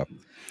 So,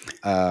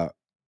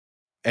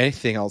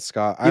 anything else,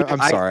 Scott? I'm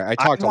sorry. I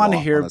talked a lot. To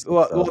hear.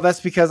 Well,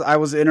 that's because I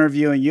was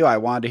interviewing you. I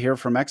wanted to hear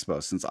from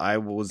Expo since I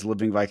was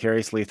living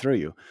vicariously through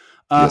you.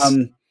 Yes.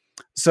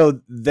 So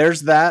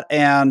there's that.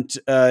 And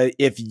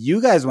if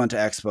you guys went to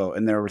Expo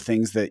and there were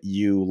things that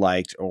you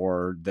liked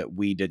or that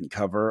we didn't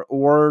cover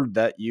or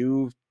that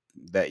you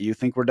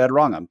think we're dead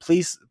wrong on,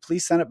 please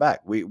send it back.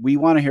 We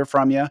want to hear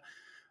from you.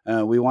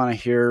 We want to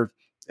hear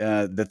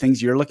the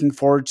things you're looking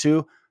forward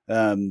to,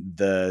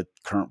 the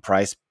current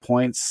price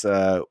points,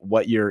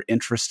 what you're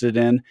interested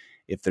in,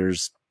 if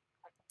there's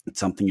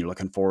something you're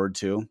looking forward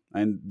to,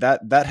 and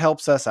that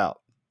helps us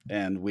out.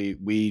 And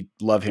we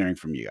love hearing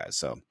from you guys.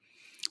 So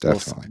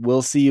definitely,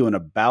 we'll see you in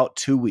about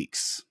 2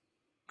 weeks.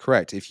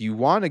 Correct. If you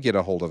want to get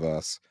a hold of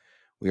us,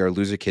 we are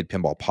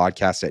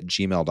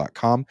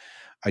loserkidpinballpodcast@gmail.com.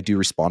 I do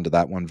respond to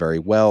that one very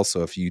well.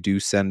 So if you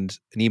do send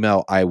an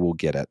email, I will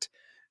get it.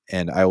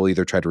 And I will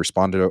either try to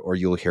respond to it or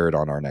you'll hear it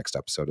on our next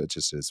episode. It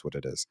just is what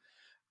it is.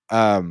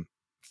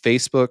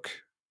 Facebook,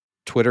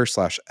 Twitter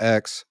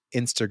 /X,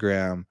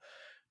 Instagram,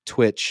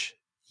 Twitch,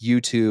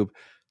 YouTube.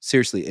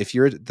 Seriously, if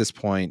you're at this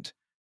point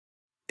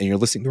and you're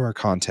listening to our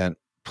content,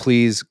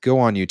 please go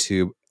on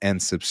YouTube and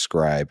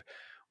subscribe.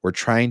 We're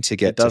trying to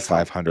get to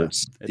 500.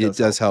 It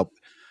does help.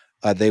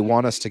 They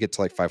want us to get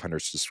to like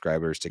 500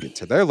 subscribers to get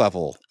to their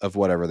level of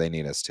whatever they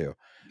need us to.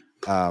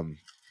 And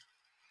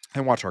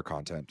watch our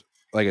content.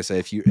 Like I say,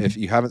 if you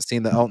haven't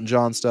seen the Elton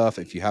John stuff,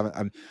 if you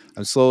haven't,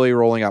 I'm slowly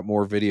rolling out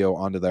more video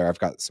onto there. I've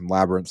got some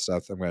Labyrinth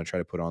stuff I'm going to try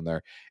to put on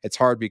there. It's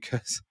hard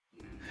because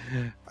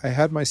I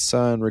had my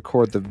son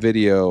record the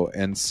video,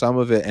 and some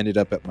of it ended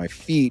up at my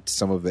feet,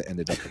 some of it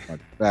ended up at my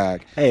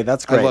back. Hey,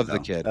 that's great. I love the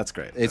kid. That's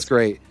great. It's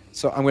great.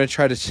 So I'm going to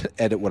try to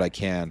edit what I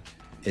can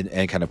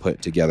and kind of put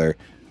it together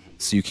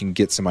so you can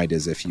get some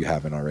ideas if you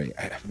haven't already.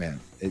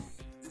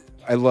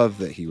 I love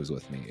that he was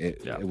with me.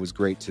 It was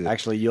great to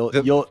actually.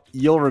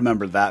 You'll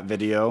remember that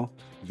video,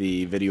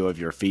 the video of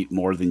your feet,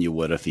 more than you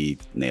would if he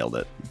nailed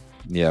it.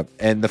 Yeah,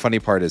 and the funny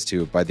part is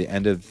too, by the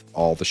end of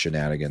all the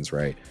shenanigans,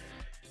 right?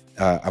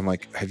 I'm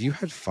like, have you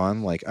had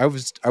fun? Like I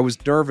was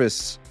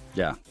nervous.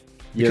 Yeah,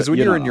 because when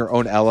you're in your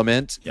own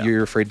element,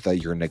 you're afraid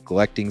that you're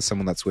neglecting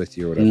someone that's with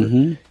you or whatever.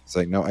 Mm-hmm. It's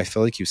like, no, I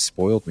feel like you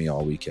spoiled me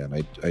all weekend.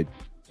 I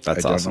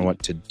don't know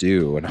what to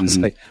do, and I was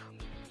like,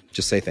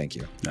 just say thank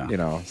you.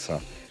 Yeah. So.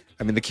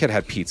 I mean, the kid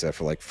had pizza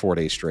for like 4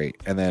 days straight.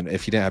 And then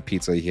if he didn't have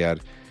pizza, he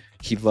had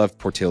He loved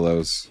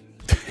Portillo's.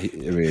 I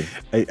mean,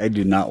 I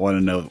do not want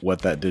to know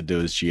what that did to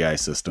his GI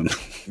system.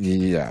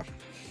 yeah,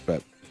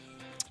 but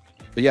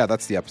yeah,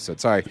 that's the episode.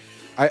 Sorry,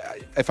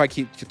 if I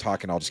keep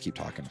talking, I'll just keep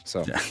talking.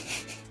 So, Yeah.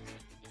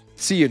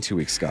 See you in 2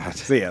 weeks, Scott.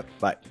 See ya.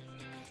 Bye.